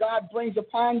says that God brings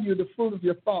upon you the fruit of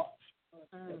your thoughts.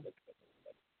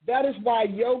 That is why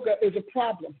yoga is a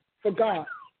problem for God.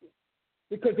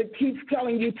 Because it keeps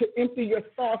telling you to empty your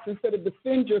thoughts instead of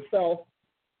defend yourself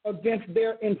against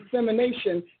their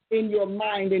insemination in your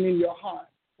mind and in your heart.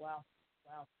 Wow.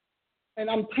 And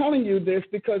I'm telling you this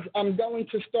because I'm going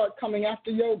to start coming after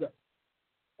yoga.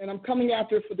 And I'm coming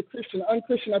after it for the Christian.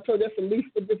 Unchristian, I told you, that's the least.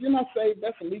 If you're not saved,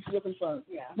 that's the least of your concern.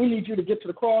 Yeah. We need you to get to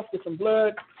the cross, get some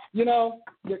blood,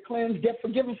 get cleansed, get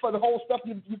forgiven for the whole stuff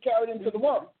you carried into the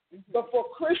world. But for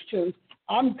Christians,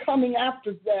 I'm coming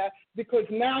after that because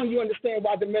now you understand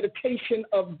why the meditation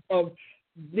of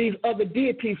these other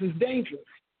deities is dangerous.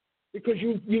 Because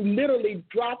you literally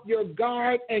drop your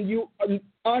guard and you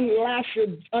unleash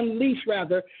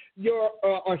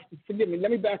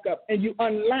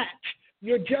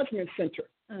your judgment center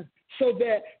so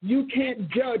that you can't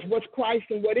judge what's Christ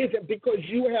and what isn't because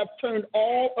you have turned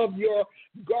all of your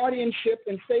guardianship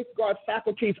and safeguard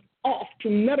faculties off to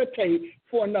meditate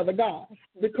for another God,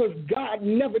 because God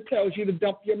never tells you to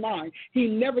dump your mind. He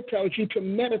never tells you to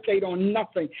meditate on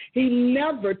nothing. He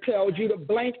never tells you to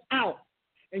blank out.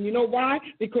 And you know why?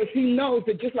 Because he knows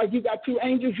that just like you got 2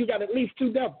 angels, you got at least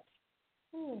 2 devils.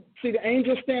 See, the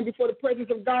angels stand before the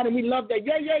presence of God, and we love that.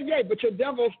 Yeah. But your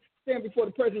devils stand before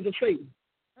the presence of Satan.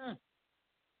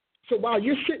 So while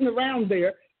you're sitting around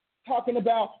there talking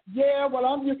about,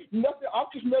 I'm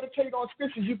just meditating on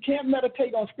scriptures. You can't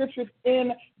meditate on scriptures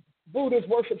in Buddha's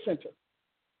worship center.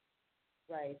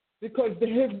 Right. Because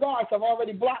his guards have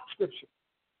already blocked scripture.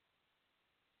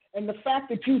 And the fact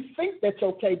that you think that's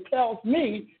okay tells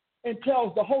me and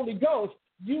tells the Holy Ghost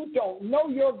you don't know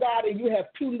your God and you have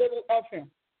too little of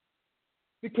him.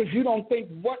 Because you don't think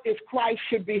what is Christ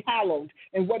should be hallowed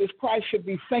and what is Christ should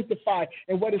be sanctified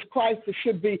and what is Christ that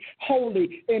should be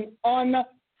holy and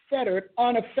unfettered,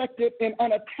 unaffected, and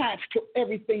unattached to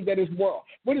everything that is world.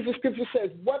 What does the scripture says?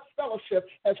 What fellowship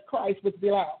has Christ with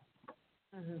Belial?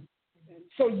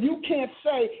 So you can't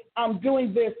say, I'm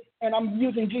doing this and I'm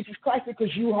using Jesus Christ because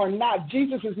you are not.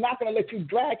 Jesus is not going to let you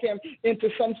drag him into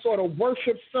some sort of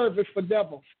worship service for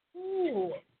devils.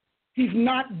 He's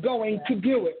not going to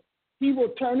do it. He will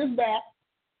turn his back,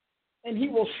 and he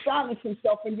will silence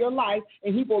himself in your life,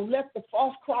 and he will let the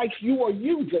false Christ you are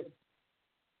using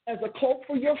as a cloak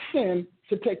for your sin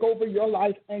to take over your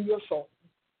life and your soul.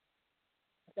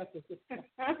 Did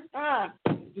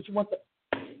you want a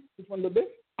little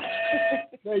bit?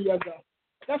 There you go.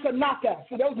 That's a knockout.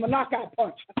 See, that was my knockout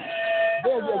punch.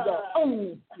 There you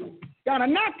go. Got a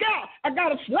knockout. I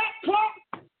got a slap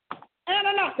clap and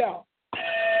a knockout.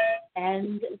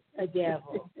 And a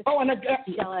gavel. And a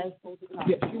gavel. Shall I hold the card?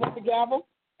 Yes, you want the gavel?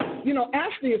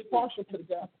 Ashley is partial to the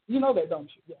gavel. You know that, don't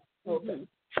you? Yeah. Okay.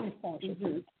 She's partial.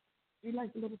 Do you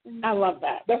like the little thing? I love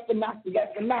that. That's the knockout.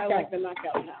 I like the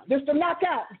knockout now. That's the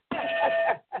knockout.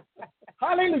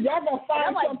 Hallelujah. Y'all going to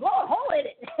find something. Blow a hole in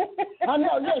it. I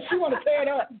know. Yeah, she want to tear it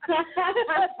up.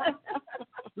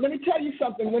 Let me tell you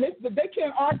something. They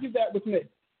can't argue that with me.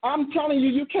 I'm telling you,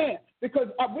 you can't. Because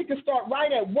we can start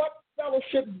right at what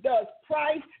fellowship does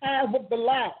Christ have with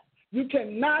Belial. You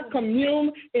cannot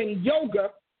commune in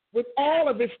yoga with all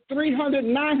of its 300,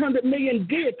 900 million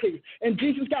deities. And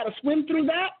Jesus got to swim through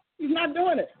that? He's not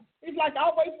doing it. He's like,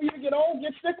 I'll wait for you to get old,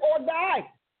 get sick, or die.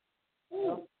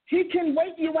 He can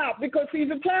wait you out because he's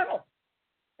eternal.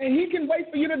 And he can wait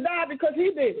for you to die because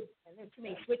he did it. And there's too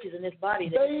many switches in this body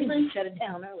that you shut it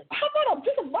down early. How about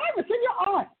just a virus in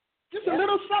your eye? Just a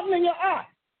little something in your eye.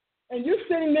 And you're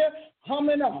sitting there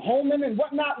humming or homing and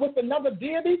whatnot with another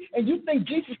deity, and you think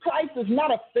Jesus Christ is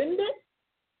not offended?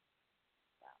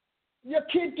 Your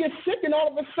kid gets sick, and all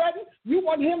of a sudden, you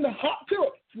want him to hop to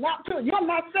it. Not to it. You're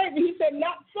not saving. He said,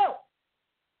 not so.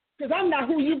 Because I'm not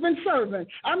who you've been serving.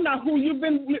 I'm not who you've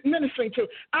been ministering to.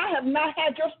 I have not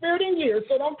had your spirit in years,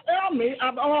 so don't tell me I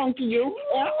belong to you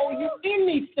or I owe you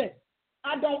anything.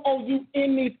 I don't owe you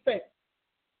anything.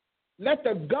 Let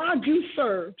the God you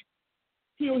served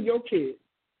heal your kid.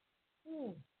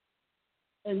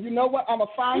 And you know what? I'm going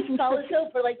to find some scriptures.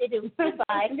 Over like they do.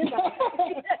 Goodbye.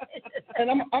 And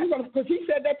I'm going to, because he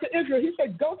said that to Israel. He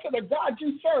said, go to the God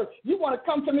you serve. You want to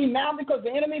come to me now because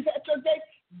the enemy's at your gate?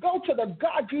 Go to the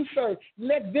God you serve.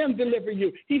 Let them deliver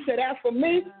you. He said, as for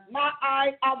me, my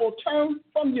eye, I will turn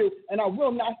from you, and I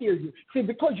will not hear you. See,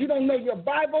 because you don't know your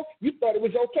Bible, you thought it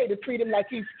was okay to treat him like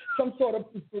he's some sort of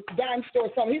dime store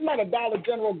or something. He's not a Dollar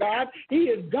General God. He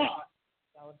is God.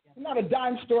 He's not a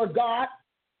dime store God.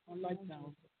 I like that.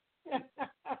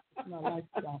 I like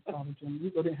Dollar General. You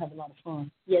go there and have a lot of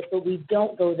fun. Yes, but we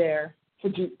don't go there.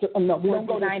 No, we don't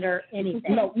go there.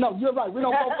 Anything. No, you're right. We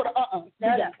don't go for the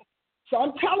No. So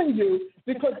I'm telling you,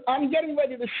 because I'm getting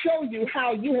ready to show you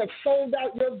how you have sold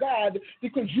out your God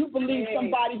because you believe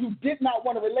somebody who did not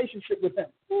want a relationship with him.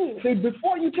 See,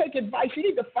 before you take advice, you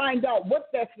need to find out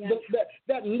what that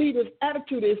leader's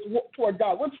attitude is toward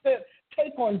God. What's their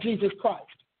take on Jesus Christ?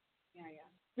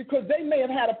 Because they may have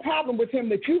had a problem with him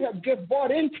that you have just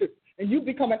bought into, and you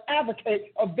become an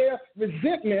advocate of their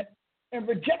resentment and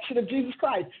rejection of Jesus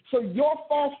Christ. So your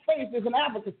false faith is an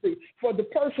advocacy for the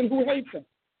person who hates him.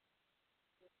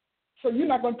 So you're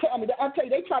not going to tell me that. I tell you,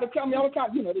 they try to tell me all the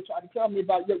time. You know, they try to tell me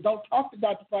about yoga. Don't talk to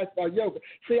Dr. Price about yoga.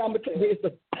 See, I'm going to tell you,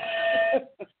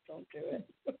 don't do it.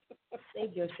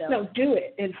 Save yourself. No, do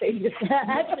it and save yourself.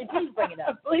 Actually, please bring it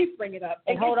up. Please bring it up.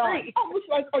 And hold on. I was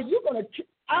like, are you going to?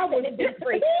 I was get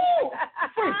free.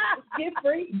 Get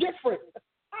free. Get free.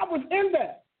 I was in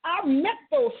there. I met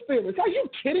those spirits. Are you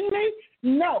kidding me?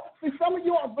 No. See, some of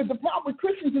you are, but the problem with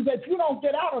Christians is that you don't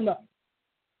get out enough.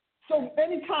 So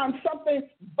anytime something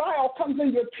vile comes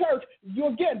in your church,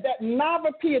 you'll get that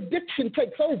novelty addiction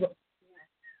takes over.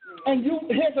 And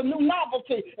here's a new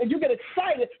novelty, and you get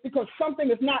excited because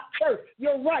something is not church.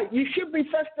 You're right. You should be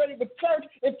frustrated with church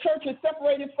if church is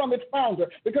separated from its founder.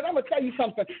 Because I'm going to tell you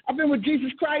something. I've been with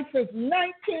Jesus Christ since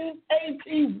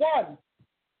 1981.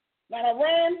 Now, I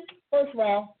ran first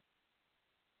round.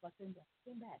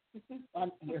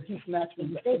 He snatched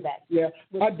me back. Yeah,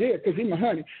 I did because he's my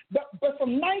honey. But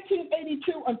from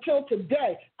 1982 until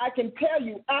today, I can tell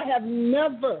you I have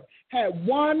never had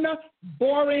one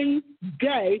boring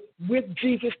day with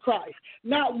Jesus Christ.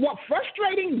 Now, what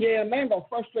frustrating? Yeah, man, going to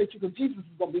frustrate you because Jesus is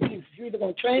going to be Jesus. You're either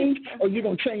going to change or you're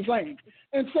going to change lanes.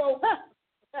 And so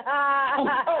I'm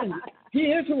telling you,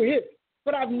 he is who he is.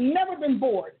 But I've never been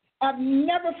bored. I've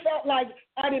never felt like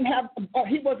I didn't have,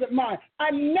 he wasn't mine.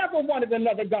 I never wanted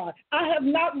another God. I have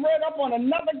not read up on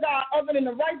another God other than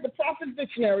to write the Prophet's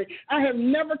Dictionary. I have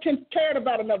never cared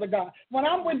about another God. When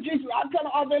I'm with Jesus, I tell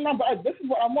him all day long, this is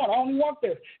what I want. I only want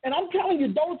this. And I'm telling you,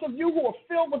 those of you who are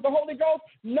filled with the Holy Ghost,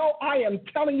 know I am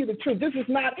telling you the truth. This is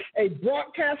not a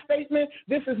broadcast statement.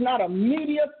 This is not a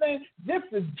media thing. This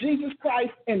is Jesus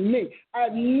Christ and me.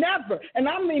 I've never, and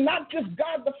I mean not just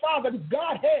God the Father,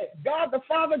 Godhead, God the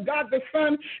Father, God the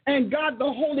Son, and God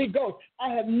the Holy Ghost.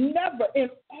 I have never, in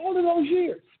all of those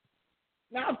years,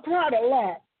 now I've cried a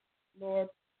lot, Lord.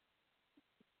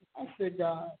 I said,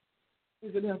 God,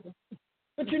 is it ever?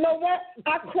 But you know what?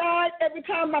 I cried every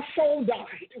time my soul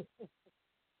died.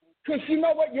 Because you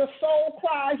know what? Your soul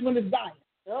cries when it's dying.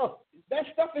 Oh, that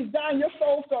stuff is dying. Your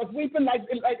soul starts weeping like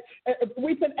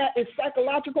weeping at its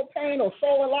psychological pain or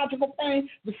soulological pain,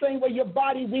 the same way your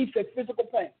body weeps at physical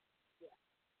pain.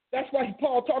 That's why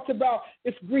Paul talks about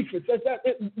it's grief, it's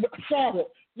sorrow.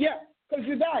 Yeah, because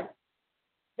you died.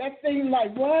 That thing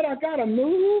like, what? I got to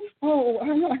move? Oh,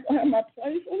 I'm not going to have my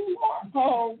place anymore.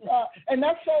 Oh, God. And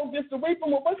that soul gets to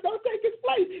weeping, well, what's going to take its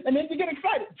place? And then you get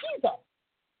excited. Jesus.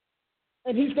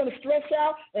 And he's going to stretch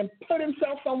out and put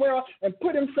himself somewhere else and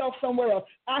put himself somewhere else.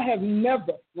 I have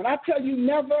never, when I tell you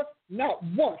never, not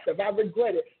once have I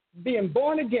regretted being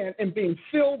born again and being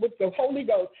filled with the Holy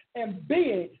Ghost and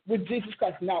being with Jesus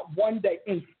Christ. Not one day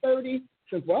in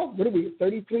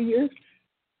 33 years?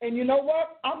 And you know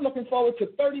what? I'm looking forward to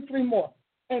 33 more.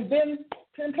 And then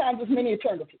 10 times as many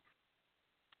eternities.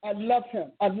 I love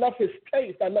him. I love his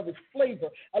taste. I love his flavor.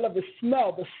 I love his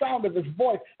smell, the sound of his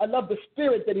voice. I love the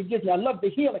spirit that he gives me. I love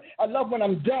the healing. I love when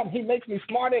I'm dumb. He makes me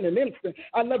smart in an instant.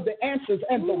 I love the answers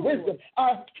and the wisdom.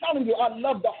 I'm telling you, I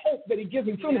love the hope that he gives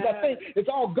me. As soon as I think it's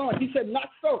all gone, he said, not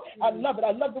so. I love it.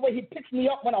 I love the way he picks me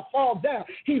up when I fall down.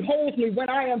 He holds me when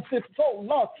I am so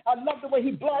lost. I love the way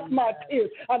he blocks my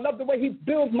tears. I love the way he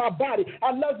builds my body.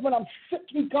 I love when I'm sick,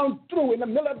 he comes through in the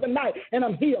middle of the night and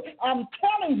I'm healed. I'm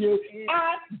telling you,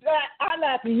 I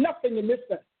lack nothing in this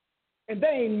thing. And they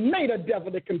ain't made a devil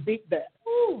that can beat that.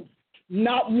 Ooh,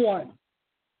 not one.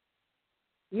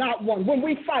 Not one. When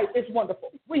we fight, it's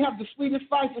wonderful. We have the sweetest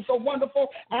fights. It's so wonderful.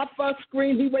 I fuss,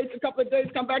 scream. He waits a couple of days,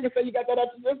 come back and say, you got that out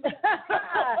your system?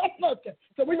 Okay.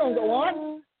 So we're going to go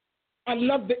on. I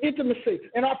love the intimacy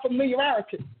and our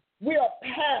familiarity. We are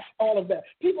past all of that.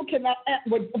 People cannot act,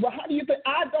 well, how do you think?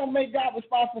 I don't make God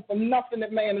responsible for nothing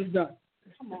that man has done.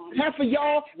 Come on. Half of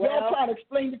y'all trying to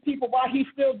explain to people why he's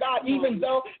still God, even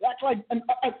though that's like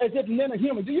as if men are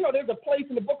human. Do you know there's a place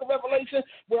in the book of Revelation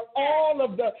where all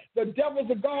of the devils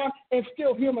are gone and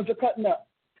still humans are cutting up?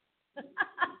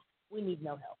 We need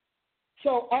no help.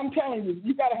 So I'm telling you,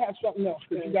 you got to have something else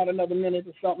because you got another minute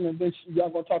or something, and then y'all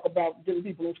going to talk about getting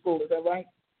people in school. Is that right?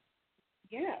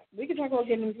 Yeah, we can talk about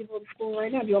getting people to school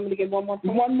right now. Do you want me to get one more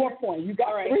point? One more point. You got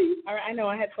all right. 3. All right, I know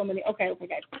I had so many. Okay,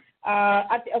 guys.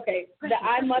 The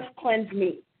I must cleanse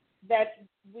me.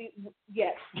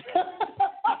 Yes.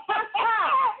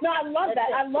 No, I love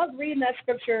that. I love reading that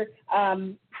scripture.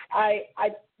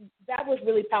 That was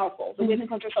really powerful. The way to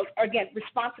cleanse ourselves. Again,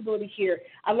 responsibility here.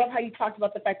 I love how you talked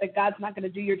about the fact that God's not going to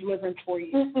do your deliverance for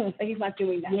you. That He's not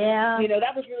doing that. Yeah. You know,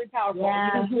 that was really powerful.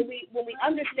 Yeah. When we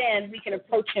understand, we can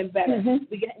approach Him better.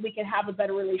 We can have a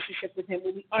better relationship with Him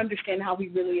when we understand how He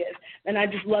really is. And I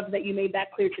just love that you made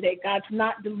that clear today. God's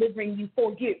not delivering you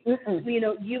for you. You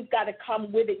know, you've got to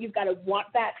come with it. You've got to want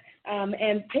that.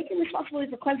 And taking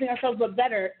responsibility for cleansing ourselves, but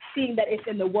better seeing that it's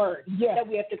in the Word that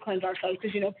we have to cleanse ourselves,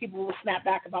 because, you know, people will snap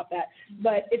back about that.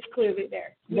 But it's clearly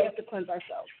there. We have to cleanse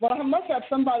ourselves. Well, I must have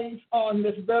somebody on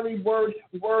this very word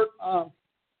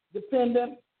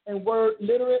dependent and word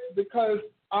literate, because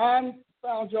I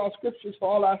found y'all scriptures for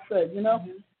all I said, you know.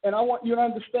 And I want you to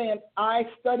understand, I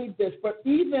studied this, but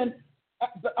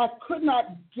I could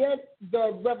not get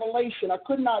the revelation. I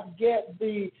could not get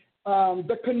the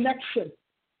connection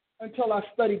until I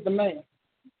studied the man.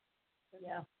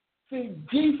 Yeah. See,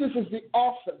 Jesus is the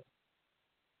author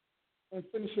and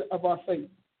finisher of our faith.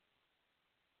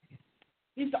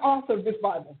 He's the author of this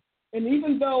Bible. And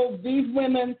even though these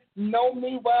women know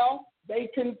me well, they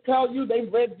can tell you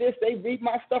they've read this, they read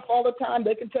my stuff all the time,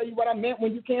 they can tell you what I meant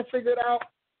when you can't figure it out.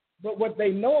 But what they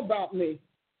know about me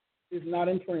is not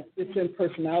in print. It's in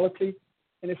personality,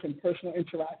 and it's in personal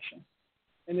interaction.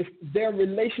 And it's their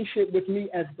relationship with me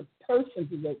as the person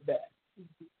who wrote that.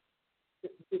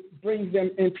 It brings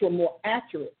them into a more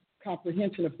accurate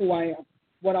comprehension of who I am,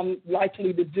 what I'm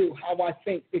likely to do, how I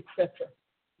think, etc.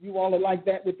 You all are like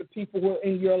that with the people who are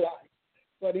in your life.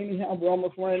 But anyhow, we're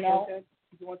almost running out.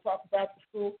 You want to talk about the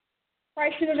school?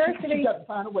 Price University. You got to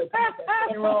find a way.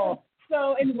 Enroll.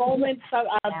 So enrollment,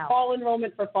 fall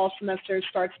enrollment for fall semester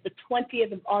starts the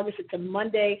 20th of August. It's a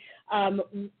Monday.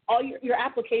 All your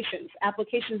applications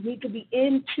need to be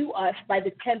into us by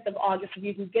the 10th of August. If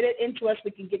you can get it into us,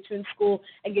 we can get you in school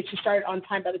and get you started on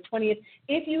time by the 20th.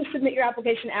 If you submit your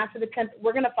application after the 10th,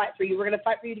 we're going to fight for you. We're going to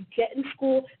fight for you to get in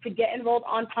school, to get enrolled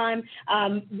on time.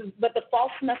 But the fall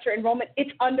semester enrollment,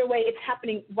 it's underway. It's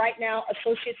happening right now.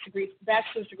 Associate's degrees,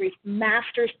 bachelor's degrees,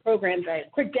 master's programs,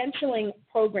 credentialing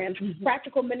programs,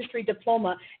 practical ministry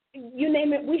diploma. You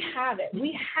name it, we have it.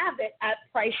 We have it at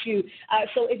Price U.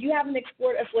 So if you haven't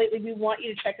explored us lately, we want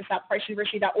you to check us out,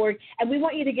 priceuniversity.org, and we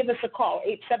want you to give us a call,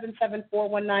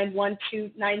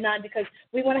 877-419-1299, because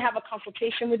we want to have a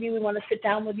consultation with you. We want to sit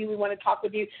down with you. We want to talk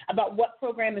with you about what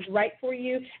program is right for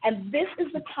you, and this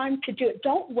is the time to do it.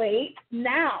 Don't wait.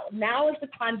 Now is the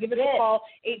time. Give us a call,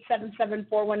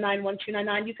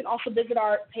 877-419-1299. You can also visit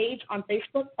our page on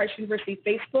Facebook, Price University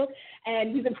Facebook,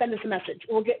 and you can send us a message.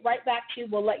 We'll get right back to you.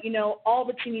 We'll let you know all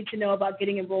that you need to know about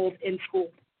getting enrolled in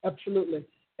school. Absolutely.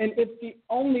 And if the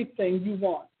only thing you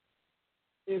want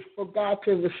is for God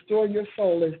to restore your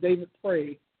soul, as David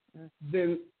prayed,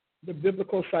 then the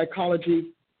biblical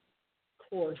psychology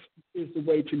course is the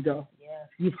way to go. Yes.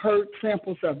 You've heard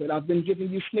samples of it. I've been giving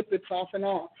you snippets off and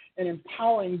on and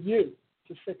empowering you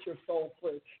to set your soul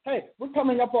free. Hey, we're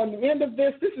coming up on the end of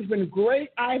this. This has been great.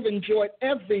 I've enjoyed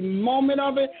every moment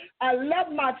of it. I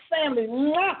love my family.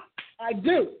 I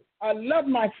do. I love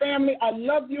my family. I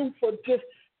love you for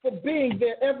being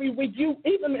there every week. You,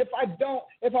 even if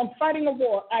I'm fighting a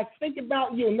war, I think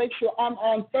about you and make sure I'm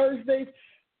on Thursdays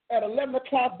at 11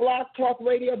 o'clock, Blog Talk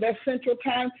Radio. That's Central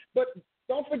Time. But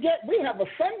don't forget, we have a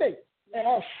Sunday. And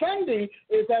our Sunday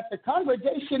is at the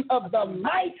Congregation of the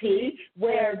Mighty,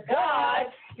 where God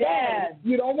stands.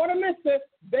 You don't want to miss it.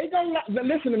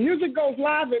 Listen, the music goes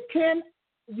live at 10.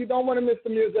 You don't want to miss the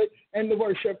music and the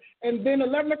worship. And then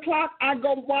 11 o'clock, I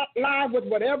go live with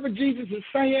whatever Jesus is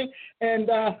saying. And,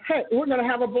 hey, we're going to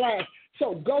have a blast.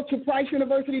 So go to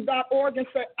priceuniversity.org and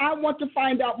say, I want to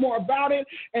find out more about it.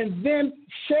 And then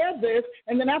share this.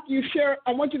 And then after you share it,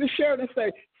 I want you to share it and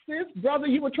say, sis, brother,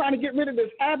 you were trying to get rid of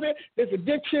this habit, this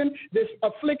addiction, this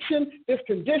affliction, this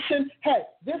condition. Hey,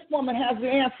 this woman has the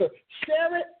answer.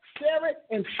 Share it,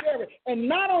 and share it. And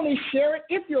not only share it,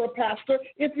 if you're a pastor,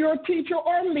 if you're a teacher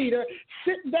or a leader,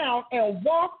 sit down and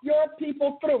walk your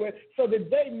people through it so that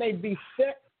they may be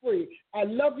set free. I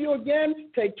love you again.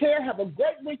 Take care. Have a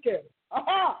great weekend.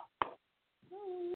 Aha!